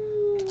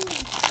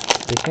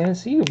 They can't even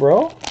see you,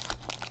 bro.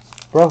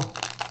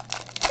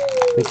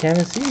 They can't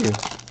even see you.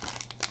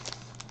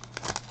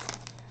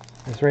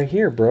 It's right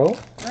here, bro.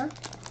 Huh?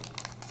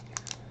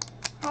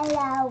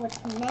 Hello, what's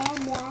your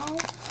name,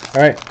 guys?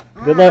 All right,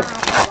 good luck.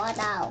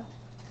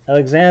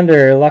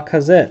 Alexander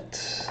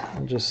Lacazette.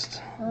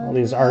 Just all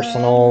these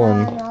Arsenal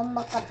and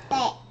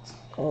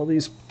all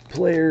these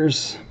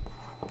players.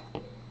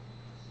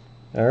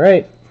 All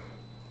right,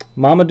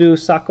 Mamadou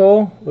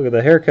Sakho. Look at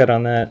the haircut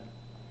on that.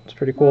 It's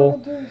pretty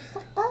cool.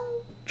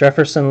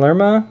 Jefferson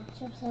Lerma.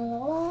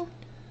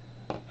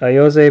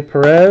 Jose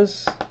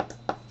Perez.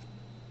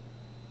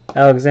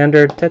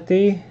 Alexander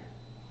Teti.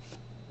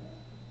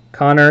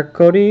 Connor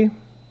Cody,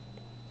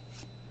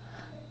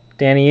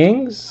 Danny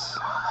Ings,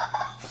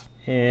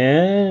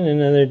 and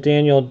another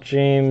Daniel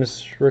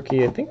James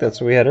rookie. I think that's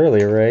what we had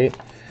earlier, right?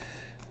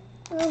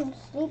 I'm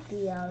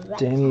sleepy already.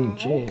 Danny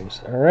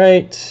James. All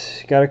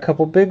right. Got a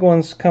couple big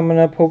ones coming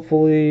up,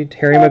 hopefully.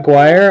 Harry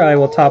Maguire, I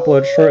will top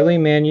load shortly,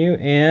 Man U,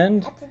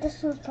 and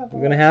we're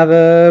going to have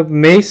a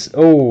Mace.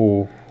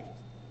 Oh,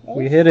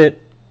 we hit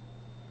it.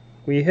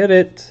 We hit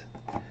it.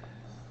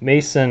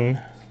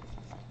 Mason.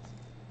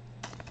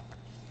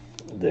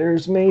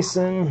 There's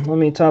Mason. Let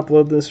me top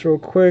load this real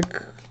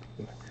quick.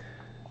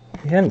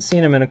 We hadn't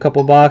seen him in a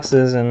couple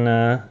boxes,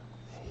 and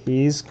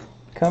he's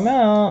come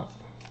out.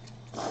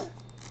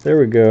 There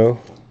we go.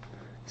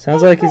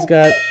 Sounds like he's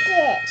got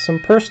some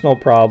personal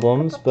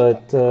problems,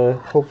 but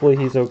hopefully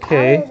he's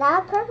okay. Is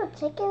that a purple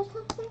ticket or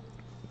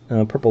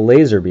something? Purple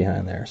laser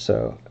behind there,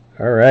 so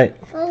all right.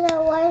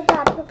 What is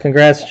that purple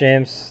Congrats, ticket?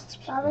 James.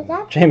 Mama,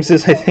 that James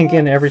is, I think,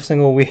 in every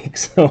single week,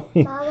 so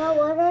he Mama,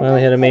 what are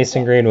finally hit a those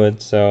Mason tickets?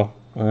 Greenwood, so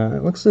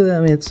it looks like, I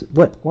mean, it's,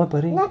 what,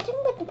 buddy? I'm not talking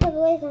about the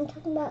purple laser, I'm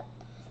talking about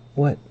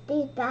What?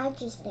 these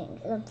badges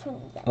things in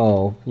front of them.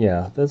 Oh,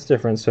 yeah, that's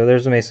different. So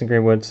there's a Mason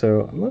Greenwood,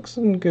 so it looks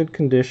in good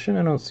condition.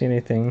 I don't see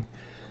anything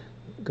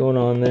going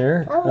on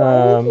there.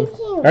 I'm thinking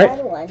all right.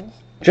 red ones.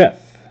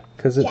 Jeff,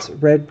 because it's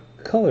red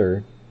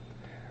colored.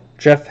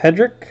 Jeff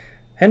Hendrick,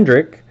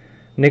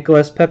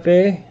 Nicolas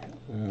Pepe.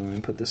 Let me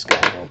put this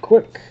guy real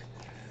quick.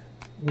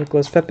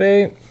 Nicolas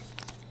Pepe.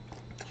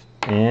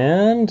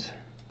 And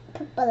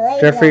Purple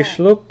laser. Jeffrey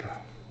Schlupp.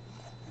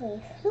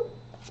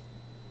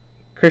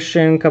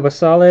 Christian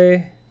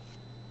Cabasale,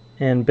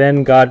 and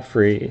Ben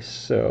Godfrey.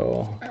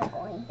 So, I'm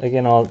going.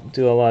 again, I'll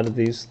do a lot of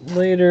these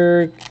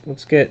later.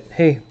 Let's get,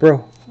 hey,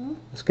 bro,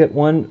 let's get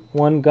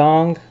one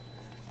gong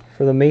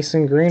for the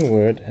Mason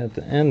Greenwood at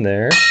the end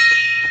there.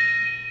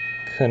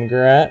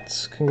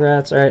 Congrats. All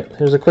right,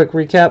 here's a quick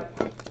recap.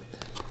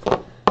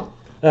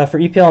 For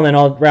EPL, and then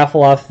I'll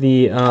raffle off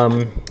the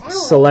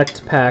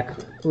select pack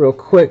real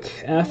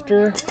quick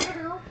after.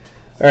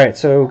 All right,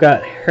 so we've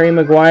got Harry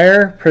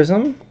Maguire,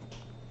 Prism.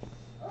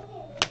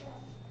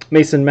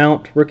 Mason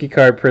Mount, rookie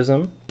card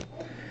Prism.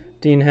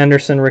 Dean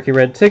Henderson, rookie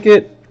red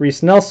ticket.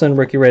 Reece Nelson,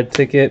 rookie red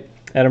ticket.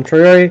 Adam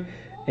Traore,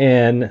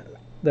 and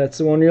that's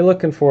the one you're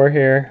looking for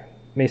here.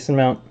 Mason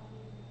Mount.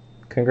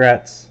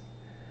 Congrats.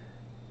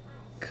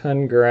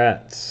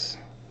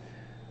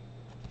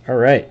 All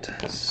right,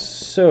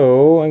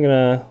 so I'm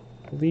going to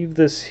leave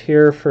this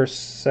here for a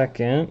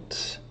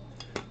second.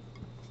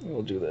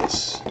 We'll do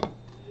this.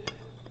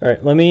 All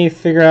right, let me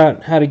figure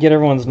out how to get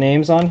everyone's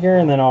names on here,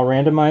 and then I'll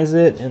randomize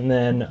it, and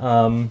then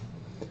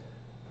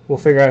we'll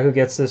figure out who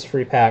gets this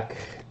free pack.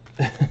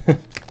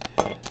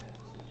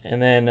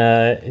 And then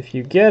if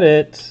you get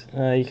it,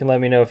 you can let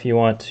me know if you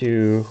want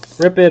to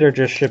rip it or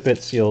just ship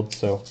it sealed.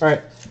 So, all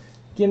right,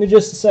 give me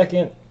just a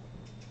second.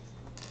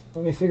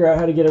 Let me figure out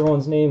how to get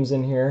everyone's names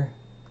in here.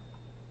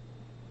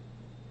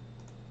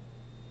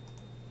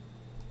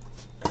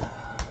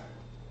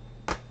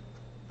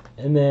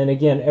 And then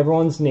again,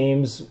 everyone's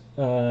names,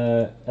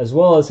 as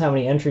well as how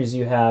many entries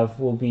you have,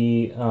 will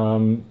be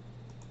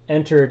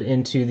entered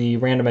into the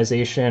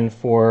randomization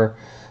for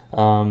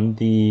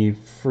the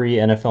free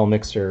NFL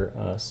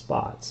Mixer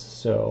spots.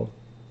 So,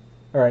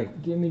 all right,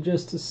 give me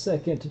just a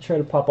second to try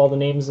to pop all the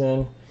names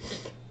in.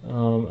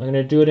 I'm going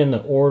to do it in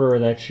the order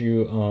that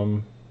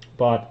you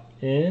bought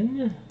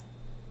in.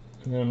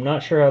 And I'm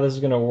not sure how this is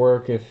going to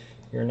work if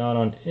you're not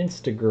on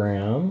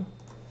Instagram.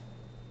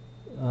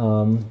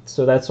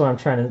 So that's why I'm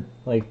trying to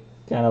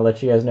kind of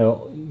let you guys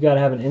know. You got to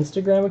have an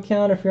Instagram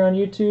account if you're on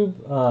YouTube.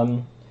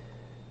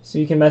 So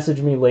you can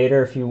message me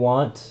later if you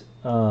want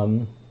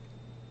to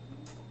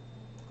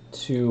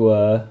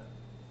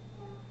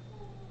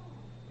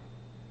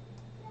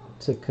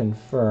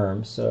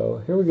confirm.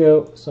 So here we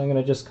go. So I'm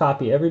going to just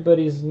copy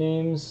everybody's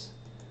names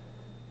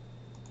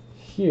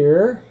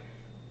here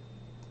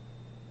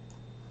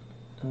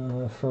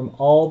from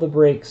all the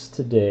breaks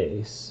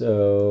today.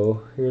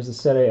 So here's the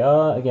Serie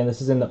A. Again,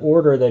 this is in the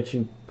order that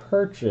you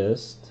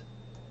purchased.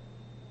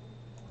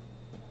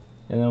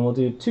 And then we'll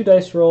do 2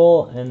 dice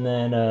roll and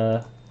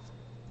then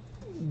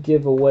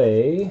give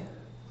away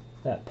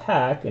that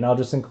pack, and I'll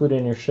just include it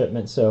in your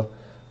shipment. So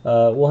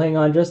we'll hang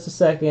on just a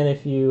second.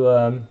 If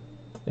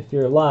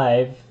you're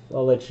live,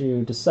 I'll let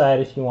you decide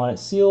if you want it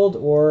sealed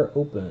or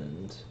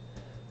opened.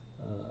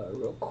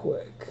 Real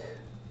quick.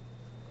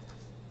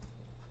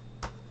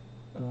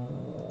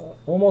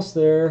 Almost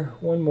there.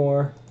 One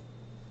more.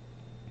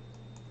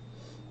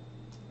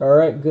 All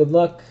right. Good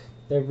luck,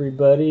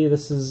 everybody.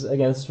 This is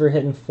for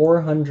hitting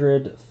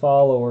 400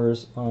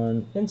 followers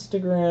on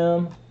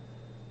Instagram.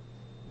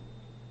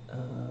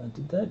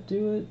 Did that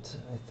do it?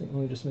 I think,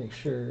 let me just make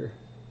sure.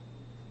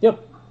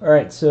 Yep. All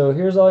right. So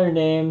here's all your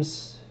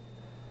names.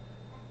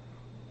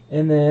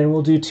 And then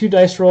we'll do 2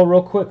 dice roll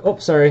real quick. Oh,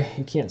 sorry.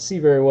 You can't see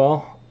very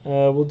well.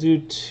 We'll do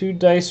 2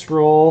 dice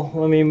roll.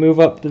 Let me move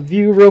up the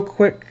view real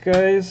quick,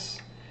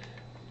 guys,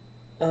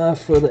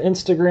 for the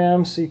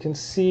Instagram so you can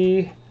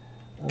see.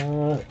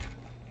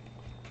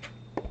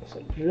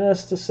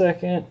 just a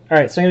second. All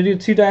right, so I'm going to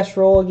do 2-dash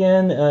roll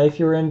again. If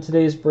you were in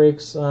today's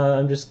breaks,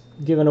 I'm just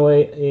giving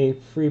away a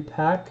free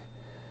pack.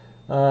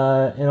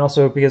 And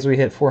also because we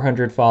hit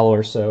 400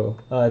 followers, so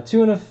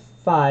 2 and a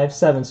 5,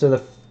 7. So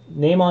the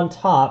name on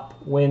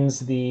top wins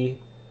the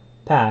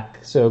pack.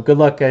 So good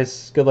luck,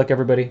 guys. Good luck,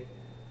 everybody.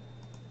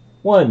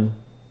 1,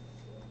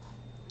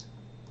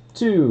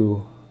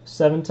 2,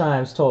 7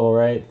 times total,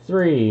 right?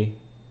 3,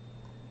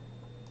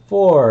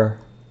 4,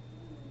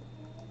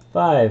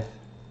 5,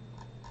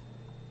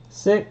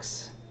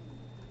 6,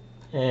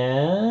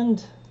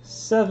 and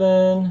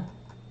 7.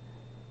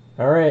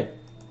 All right.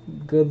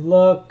 Good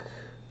luck.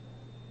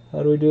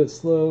 How do we do it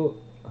slow?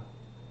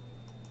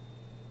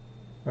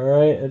 All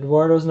right,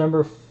 Eduardo's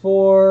number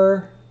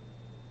 4.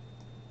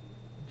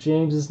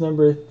 James is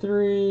number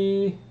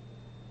 3.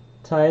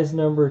 Ty's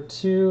number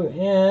 2.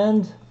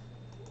 And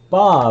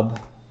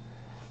Bob.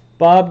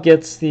 Bob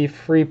gets the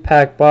free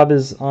pack. Bob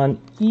is on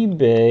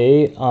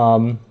eBay.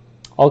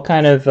 I'll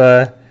kind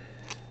of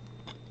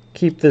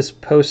keep this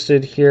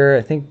posted here.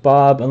 I think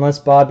Bob, unless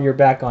Bob, you're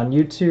back on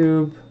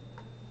YouTube,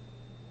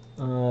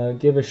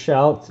 give a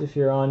shout if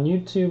you're on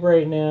YouTube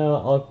right now.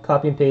 I'll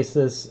copy and paste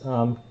this.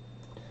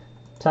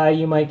 Ty,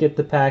 you might get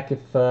the pack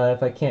if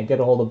I can't get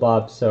a hold of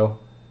Bob, so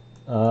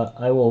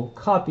I will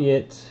copy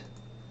it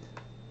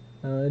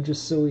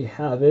just so we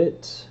have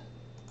it,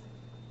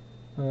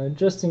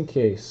 just in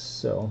case.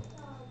 So,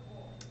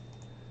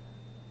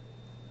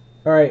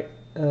 all right.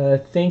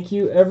 Thank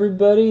you,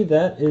 everybody.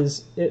 That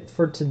is it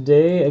for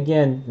today.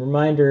 Again,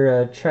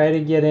 reminder: try to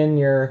get in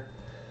your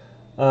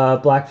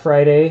Black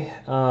Friday,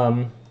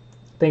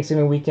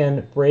 Thanksgiving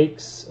weekend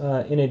breaks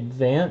in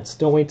advance.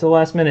 Don't wait till the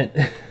last minute,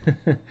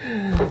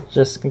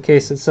 just in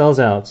case it sells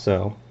out.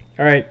 So,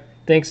 all right.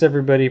 Thanks,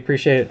 everybody.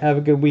 Appreciate it. Have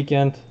a good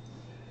weekend.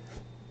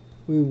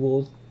 We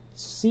will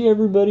see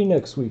everybody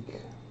next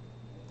week.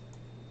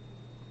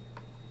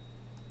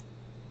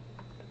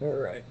 All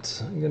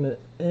right. I'm going to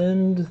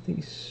end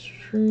the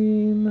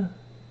stream.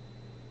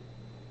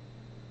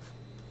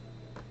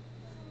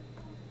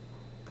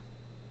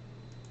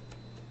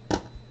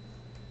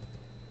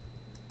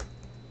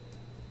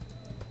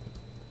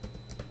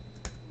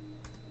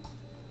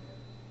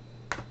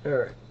 All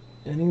right.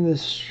 Ending the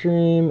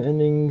stream,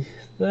 ending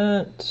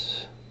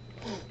that.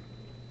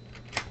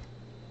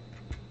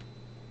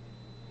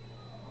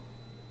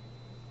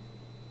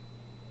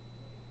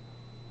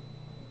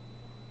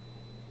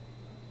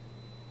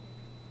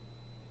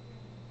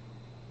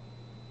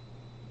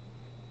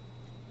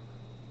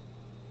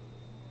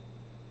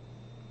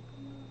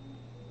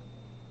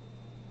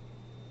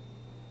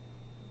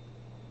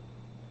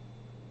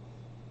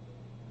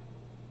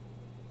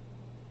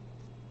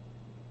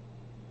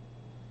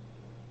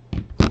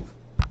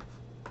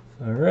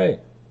 All right,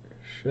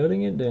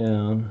 shutting it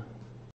down.